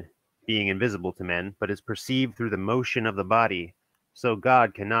seen, being invisible to men, but is perceived through the motion of the body, so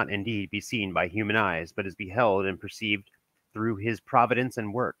God cannot indeed be seen by human eyes, but is beheld and perceived through his providence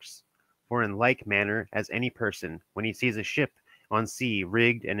and works. For in like manner as any person, when he sees a ship on sea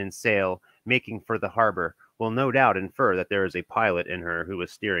rigged and in sail, making for the harbor, will no doubt infer that there is a pilot in her who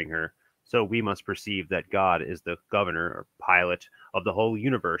is steering her, so we must perceive that God is the governor or pilot of the whole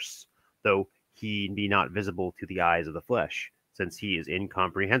universe, though he be not visible to the eyes of the flesh, since he is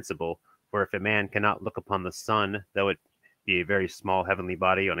incomprehensible. For if a man cannot look upon the sun, though it be a very small heavenly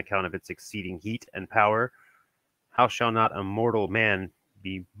body on account of its exceeding heat and power, how shall not a mortal man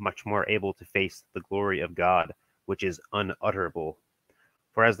be much more able to face the glory of God, which is unutterable?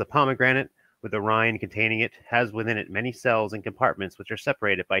 For as the pomegranate, with the rind containing it, has within it many cells and compartments which are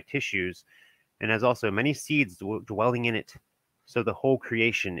separated by tissues, and has also many seeds dwelling in it, so the whole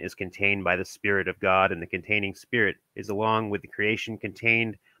creation is contained by the Spirit of God, and the containing Spirit is along with the creation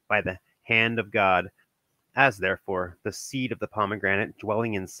contained by the hand of God. As therefore the seed of the pomegranate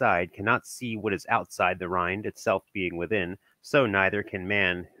dwelling inside cannot see what is outside the rind, itself being within, so neither can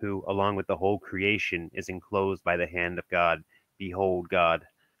man, who along with the whole creation is enclosed by the hand of God, behold God.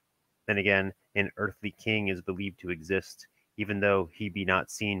 Then again, an earthly king is believed to exist, even though he be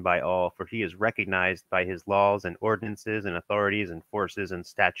not seen by all, for he is recognized by his laws and ordinances and authorities and forces and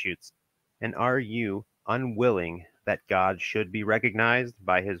statutes. And are you unwilling that God should be recognized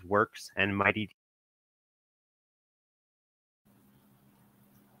by his works and mighty deeds?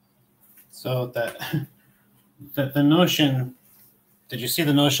 So the notion, did you see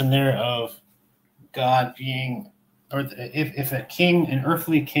the notion there of God being, or if a king, an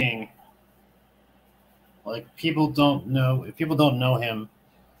earthly king, like if people don't know him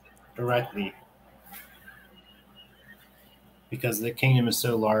directly because the kingdom is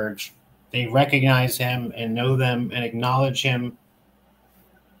so large, they recognize him and know them and acknowledge him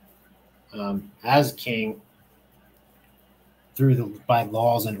as king by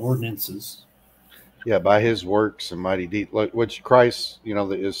laws and ordinances. Yeah, by his works and mighty deeds, which Christ,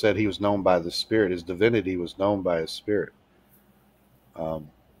 that is said he was known by the Spirit. His divinity was known by his Spirit.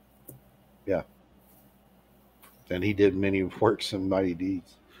 Yeah. And he did many works and mighty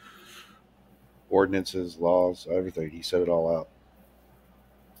deeds. Ordinances, laws, everything. He set it all out.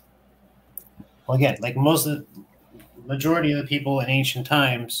 Well, again, like majority of the people in ancient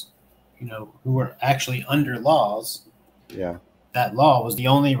times, who were actually under laws, yeah, that law was the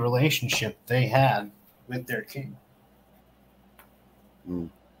only relationship they had with their king. Now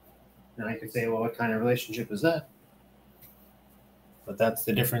you could say, well, what kind of relationship is that? But that's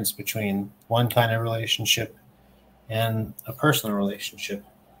the difference between one kind of relationship and a personal relationship.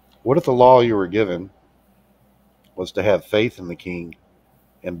 What if the law you were given was to have faith in the king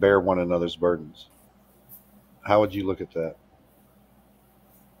and bear one another's burdens? How would you look at that?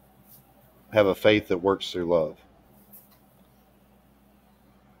 Have a faith that works through love.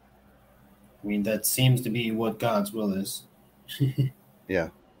 I mean, that seems to be what God's will is. Yeah.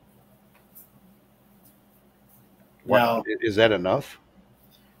 Now, is that enough?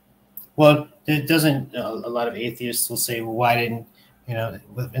 Well, it doesn't. A lot of atheists will say, well, why didn't,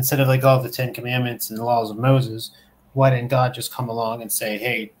 instead of like all the 10 Commandments and the laws of Moses, why didn't God just come along and say,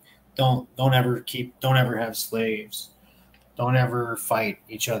 hey, don't ever have slaves, don't ever fight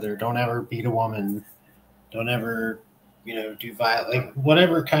each other, don't ever beat a woman, don't ever, do violence, like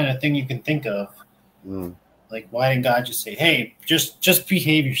whatever kind of thing you can think of. Like, why didn't God just say, hey, just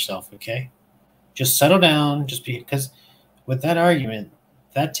behave yourself, okay? Just settle down, because with that argument,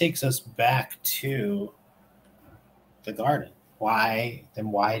 that takes us back to the garden. Why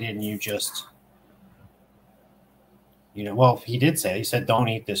didn't you just, well, he did say, he said, don't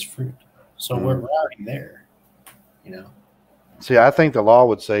eat this fruit. So we're already there, See, I think the law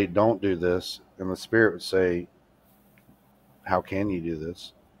would say, don't do this. And the Spirit would say, how can you do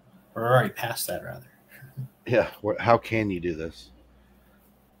this? We're already past that, rather. Yeah. How can you do this?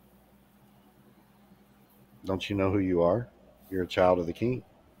 Don't you know who you are? You're a child of the King.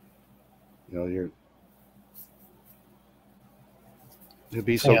 It'd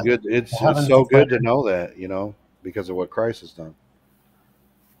be so good. It's so good to know that, because of what Christ has done.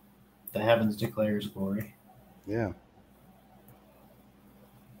 The heavens declare his glory. Yeah.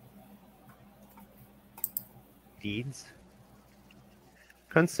 Deeds.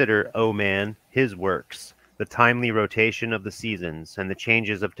 Consider, O man, his works, the timely rotation of the seasons, and the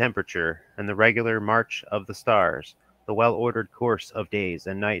changes of temperature, and the regular march of the stars, the well-ordered course of days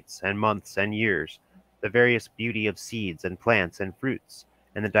and nights and months and years, the various beauty of seeds and plants and fruits,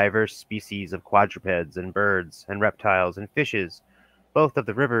 and the diverse species of quadrupeds and birds and reptiles and fishes, both of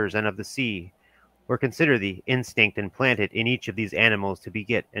the rivers and of the sea, or consider the instinct implanted in each of these animals to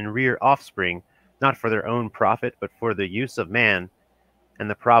beget and rear offspring, not for their own profit, but for the use of man, and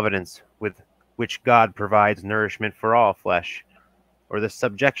the providence with which God provides nourishment for all flesh, or the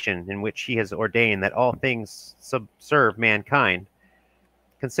subjection in which he has ordained that all things subserve mankind.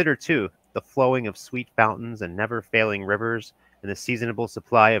 Consider, too, the flowing of sweet fountains and never-failing rivers, and the seasonable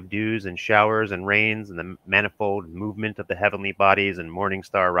supply of dews and showers and rains, and the manifold movement of the heavenly bodies, and morning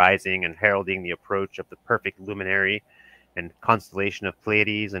star rising and heralding the approach of the perfect luminary, and constellation of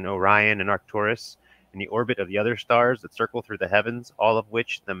Pleiades and Orion and Arcturus, and the orbit of the other stars that circle through the heavens, all of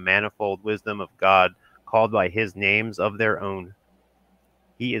which the manifold wisdom of God called by his names of their own.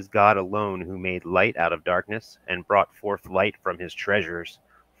 He is God alone who made light out of darkness, and brought forth light from his treasures,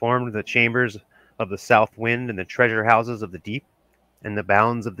 formed the chambers of the south wind, and the treasure houses of the deep, and the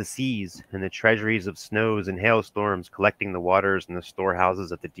bounds of the seas, and the treasuries of snows and hailstorms, collecting the waters and the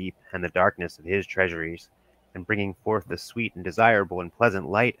storehouses of the deep, and the darkness of his treasuries, and bringing forth the sweet and desirable and pleasant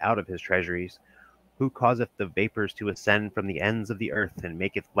light out of his treasuries, who causeth the vapors to ascend from the ends of the earth, and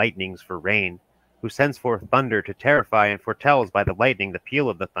maketh lightnings for rain, who sends forth thunder to terrify, and foretells by the lightning the peal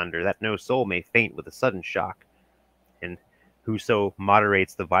of the thunder, that no soul may faint with a sudden shock, and whoso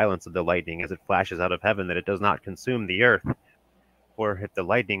moderates the violence of the lightning as it flashes out of heaven, that it does not consume the earth. For if the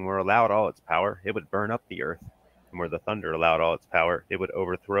lightning were allowed all its power, it would burn up the earth, and were the thunder allowed all its power, it would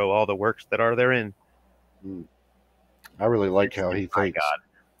overthrow all the works that are therein. I really like how he My thinks. God,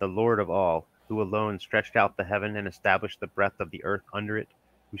 the Lord of all, who alone stretched out the heaven and established the breadth of the earth under it,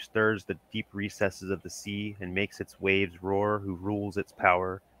 who stirs the deep recesses of the sea and makes its waves roar, who rules its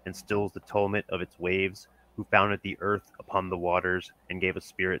power and stills the tumult of its waves, who founded the earth upon the waters and gave a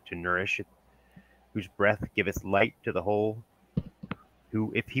spirit to nourish it, whose breath giveth light to the whole,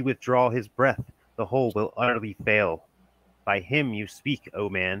 who, if he withdraw his breath, the whole will utterly fail. By him you speak, O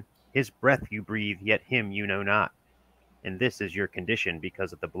man, his breath you breathe, yet him you know not. And this is your condition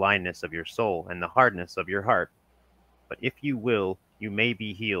because of the blindness of your soul and the hardness of your heart. But if you will, you may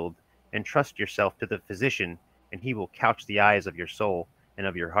be healed, and trust yourself to the physician, and he will couch the eyes of your soul and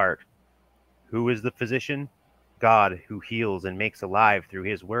of your heart. Who is the physician? God, who heals and makes alive through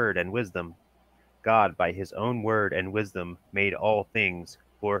his word and wisdom. God, by his own word and wisdom, made all things,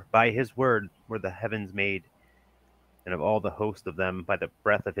 for by his word were the heavens made, and of all the host of them by the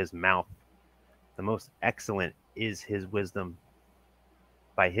breath of his mouth. The most excellent is his wisdom.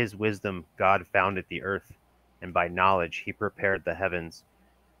 By his wisdom God founded the earth, and by knowledge he prepared the heavens,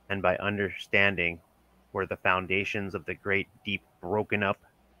 and by understanding were the foundations of the great deep broken up,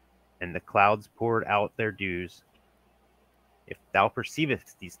 and the clouds poured out their dews. If thou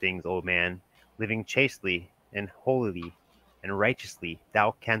perceivest these things, O man, living chastely and holily and righteously,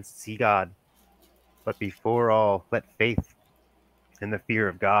 thou canst see God. But before all, let faith and the fear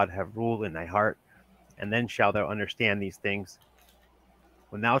of God have rule in thy heart, and then shalt thou understand these things.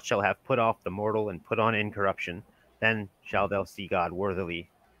 When thou shalt have put off the mortal and put on incorruption, then shalt thou see God worthily.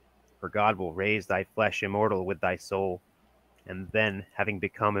 For God will raise thy flesh immortal with thy soul, and then, having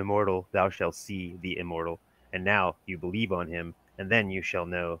become immortal, thou shalt see the immortal. And now you believe on him, and then you shall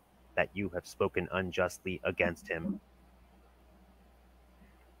know that you have spoken unjustly against him.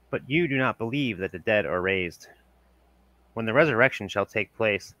 But you do not believe that the dead are raised. When the resurrection shall take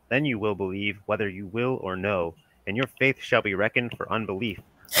place, then you will believe whether you will or no, and your faith shall be reckoned for unbelief,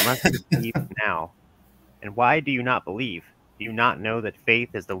 unless you believe now. And why do you not believe? Do you not know that faith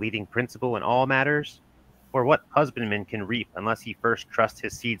is the leading principle in all matters? For what husbandman can reap unless he first trust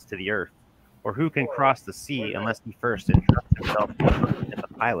his seeds to the earth? Or who can cross the sea unless he first entrust himself to the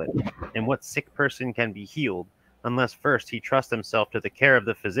pilot? And what sick person can be healed unless first he trust himself to the care of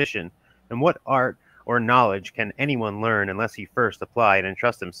the physician? And what art or knowledge can anyone learn unless he first apply and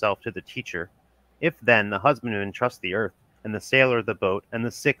entrust himself to the teacher? If then the husbandman trust the earth, and the sailor the boat, and the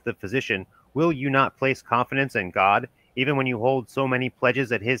sick the physician, will you not place confidence in God, even when you hold so many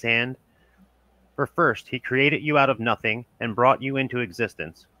pledges at his hand? For first he created you out of nothing, and brought you into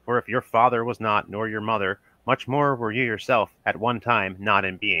existence. For if your father was not, nor your mother, much more were you yourself at one time not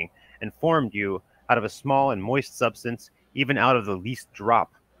in being, and formed you out of a small and moist substance, even out of the least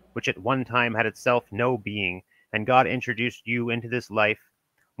drop, which at one time had itself no being, and God introduced you into this life.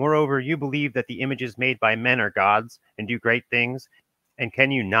 Moreover, you believe that the images made by men are gods, and do great things, and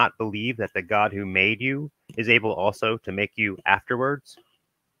can you not believe that the God who made you is able also to make you afterwards?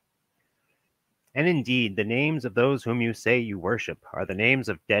 And indeed, the names of those whom you say you worship are the names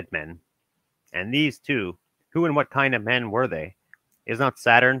of dead men. And these too, who and what kind of men were they? Is not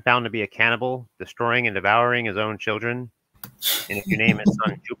Saturn found to be a cannibal, destroying and devouring his own children? And if you name his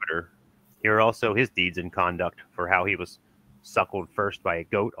son Jupiter, here are also his deeds and conduct, for how he was suckled first by a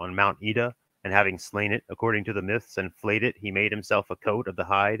goat on Mount Ida, and having slain it according to the myths and flayed it, he made himself a coat of the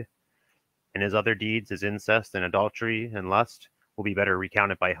hide. And his other deeds, his incest and adultery and lust, will be better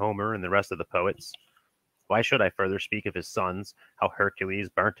recounted by Homer and the rest of the poets. Why should I further speak of his sons, how Hercules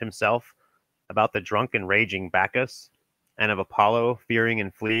burnt himself, about the drunk and raging Bacchus, and of Apollo fearing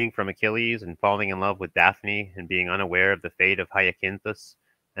and fleeing from Achilles, and falling in love with Daphne, and being unaware of the fate of Hyacinthus,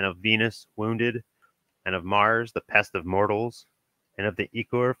 and of Venus wounded, and of Mars, the pest of mortals, and of the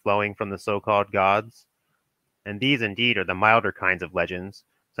ichor flowing from the so-called gods? And these indeed are the milder kinds of legends,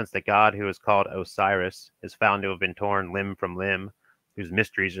 since the god who is called Osiris is found to have been torn limb from limb, whose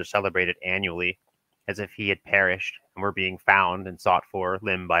mysteries are celebrated annually, as if he had perished, and were being found and sought for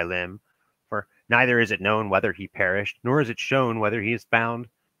limb by limb. For neither is it known whether he perished, nor is it shown whether he is found.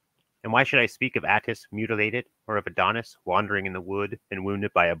 And why should I speak of Attis mutilated, or of Adonis wandering in the wood and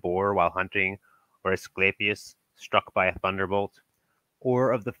wounded by a boar while hunting, or Asclepius struck by a thunderbolt,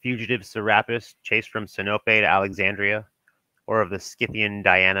 or of the fugitive Serapis chased from Sinope to Alexandria, or of the Scythian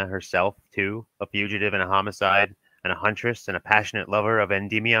Diana herself, too, a fugitive and a homicide, and a huntress and a passionate lover of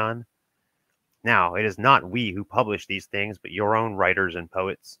Endymion? Now, it is not we who publish these things, but your own writers and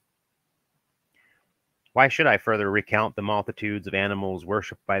poets. Why should I further recount the multitudes of animals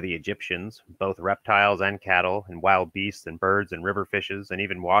worshipped by the Egyptians, both reptiles and cattle, and wild beasts and birds and river fishes, and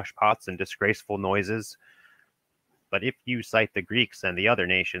even washpots and disgraceful noises? But if you cite the Greeks and the other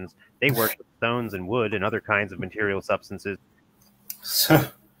nations, they worship stones and wood and other kinds of material substances. So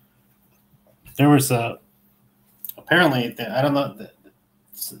there was apparently, I don't know,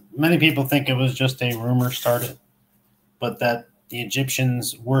 many people think it was just a rumor started, but that the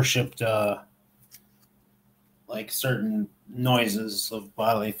Egyptians worshipped like certain noises of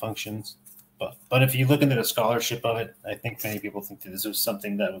bodily functions. But if you look into the scholarship of it, I think many people think that this was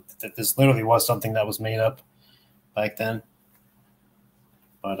something that this literally was something that was made up back then.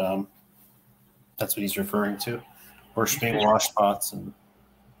 But that's what he's referring to, worshiping washpots. And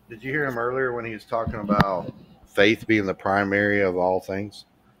did you hear him earlier when he was talking about faith being the primary of all things?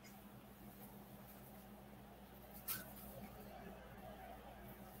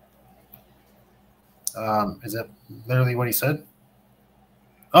 Is that literally what he said?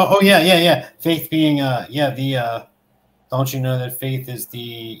 Oh, yeah. Faith being, don't you know that faith is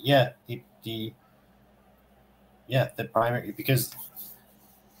the primary, because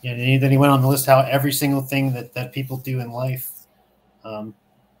then he went on to list how every single thing that people do in life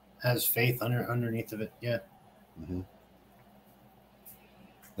has faith underneath of it. Yeah. Mm-hmm.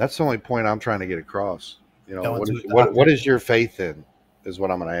 That's the only point I'm trying to get across. You know, what is your faith in is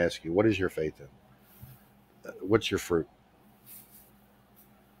what I'm going to ask you. What is your faith in? What's your fruit?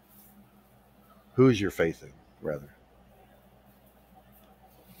 Who is your faith in, rather?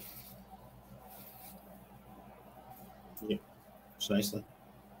 Yeah, precisely.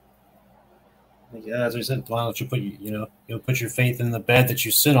 Yeah, as I said, why don't you put you'll put your faith in the bed that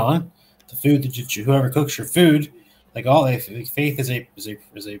you sit on, the food that whoever cooks your food, like faith is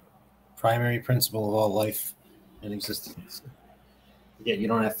a primary principle of all life and existence. Yeah, you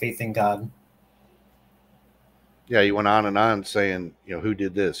don't have faith in God. Yeah, you went on and on saying, who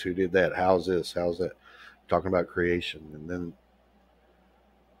did this, who did that, how's this, how's that, talking about creation, and then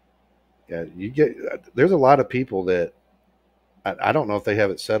there's a lot of people that I don't know if they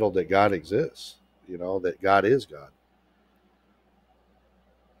have it settled that God exists, that God is God.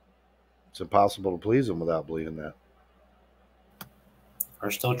 It's impossible to please them without believing that.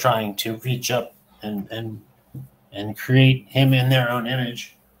 Are still trying to reach up and create him in their own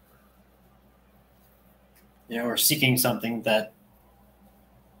image. Or seeking something that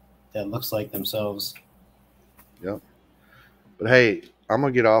looks like themselves. Yep. But hey, I'm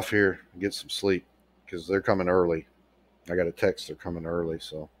gonna get off here and get some sleep because they're coming early. I got a text they're coming early,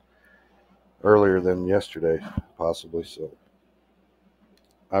 so earlier than yesterday, possibly. So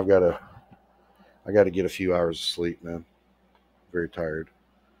I got to get a few hours of sleep, man. Very tired.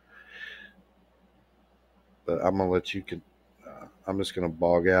 But I'm gonna let you. I'm just gonna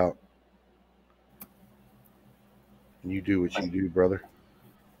bog out. And you do what you do, brother.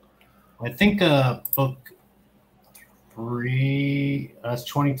 I think book 3, that's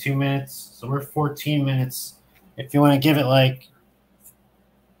 22 minutes. So we're 14 minutes. If you want to give it like...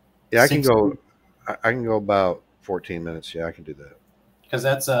 Yeah, I can go about 14 minutes. Yeah, I can do that. Because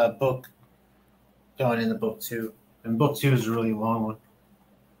that's a book going into book 2. And book 2 is a really long one.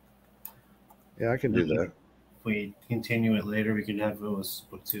 Yeah, I can do that. If we continue it later, we could have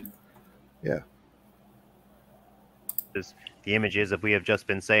book 2. Yeah. the images, as we have just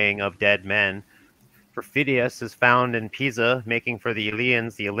been saying, of dead men. For Phidias is found in Pisa, making for the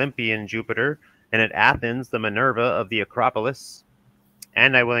Eleans the Olympian Jupiter, and at Athens the Minerva of the Acropolis.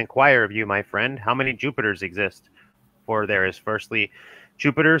 And I will inquire of you, my friend, how many Jupiters exist? For there is firstly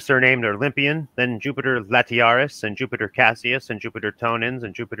Jupiter surnamed Olympian, then Jupiter Latiaris, and Jupiter Cassius, and Jupiter Tonans,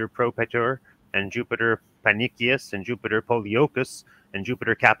 and Jupiter Propator, and Jupiter Panicius, and Jupiter Poliocus, and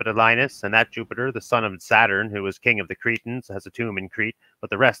Jupiter Capitolinus, and that Jupiter, the son of Saturn, who was king of the Cretans, has a tomb in Crete, but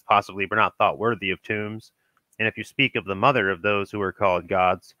the rest possibly were not thought worthy of tombs. And if you speak of the mother of those who are called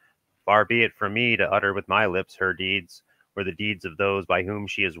gods, far be it from me to utter with my lips her deeds, or the deeds of those by whom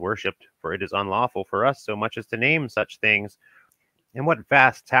she is worshipped, for it is unlawful for us so much as to name such things. And what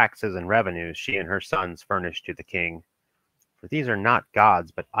vast taxes and revenues she and her sons furnish to the king. For these are not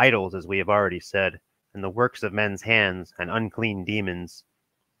gods, but idols, as we have already said, and the works of men's hands, and unclean demons.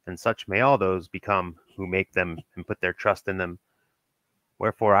 And such may all those become who make them and put their trust in them.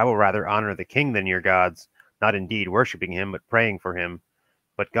 Wherefore I will rather honor the king than your gods, not indeed worshipping him, but praying for him.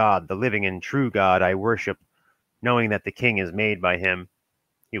 But God, the living and true God, I worship, knowing that the king is made by him.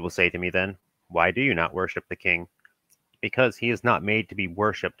 You will say to me then, why do you not worship the king? Because he is not made to be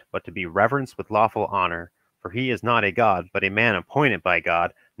worshipped, but to be reverenced with lawful honor. For he is not a god, but a man appointed by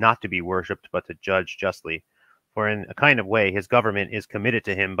God, not to be worshipped, but to judge justly. For in a kind of way his government is committed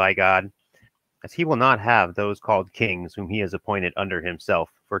to him by God, as he will not have those called kings whom he has appointed under himself.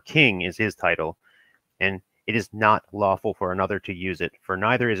 For king is his title, and it is not lawful for another to use it, for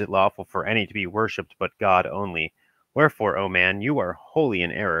neither is it lawful for any to be worshipped but God only. Wherefore, O man, you are wholly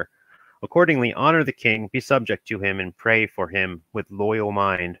in error. Accordingly, honor the king, be subject to him, and pray for him with loyal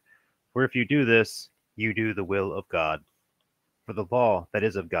mind. For if you do this, you do the will of God. For the law that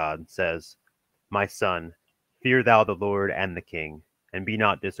is of God says, my son, fear thou the Lord and the king, and be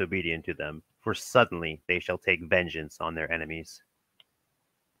not disobedient to them, for suddenly they shall take vengeance on their enemies.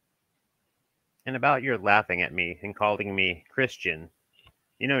 And about your laughing at me and calling me Christian,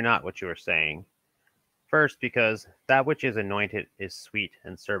 you know not what you are saying. First, because that which is anointed is sweet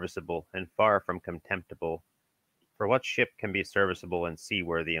and serviceable, and far from contemptible. For what ship can be serviceable and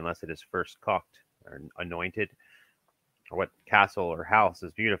seaworthy unless it is first caulked or anointed? Or what castle or house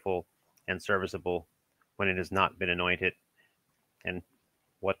is beautiful and serviceable when it has not been anointed? And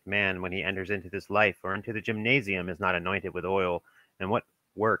what man, when he enters into this life or into the gymnasium, is not anointed with oil? And what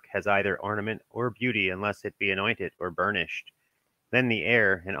work has either ornament or beauty unless it be anointed or burnished? Then the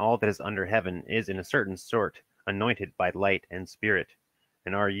air and all that is under heaven is in a certain sort anointed by light and spirit.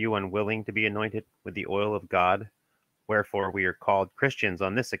 And are you unwilling to be anointed with the oil of God? Wherefore we are called Christians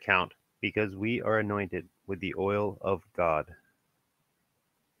on this account, because we are anointed with the oil of God.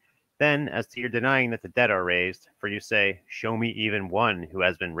 Then, as to your denying that the dead are raised, for you say, show me even one who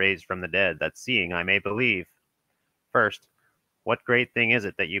has been raised from the dead, that seeing I may believe. First, what great thing is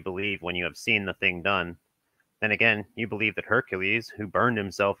it that you believe when you have seen the thing done? Then again, you believe that Hercules, who burned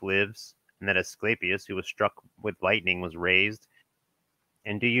himself, lives, and that Asclepius, who was struck with lightning, was raised.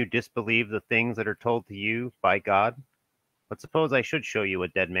 And do you disbelieve the things that are told to you by God? But suppose I should show you a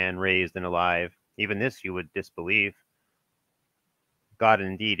dead man raised and alive, even this you would disbelieve. God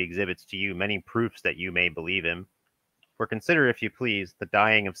indeed exhibits to you many proofs that you may believe him. For consider, if you please, the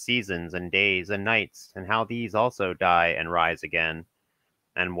dying of seasons and days and nights, and how these also die and rise again.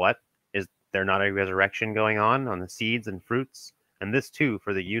 And what? Is there not a resurrection going on the seeds and fruits? And this too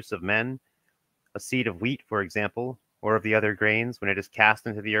for the use of men? A seed of wheat, for example, or of the other grains, when it is cast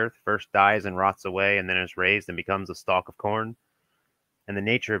into the earth, first dies and rots away, and then is raised and becomes a stalk of corn. And the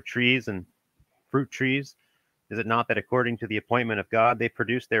nature of trees and fruit trees, is it not that according to the appointment of God they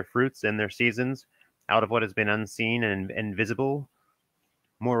produce their fruits in their seasons, out of what has been unseen and invisible?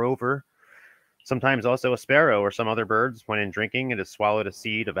 Moreover, sometimes also a sparrow or some other birds, when in drinking, it has swallowed a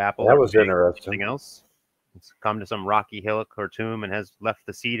seed of apple That or was fig or interesting. something else. It's come to some rocky hillock or tomb and has left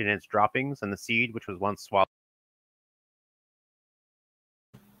the seed in its droppings, and the seed which was once swallowed.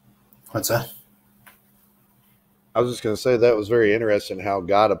 What's that? I was just going to say that was very interesting how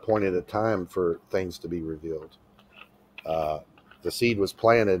God appointed a time for things to be revealed. The seed was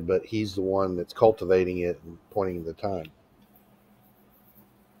planted, but he's the one that's cultivating it and pointing the time.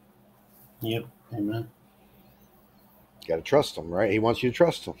 Yep. Amen. You got to trust him, right? He wants you to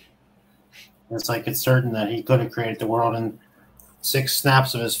trust him. It's like it's certain that he could have created the world in 6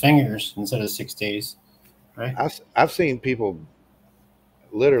 snaps of his fingers instead of 6 days, right? I've seen people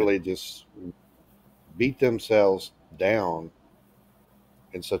literally just beat themselves down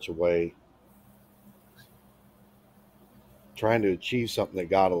in such a way, trying to achieve something that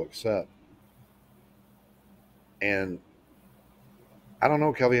God will accept. And I don't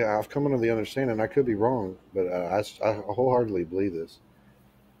know, Kelly. I've come into the understanding, I could be wrong, but I wholeheartedly believe this,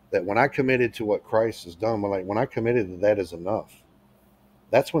 that when I committed to what Christ has done, when I committed that that is enough,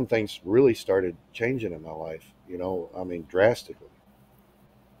 that's when things really started changing in my life, I mean, drastically.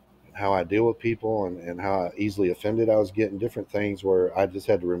 How I deal with people and how easily offended I was getting, different things where I just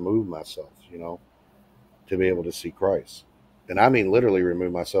had to remove myself, to be able to see Christ. And I mean, literally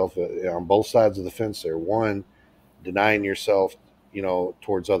remove myself on both sides of the fence there. One, denying yourself,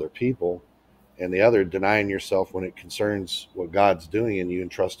 towards other people, and the other, denying yourself when it concerns what God's doing in you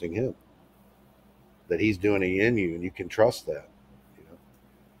and trusting Him, that He's doing it in you, and you can trust that.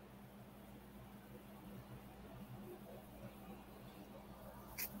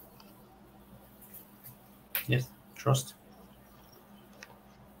 Yes, trust.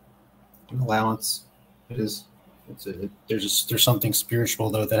 Allowance. It is. There's something spiritual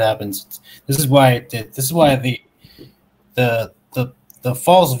though that happens. This is why the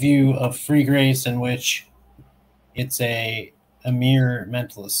false view of free grace, in which it's a mere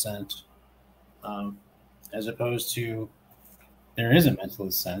mental assent, as opposed to there is a mental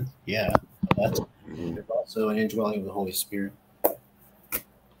assent. Yeah, that's there's also an indwelling of the Holy Spirit.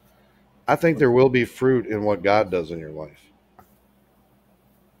 I think there will be fruit in what God does in your life.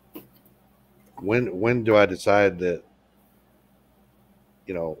 When do I decide that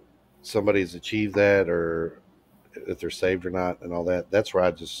somebody's achieved that, or if they're saved or not, and all that? That's where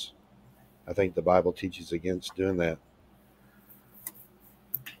I think the Bible teaches against doing that.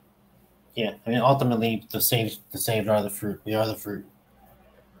 Yeah, I mean, ultimately, the saved are the fruit. We are the fruit.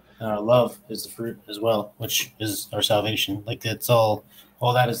 And our love is the fruit as well, which is our salvation. Like, it's all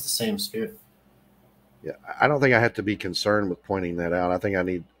that is the same Spirit. Yeah, I don't think I have to be concerned with pointing that out. I think I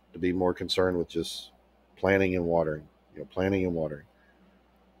need to be more concerned with just planting and watering. Planting and watering.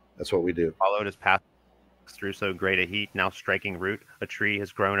 That's what we do. Followed his path through so great a heat, now striking root, a tree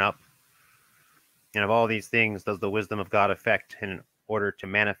has grown up. And of all these things does the wisdom of God effect, in order to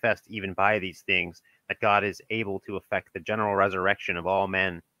manifest even by these things that God is able to effect the general resurrection of all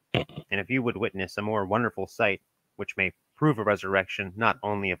men. And if you would witness a more wonderful sight, which may prove a resurrection not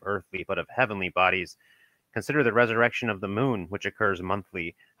only of earthly but of heavenly bodies, consider the resurrection of the moon, which occurs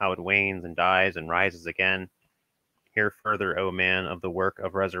monthly, how it wanes and dies and rises again. Hear further, O man, of the work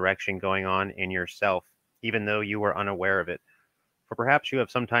of resurrection going on in yourself, even though you are unaware of it. For perhaps you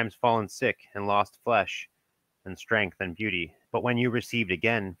have sometimes fallen sick and lost flesh and strength and beauty, but when you received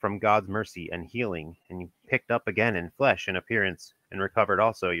again from God's mercy and healing, and you picked up again in flesh and appearance, and recovered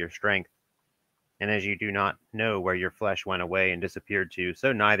also your strength. And as you do not know where your flesh went away and disappeared to,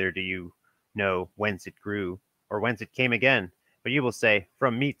 so neither do you know whence it grew, or whence it came again. But you will say,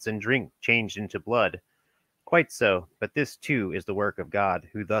 from meats and drink changed into blood. Quite so, but this too is the work of God,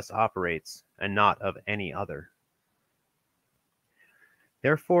 who thus operates, and not of any other.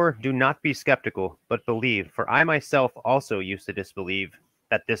 Therefore do not be skeptical, but believe, for I myself also used to disbelieve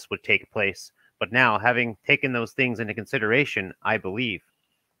that this would take place, but now, having taken those things into consideration, I believe.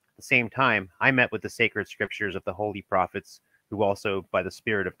 At the same time, I met with the sacred scriptures of the holy prophets, who also by the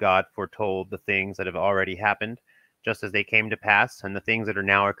Spirit of God foretold the things that have already happened, just as they came to pass, and the things that are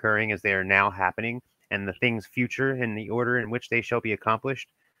now occurring as they are now happening, and the things future in the order in which they shall be accomplished.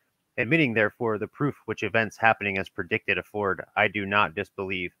 Admitting, therefore, the proof which events happening as predicted afford, I do not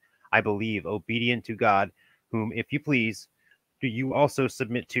disbelieve. I believe, obedient to God, whom, if you please, do you also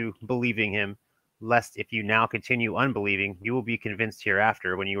submit to, believing him, lest if you now continue unbelieving, you will be convinced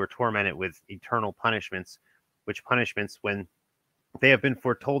hereafter, when you are tormented with eternal punishments, which punishments, when they have been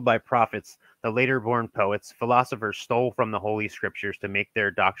foretold by prophets, the later born poets, philosophers stole from the holy scriptures to make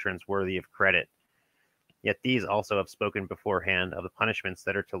their doctrines worthy of credit. Yet these also have spoken beforehand of the punishments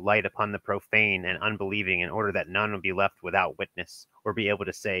that are to light upon the profane and unbelieving, in order that none will be left without witness, or be able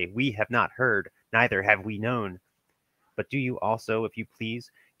to say, we have not heard, neither have we known. But do you also, if you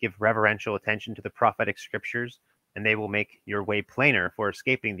please, give reverential attention to the prophetic scriptures, and they will make your way plainer for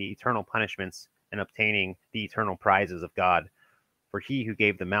escaping the eternal punishments and obtaining the eternal prizes of God. For he who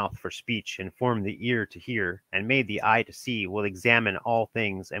gave the mouth for speech, and formed the ear to hear, and made the eye to see, will examine all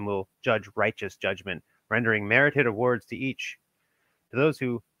things, and will judge righteous judgment, rendering merited awards to each. To those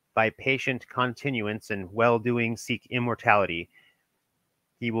who, by patient continuance and well-doing, seek immortality,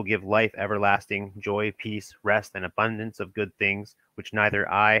 he will give life everlasting, joy, peace, rest, and abundance of good things, which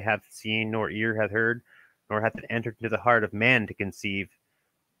neither eye hath seen, nor ear hath heard, nor hath it entered into the heart of man to conceive.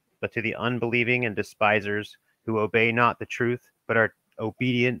 But to the unbelieving and despisers, who obey not the truth, but are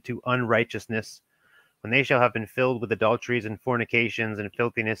obedient to unrighteousness, when they shall have been filled with adulteries and fornications and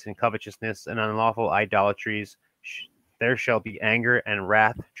filthiness and covetousness and unlawful idolatries, there shall be anger and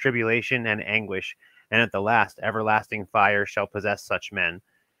wrath, tribulation and anguish, and at the last everlasting fire shall possess such men.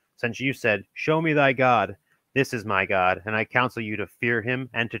 Since you said, show me thy God, this is my God, and I counsel you to fear him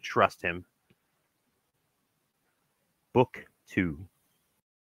and to trust him. Book 2.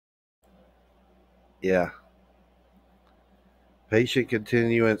 Yeah. Patient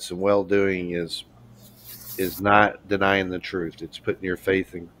continuance and well-doing is not denying the truth. It's putting your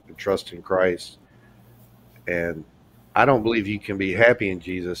faith and trust in Christ. And I don't believe you can be happy in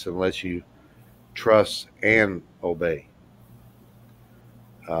Jesus unless you trust and obey.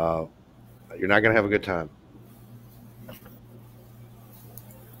 You're not going to have a good time.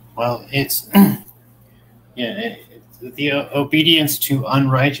 Well, it's yeah, the obedience to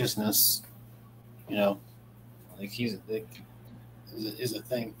unrighteousness, you know, like is a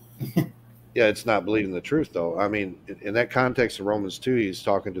thing. Yeah, it's not believing the truth, though. I mean, in that context of Romans 2, he's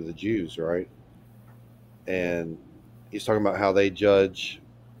talking to the Jews, right? And he's talking about how they judge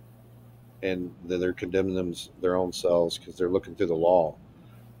and that they're condemning their own selves because they're looking through the law.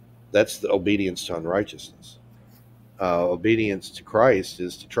 That's the obedience to unrighteousness. Obedience to Christ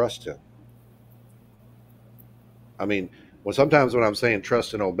is to trust him. I mean, sometimes when I'm saying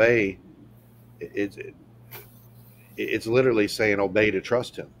trust and obey, it's literally saying obey to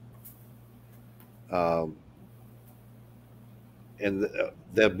trust him. And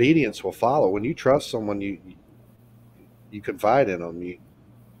the obedience will follow. When you trust someone, you confide in them, you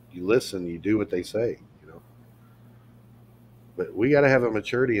listen, you do what they say, you know. But we got to have a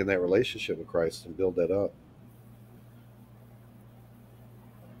maturity in that relationship with Christ and build that up.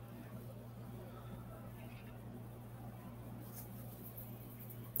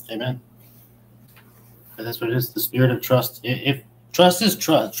 Amen. But that's what it is, the spirit of trust. If trust is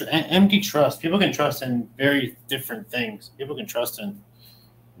trust, empty trust, people can trust in very different things. People can trust in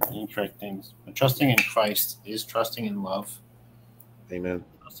incorrect things. But trusting in Christ is trusting in love. Amen.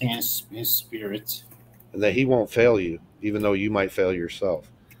 Trusting in his spirit. And that he won't fail you, even though you might fail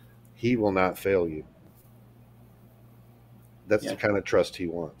yourself. He will not fail you. That's the kind of trust he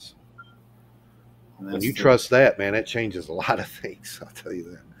wants. When you trust that, man, it changes a lot of things. I'll tell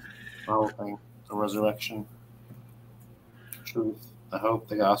you that. The whole thing. The resurrection, truth, the hope,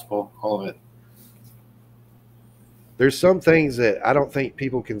 the gospel, all of it. There's some things that I don't think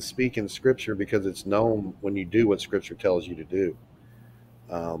people can speak in Scripture because it's known when you do what Scripture tells you to do.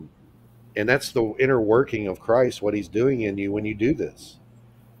 And that's the inner working of Christ, what he's doing in you when you do this.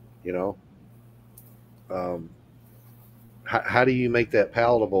 You know? How do you make that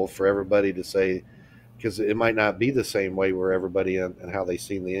palatable for everybody to say, because it might not be the same way where everybody and how they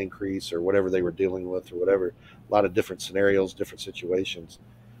seen the increase or whatever they were dealing with or whatever. A lot of different scenarios, different situations.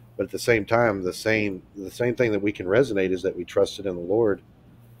 But at the same time, the same thing that we can resonate is that we trusted in the Lord,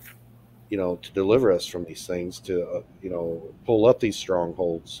 you know, to deliver us from these things, to, you know, pull up these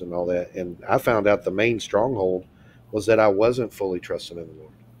strongholds and all that. And I found out the main stronghold was that I wasn't fully trusting in the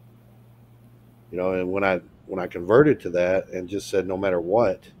Lord. You know, and when I converted to that and just said, no matter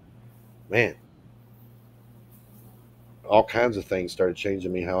what, man, all kinds of things started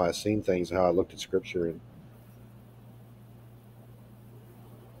changing me, how I seen things, how I looked at Scripture, and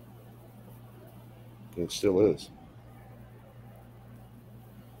it still is.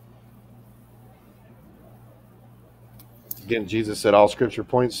 Again, Jesus said, all Scripture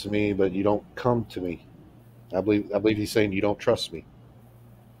points to me, but you don't come to me. I believe he's saying you don't trust me.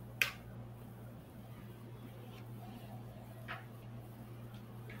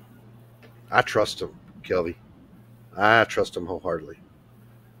 I trust him, Kelvy. I trust him wholeheartedly.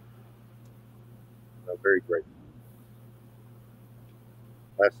 I'm very grateful.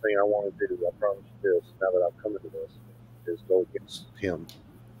 Last thing I want to do, I promise you this, now that I've come into this, is go against him.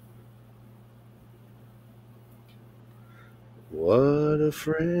 What a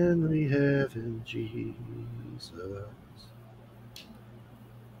friend we have in Jesus.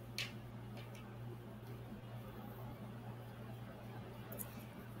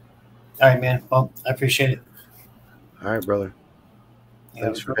 All right, man. Well, I appreciate it. All right, brother.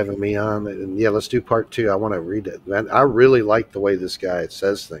 Thanks for having me on. And yeah, let's do part 2. I want to read it. Man, I really like the way this guy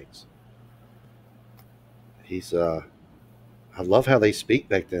says things. He's I love how they speak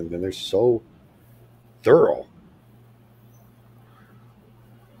back then, man. They're so thorough.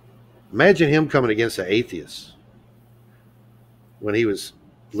 Imagine him coming against an atheist when he was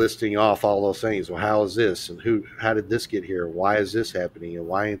listing off all those things. Well, how is this? And how did this get here? Why is this happening? And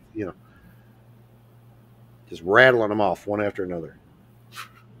why, you know, just rattling them off one after another.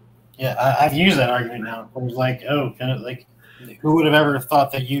 Yeah, I've used that argument now. It was like, oh, kind of like, who would have ever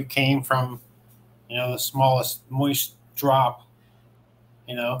thought that you came from, you know, the smallest moist drop,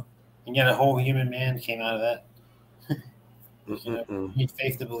 you know, and yet a whole human man came out of that. You need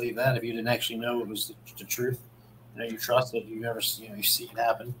faith to believe that. If you didn't actually know it was the truth, you trust it. You see it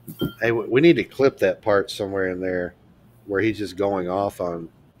happen. Hey, we need to clip that part somewhere in there, where he's just going off on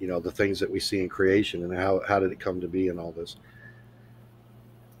the things that we see in creation and how did it come to be and all this,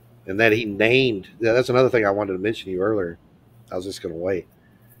 and that he named. Yeah, that's another thing I wanted to mention to you earlier. I was just going to wait.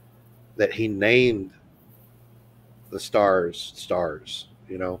 That he named the stars.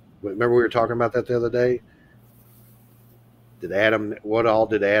 Remember we were talking about that the other day. What all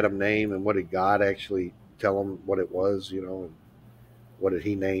did Adam name, and what did God actually tell him what it was? And what did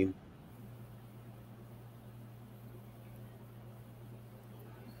he name?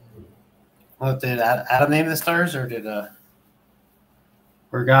 Well, did Adam name the stars, or did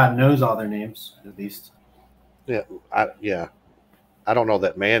or God knows all their names at least? Yeah, I don't know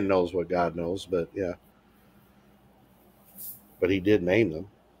that man knows what God knows, but yeah, but he did name them.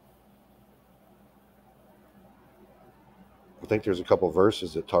 I think there's a couple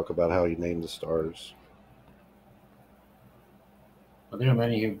verses that talk about how he named the stars. Well, there are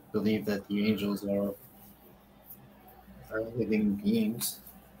many who believe that the angels are living beings.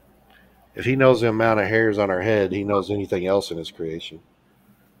 If he knows the amount of hairs on our head, he knows anything else in his creation.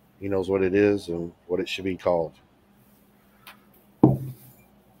 He knows what it is and what it should be called.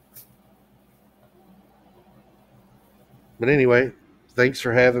 But anyway, thanks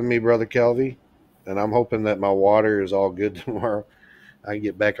for having me, Brother Kelvy. And I'm hoping that my water is all good tomorrow. I can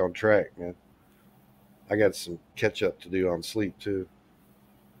get back on track, man. I got some catch up to do on sleep, too.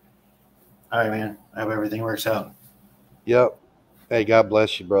 All right, man. I hope everything works out. Yep. Hey, God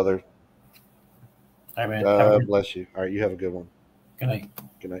bless you, brother. All right, man. God bless you. All right, you have a good one. Good night.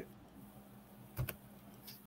 Good night.